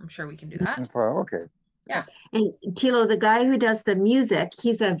 I'm sure we can do that. Okay. Yeah. And Tilo, the guy who does the music,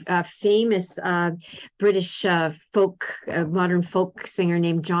 he's a famous British modern folk singer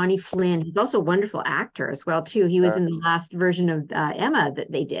named Johnny Flynn. He's also a wonderful actor as well too. He was in the last version of Emma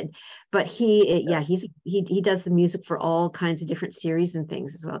that they did. But he does the music for all kinds of different series and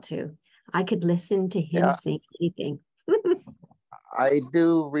things as well too. I could listen to him sing anything. I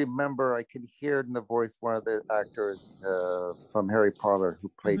do remember I could hear in the voice one of the actors from Harry Potter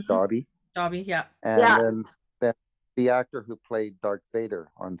who played Dobby. Dobby, yeah. And then the actor who played Darth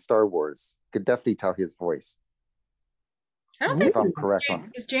Vader on Star Wars, could definitely tell his voice. I don't think if I'm correct.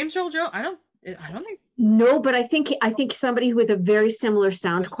 Is James Earl Jones? I don't think. No, but I think somebody with a very similar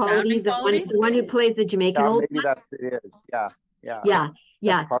sound quality. The one who plays the Jamaican old. Maybe that's it is. Yeah.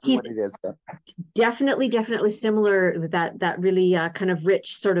 He's what it is. Definitely similar with that really kind of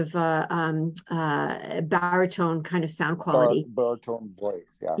rich sort of baritone kind of sound quality. Baritone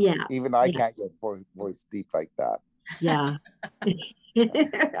voice, yeah. Yeah. Even I can't get voice deep like that. Yeah.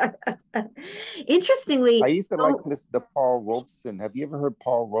 Interestingly, I used to like to listen to Paul Robeson. Have you ever heard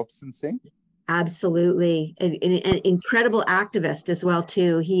Paul Robeson sing? Absolutely. An incredible activist as well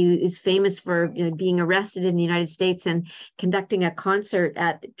too. He is famous for being arrested in the United States and conducting a concert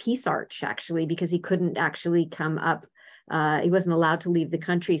at Peace Arch, actually, because he couldn't actually come up. He wasn't allowed to leave the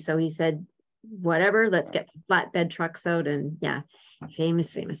country. So he said, whatever, let's get some flatbed trucks out. And yeah,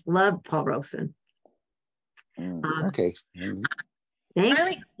 famous. Love Paul Robeson. Okay. Thanks.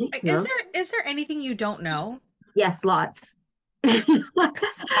 Eileen, is there anything you don't know? Yes, lots. You could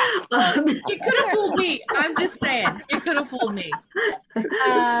have fooled me. I'm just saying, you could have fooled me.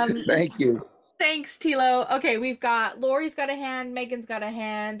 Thank you. Thanks, Tilo. Okay, we've got Lori's got a hand, Megan's got a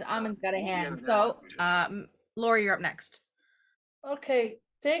hand, Aman's got a hand. So, Lori, you're up next. Okay,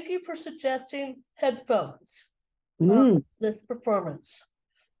 thank you for suggesting headphones this performance,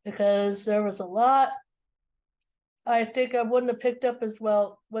 because there was a lot I think I wouldn't have picked up as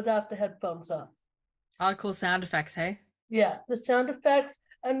well without the headphones on. All cool sound effects, hey? Yeah, the sound effects.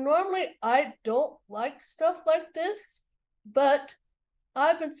 And normally I don't like stuff like this, but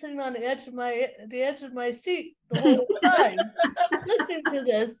I've been sitting on the edge of my seat the whole time listening to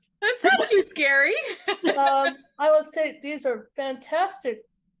this. That's not too scary. I would say these are fantastic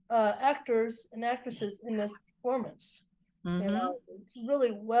actors and actresses in this performance. Mm-hmm. You know, it's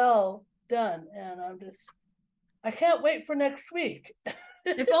really well done, and I can't wait for next week.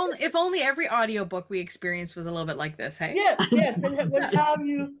 If only every audiobook we experienced was a little bit like this, hey? Yes, and it would have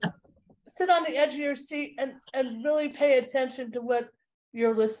you sit on the edge of your seat and really pay attention to what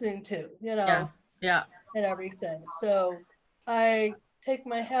you're listening to, you know, yeah, and everything. So I take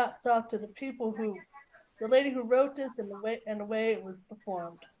my hats off to the lady who wrote this and the way it was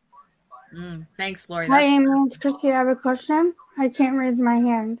performed. Thanks, Lori. Hi, Amy. It's Christy. I have a question. I can't raise my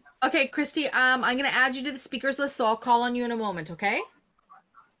hand. Okay, Christy, I'm going to add you to the speakers list, so I'll call on you in a moment, okay?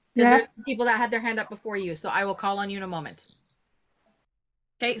 Because Yeah. there's people that had their hand up before you, so I will call on you in a moment.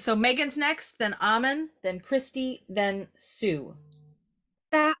 Okay, so Megan's next, then Amen, then Christy, then Sue.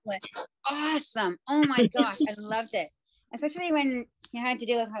 That was awesome. Oh my gosh, I loved it. Especially when you had to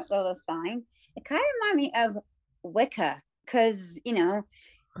do all those signs. It kind of reminded me of Wicca, because, you know,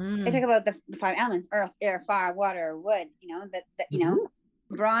 they talk about the 5 elements: earth, air, fire, water, wood, you know, that you know,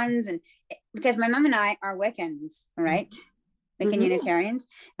 bronze, and because my mom and I are Wiccans, right? Wiccan Unitarians,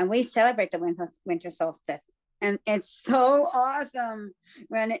 and we celebrate the winter solstice. And it's so awesome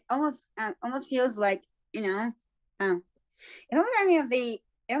when it almost feels like, you know, it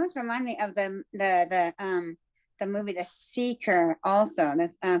almost reminded me of the movie The Seeker, also.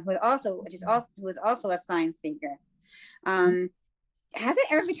 That's who was also a sign seeker. Has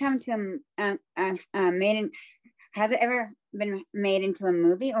it ever been made into a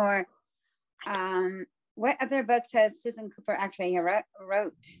movie, or what other books has Susan Cooper actually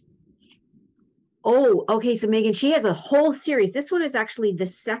wrote? Oh, okay. So Megan, she has a whole series. This one is actually the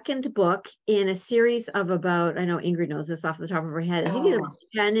second book in a series of about, I know Ingrid knows this off the top of her head. I think there's about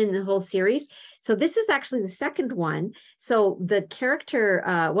 10 in the whole series. So this is actually the second one. So the character,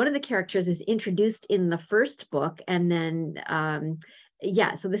 one of the characters is introduced in the first book, and then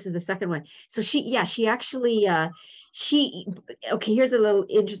so this is the second one. So she actually okay, here's a little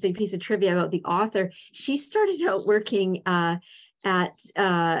interesting piece of trivia about the author. She started out working as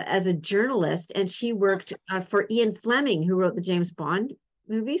a journalist, and she worked for Ian Fleming, who wrote the James Bond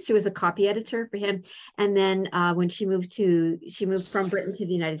movies. She was a copy editor for him. And then when she moved from Britain to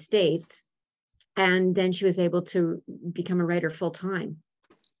the United States, and then she was able to become a writer full time.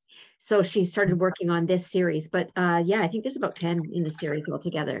 So she started working on this series. But I think there's about 10 in the series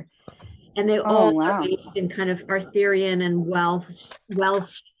altogether. And they all are based in kind of Arthurian and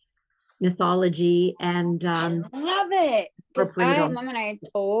Welsh mythology, and I love it. Mom and I are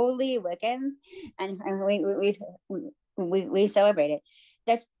totally Wiccans, and we celebrate it.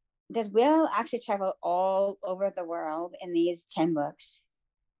 Does Will actually travel all over the world in these 10 books?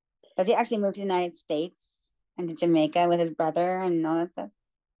 Does he actually move to the United States and to Jamaica with his brother and all that stuff?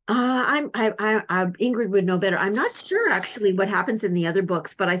 Ingrid would know better. I'm not sure actually what happens in the other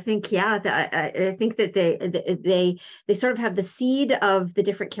books, but I think I think that they sort of have the seed of the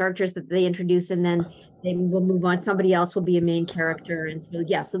different characters that they introduce, and then they will move on. Somebody else will be a main character, and so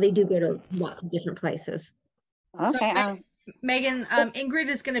they do go to lots of different places. Okay. So, Megan, Ingrid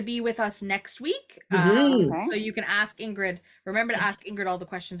is going to be with us next week, so you can ask Ingrid. Remember to ask Ingrid all the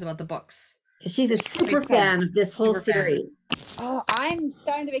questions about the books. She's a super fan of this whole series. Oh, I'm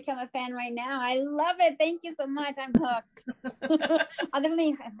starting to become a fan right now. I love it. Thank you so much. I'm hooked. I'll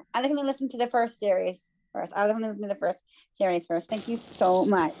definitely listen to the first series first. Thank you so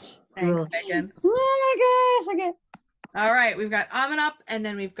much. Thanks, Megan. Oh my gosh. Okay. All right, we've got Amen up, and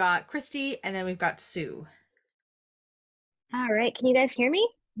then we've got Christy, and then we've got Sue. All right, can you guys hear me?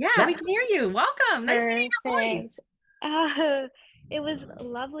 Yeah, we can hear you. Welcome. Nice to hear your voice. It was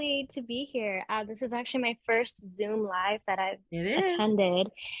lovely to be here. This is actually my first Zoom Live that I've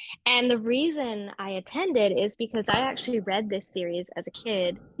attended. And the reason I attended is because I actually read this series as a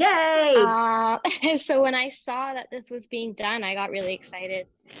kid. Yay! So when I saw that this was being done, I got really excited.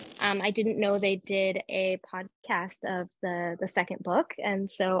 I didn't know they did a podcast of the second book. And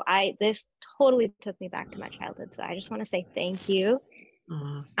so this totally took me back to my childhood. So I just want to say thank you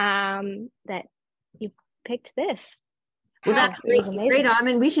that you picked this. Well, that's great,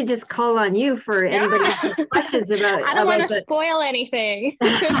 Amen. We should just call on you for anybody's questions about. I don't want to spoil anything.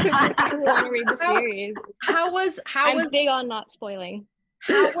 I want to read the series. I'm big on not spoiling.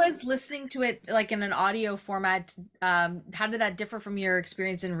 How was listening to it like in an audio format? How did that differ from your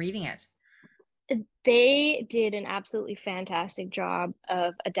experience in reading it? They did an absolutely fantastic job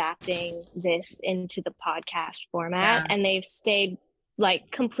of adapting this into the podcast format, and they've stayed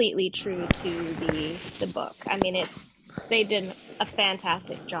like completely true to the book. I mean, they did a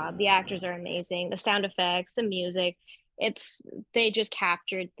fantastic job. The actors are amazing. The sound effects, the music, they just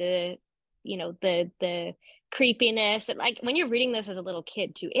captured the creepiness. Like when you're reading this as a little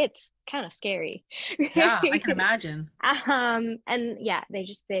kid too, it's kind of scary. Yeah, I can imagine. And yeah,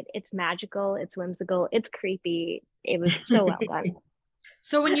 it's magical, it's whimsical, it's creepy. It was so well done.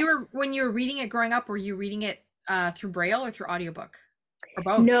 So when you were reading it growing up, were you reading it through Braille or through audiobook? Or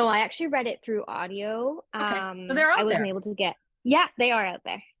both? No, I actually read it through audio. Okay. So they're out there. I wasn't able to get. Yeah, they are out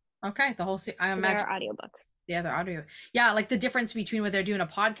there. Okay, the whole I imagine they're audiobooks. Yeah, they're audio. Yeah, like the difference between what they're doing a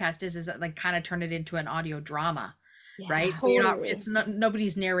podcast is that like kind of turn it into an audio drama, right? Totally. So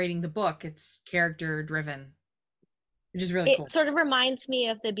nobody's narrating the book; it's character driven, which is really cool. It sort of reminds me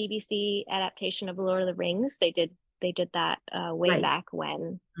of the BBC adaptation of Lord of the Rings. They did that way back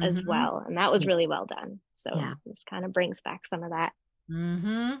when as well, and that was really well done. So this kind of brings back some of that.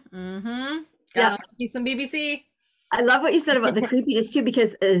 Gotta be some BBC. I love what you said about the creepiness too,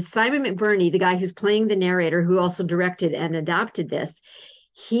 because Simon McBurney, the guy who's playing the narrator, who also directed and adapted this,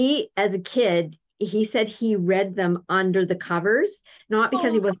 he, as a kid, he said he read them under the covers, not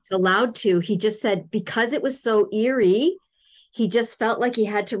because he wasn't allowed to. He just said because it was so eerie, he just felt like he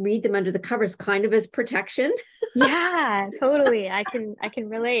had to read them under the covers, kind of as protection. Yeah, totally. I can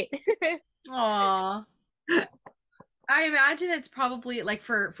relate. Aw. I imagine it's probably like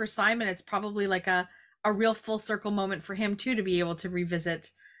for Simon, it's probably like a real full circle moment for him too, to be able to revisit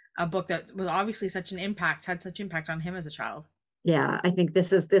a book that was obviously had such impact on him as a child. Yeah, I think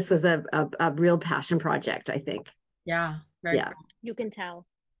this was a real passion project, I think. Yeah, very cool. You can tell.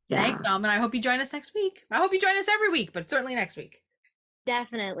 Yeah. Thanks, Dom, and I hope you join us next week. I hope you join us every week, but certainly next week.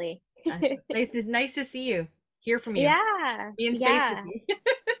 Definitely. Nice to see you. Hear from you. Yeah. Be in space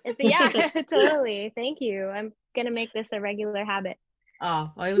with you. Yeah, totally. Thank you. I'm gonna make this a regular habit.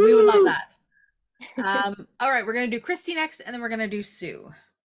 Oh, well, we would love that. All right, we're gonna do Christy next, and then we're gonna do Sue.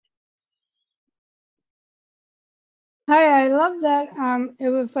 Hi, I love that. It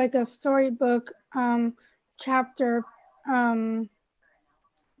was like a storybook chapter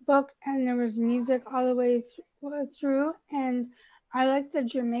book, and there was music all the way through, and I like the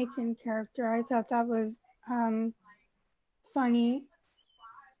Jamaican character. I thought that was funny.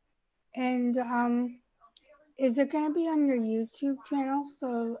 And is it going to be on your YouTube channel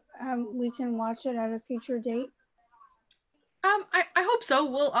so we can watch it at a future date? I hope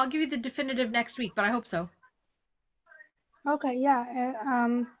so. I'll give you the definitive next week, but I hope so. Okay,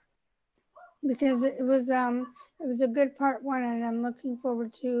 yeah. Because it was a good part 1, and I'm looking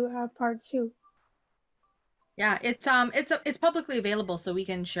forward to part 2. Yeah, it's publicly available, so we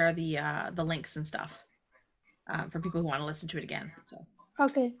can share the links and stuff for people who want to listen to it again. So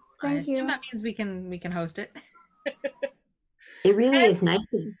okay, thank you. And that means we can host it. It really is nice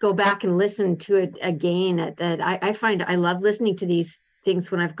to go back and listen to it again. I find I love listening to these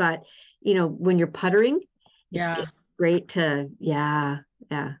things when I've got, when you're puttering. It's great to Yeah.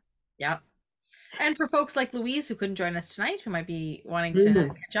 And for folks like Louise who couldn't join us tonight, who might be wanting to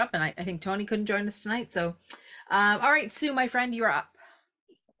catch up, and I think Tony couldn't join us tonight. So, all right, Sue, my friend, you're up.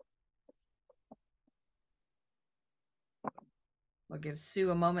 We'll give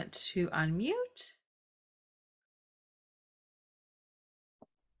Sue a moment to unmute.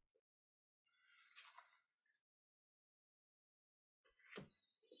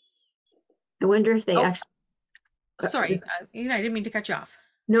 I wonder if they actually... Sorry, I didn't mean to cut you off.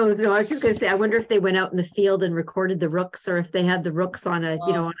 No, I was just going to say, I wonder if they went out in the field and recorded the rooks, or if they had the rooks on a,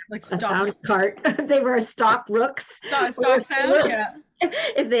 like a sound cart. They were stock rooks. Stock sound, yeah.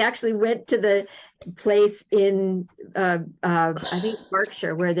 If they actually went to the place in, I think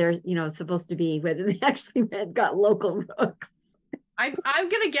Berkshire, where they're, supposed to be, whether they actually got local rooks. I'm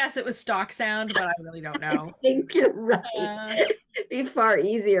going to guess it was stock sound, but I really don't know. I think you're right. It'd be far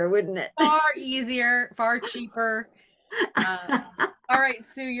easier, wouldn't it? Far easier, far cheaper. All right,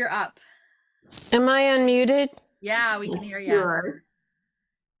 Sue, you're up. Am I unmuted? Yeah, we can hear you. Sure.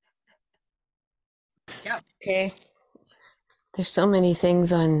 Yep. Okay. There's so many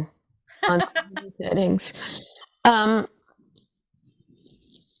things on settings. I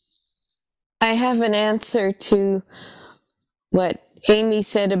have an answer to what Amy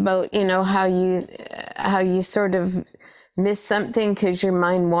said about, how you sort of miss something because your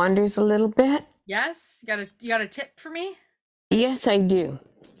mind wanders a little bit. Yes, you got a tip for me? Yes, I do.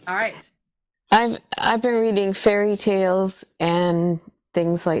 All right. I've been reading fairy tales and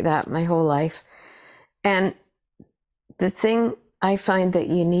things like that my whole life. And the thing I find that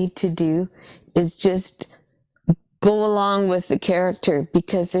you need to do is just go along with the character,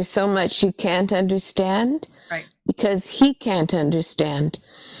 because there's so much you can't understand, right? Because he can't understand.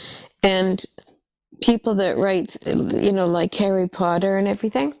 And people that write, you know, like Harry Potter and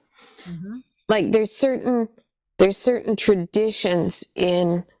everything, like there's certain traditions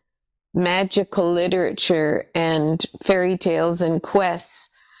in magical literature and fairy tales and quests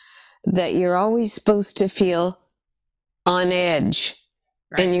that you're always supposed to feel on edge,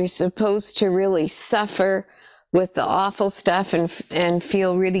 and you're supposed to really suffer with the awful stuff and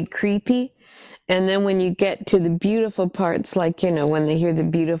feel really creepy. And then when you get to the beautiful parts, like, you know, when they hear the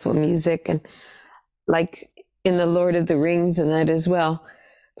beautiful music, and like in the Lord of the Rings and that as well,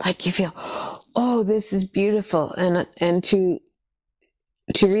 like you feel, oh, this is beautiful. And to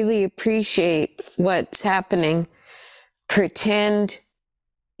really appreciate what's happening, pretend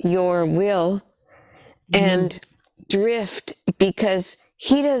your will and drift, because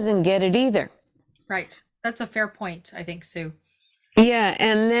he doesn't get it either. Right. That's a fair point, I think, Sue. Yeah,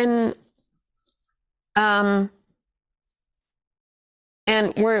 and then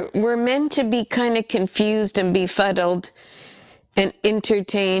and we're meant to be kind of confused and befuddled and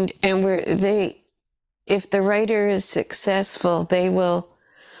entertained, and if the writer is successful, they'll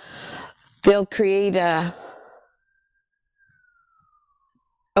create a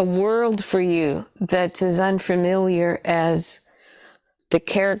world for you that's as unfamiliar as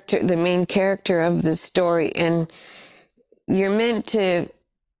the main character of the story, and you're meant to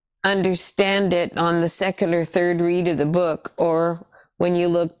understand it on the second or third read of the book, or when you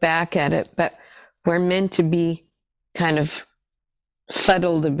look back at it, but we're meant to be kind of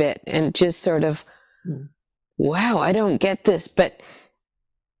fuddled a bit and just sort of, wow, I don't get this,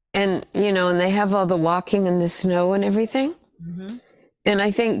 and you know, and they have all the walking in the snow and everything. And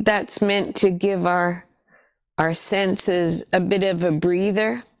I think that's meant to give our senses a bit of a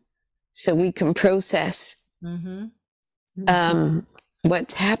breather, so we can process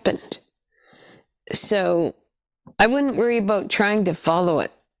what's happened. So I wouldn't worry about trying to follow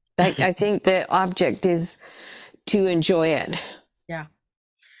it. I think the object is to enjoy it. Yeah,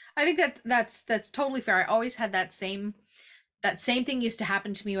 I think that's totally fair. I always had that same thing used to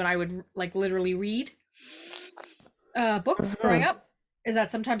happen to me when I would like literally read books growing up. Is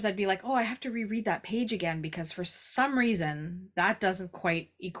that sometimes I'd be like, oh, I have to reread that page again because for some reason that doesn't quite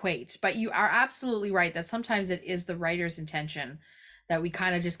equate. But you are absolutely right that sometimes it is the writer's intention that we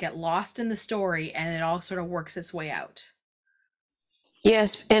kind of just get lost in the story and it all sort of works its way out.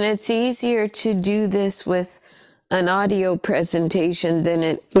 Yes, and it's easier to do this with an audio presentation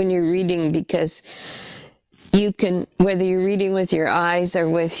than when you're reading, because you can, whether you're reading with your eyes or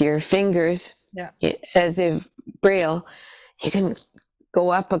with your fingers, as if Braille, you can go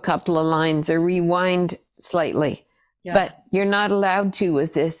up a couple of lines or rewind slightly, but you're not allowed to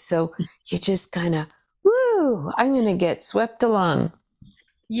with this. So you just kind of, woo, I'm going to get swept along.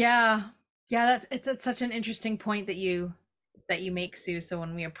 Yeah. That's such an interesting point that you make, Sue. So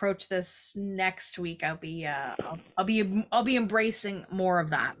when we approach this next week, I'll be embracing more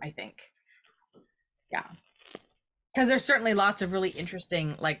of that, I think. Yeah. Because there's certainly lots of really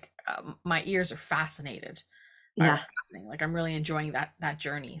interesting, like my ears are fascinated. Like I'm really enjoying that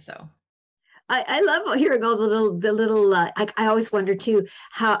journey. So I love hearing all the little I always wonder too,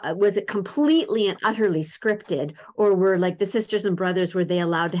 how was it completely and utterly scripted, or were like the sisters and brothers, were they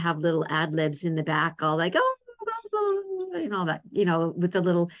allowed to have little ad libs in the back, all like, oh, and all that, you know, with the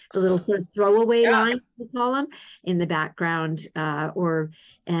little sort of throwaway lines, we call them, in the background,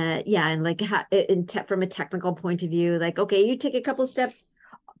 and like from a technical point of view, like, okay, you take a couple steps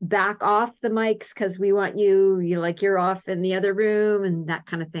back off the mics because we want you're off in the other room, and that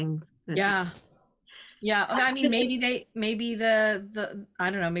kind of thing. Yeah. I mean, maybe the I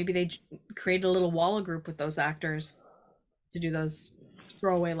don't know, maybe they created a little wall group with those actors to do those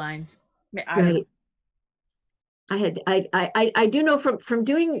throwaway lines. Right. I do know from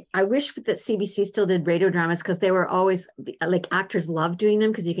doing, I wish that CBC still did radio dramas, because they were always like, actors love doing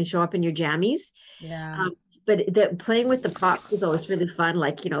them because you can show up in your jammies. Yeah. But playing with the props was always really fun,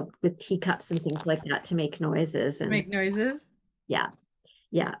 like, you know, with teacups and things like that to make noises. Yeah.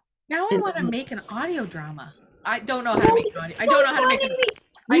 Now I want to make an audio drama. I don't know how to make an audio. I don't know how to make it.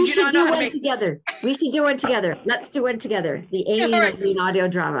 We should do one together. We should do one together. Let's do one together. The Amy and Eileen audio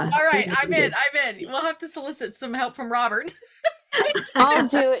drama. All right, I'm in. We'll have to solicit some help from Robert. I'll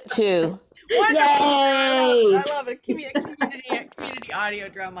do it too. Wonderful. I love it. Community audio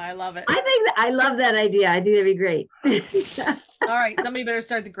drama. I love it. I love that idea. I think that'd be great. All right, somebody better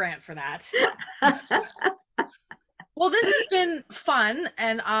start the grant for that. Well, this has been fun,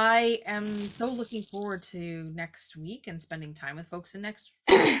 and I am so looking forward to next week and spending time with folks in next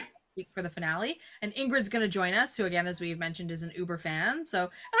week. week for the finale. And Ingrid's going to join us, who, again, as we've mentioned, is an Uber fan. So,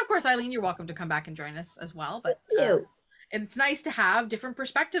 and of course, Eileen, you're welcome to come back and join us as well. But it's nice to have different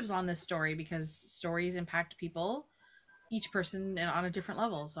perspectives on this story because stories impact people, each person on a different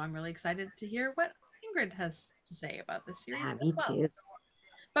level. So I'm really excited to hear what Ingrid has to say about this series as well. Too.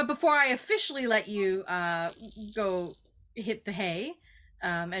 But before I officially let you go hit the hay,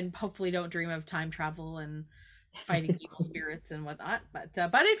 and hopefully don't dream of time travel and fighting evil spirits and whatnot. But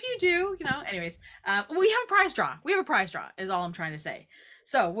if you do, anyways, we have a prize draw. We have a prize draw is all I'm trying to say.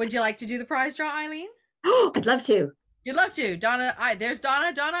 So would you like to do the prize draw, Eileen? Oh, I'd love to. You'd love to. Donna, there's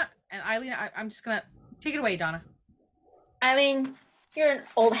Donna, and Eileen. I'm just going to take it away, Donna. Eileen, you're an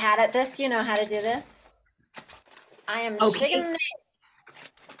old hat at this. You know how to do this. I am shaking names.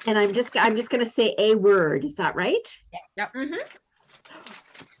 And I'm just going to say a word. Is that right? Yep.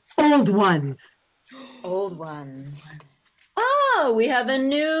 Old ones. Old ones. Oh, we have a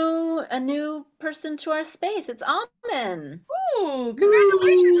new person to our space. It's Amen. Ooh,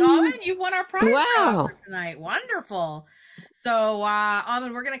 congratulations, Amen. You've won our prize for tonight. Wonderful. So,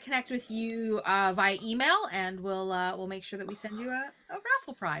 Amen, we're going to connect with you via email, and we'll make sure that we send you a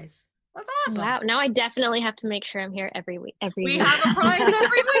raffle prize. That's awesome. Wow. Now I definitely have to make sure I'm here every week. We have a prize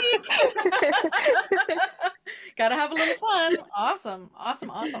every week. Gotta have a little fun. Awesome.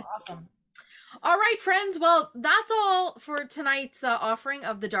 All right, friends. Well, that's all for tonight's offering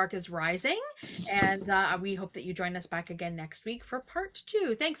of The Dark is Rising. And we hope that you join us back again next week for part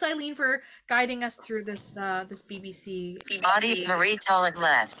 2. Thanks, Eileen, for guiding us through this BBC. Audio Marie Tollett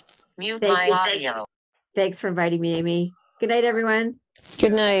left. Mute my audio. Thanks for inviting me, Amy. Good night, everyone.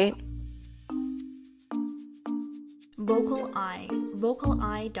 Good night. VocalEye,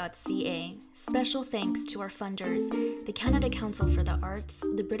 vocaleye.ca. Special thanks to our funders, the Canada Council for the Arts,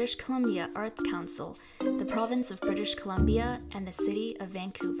 the British Columbia Arts Council, the Province of British Columbia, and the City of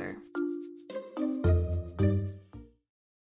Vancouver.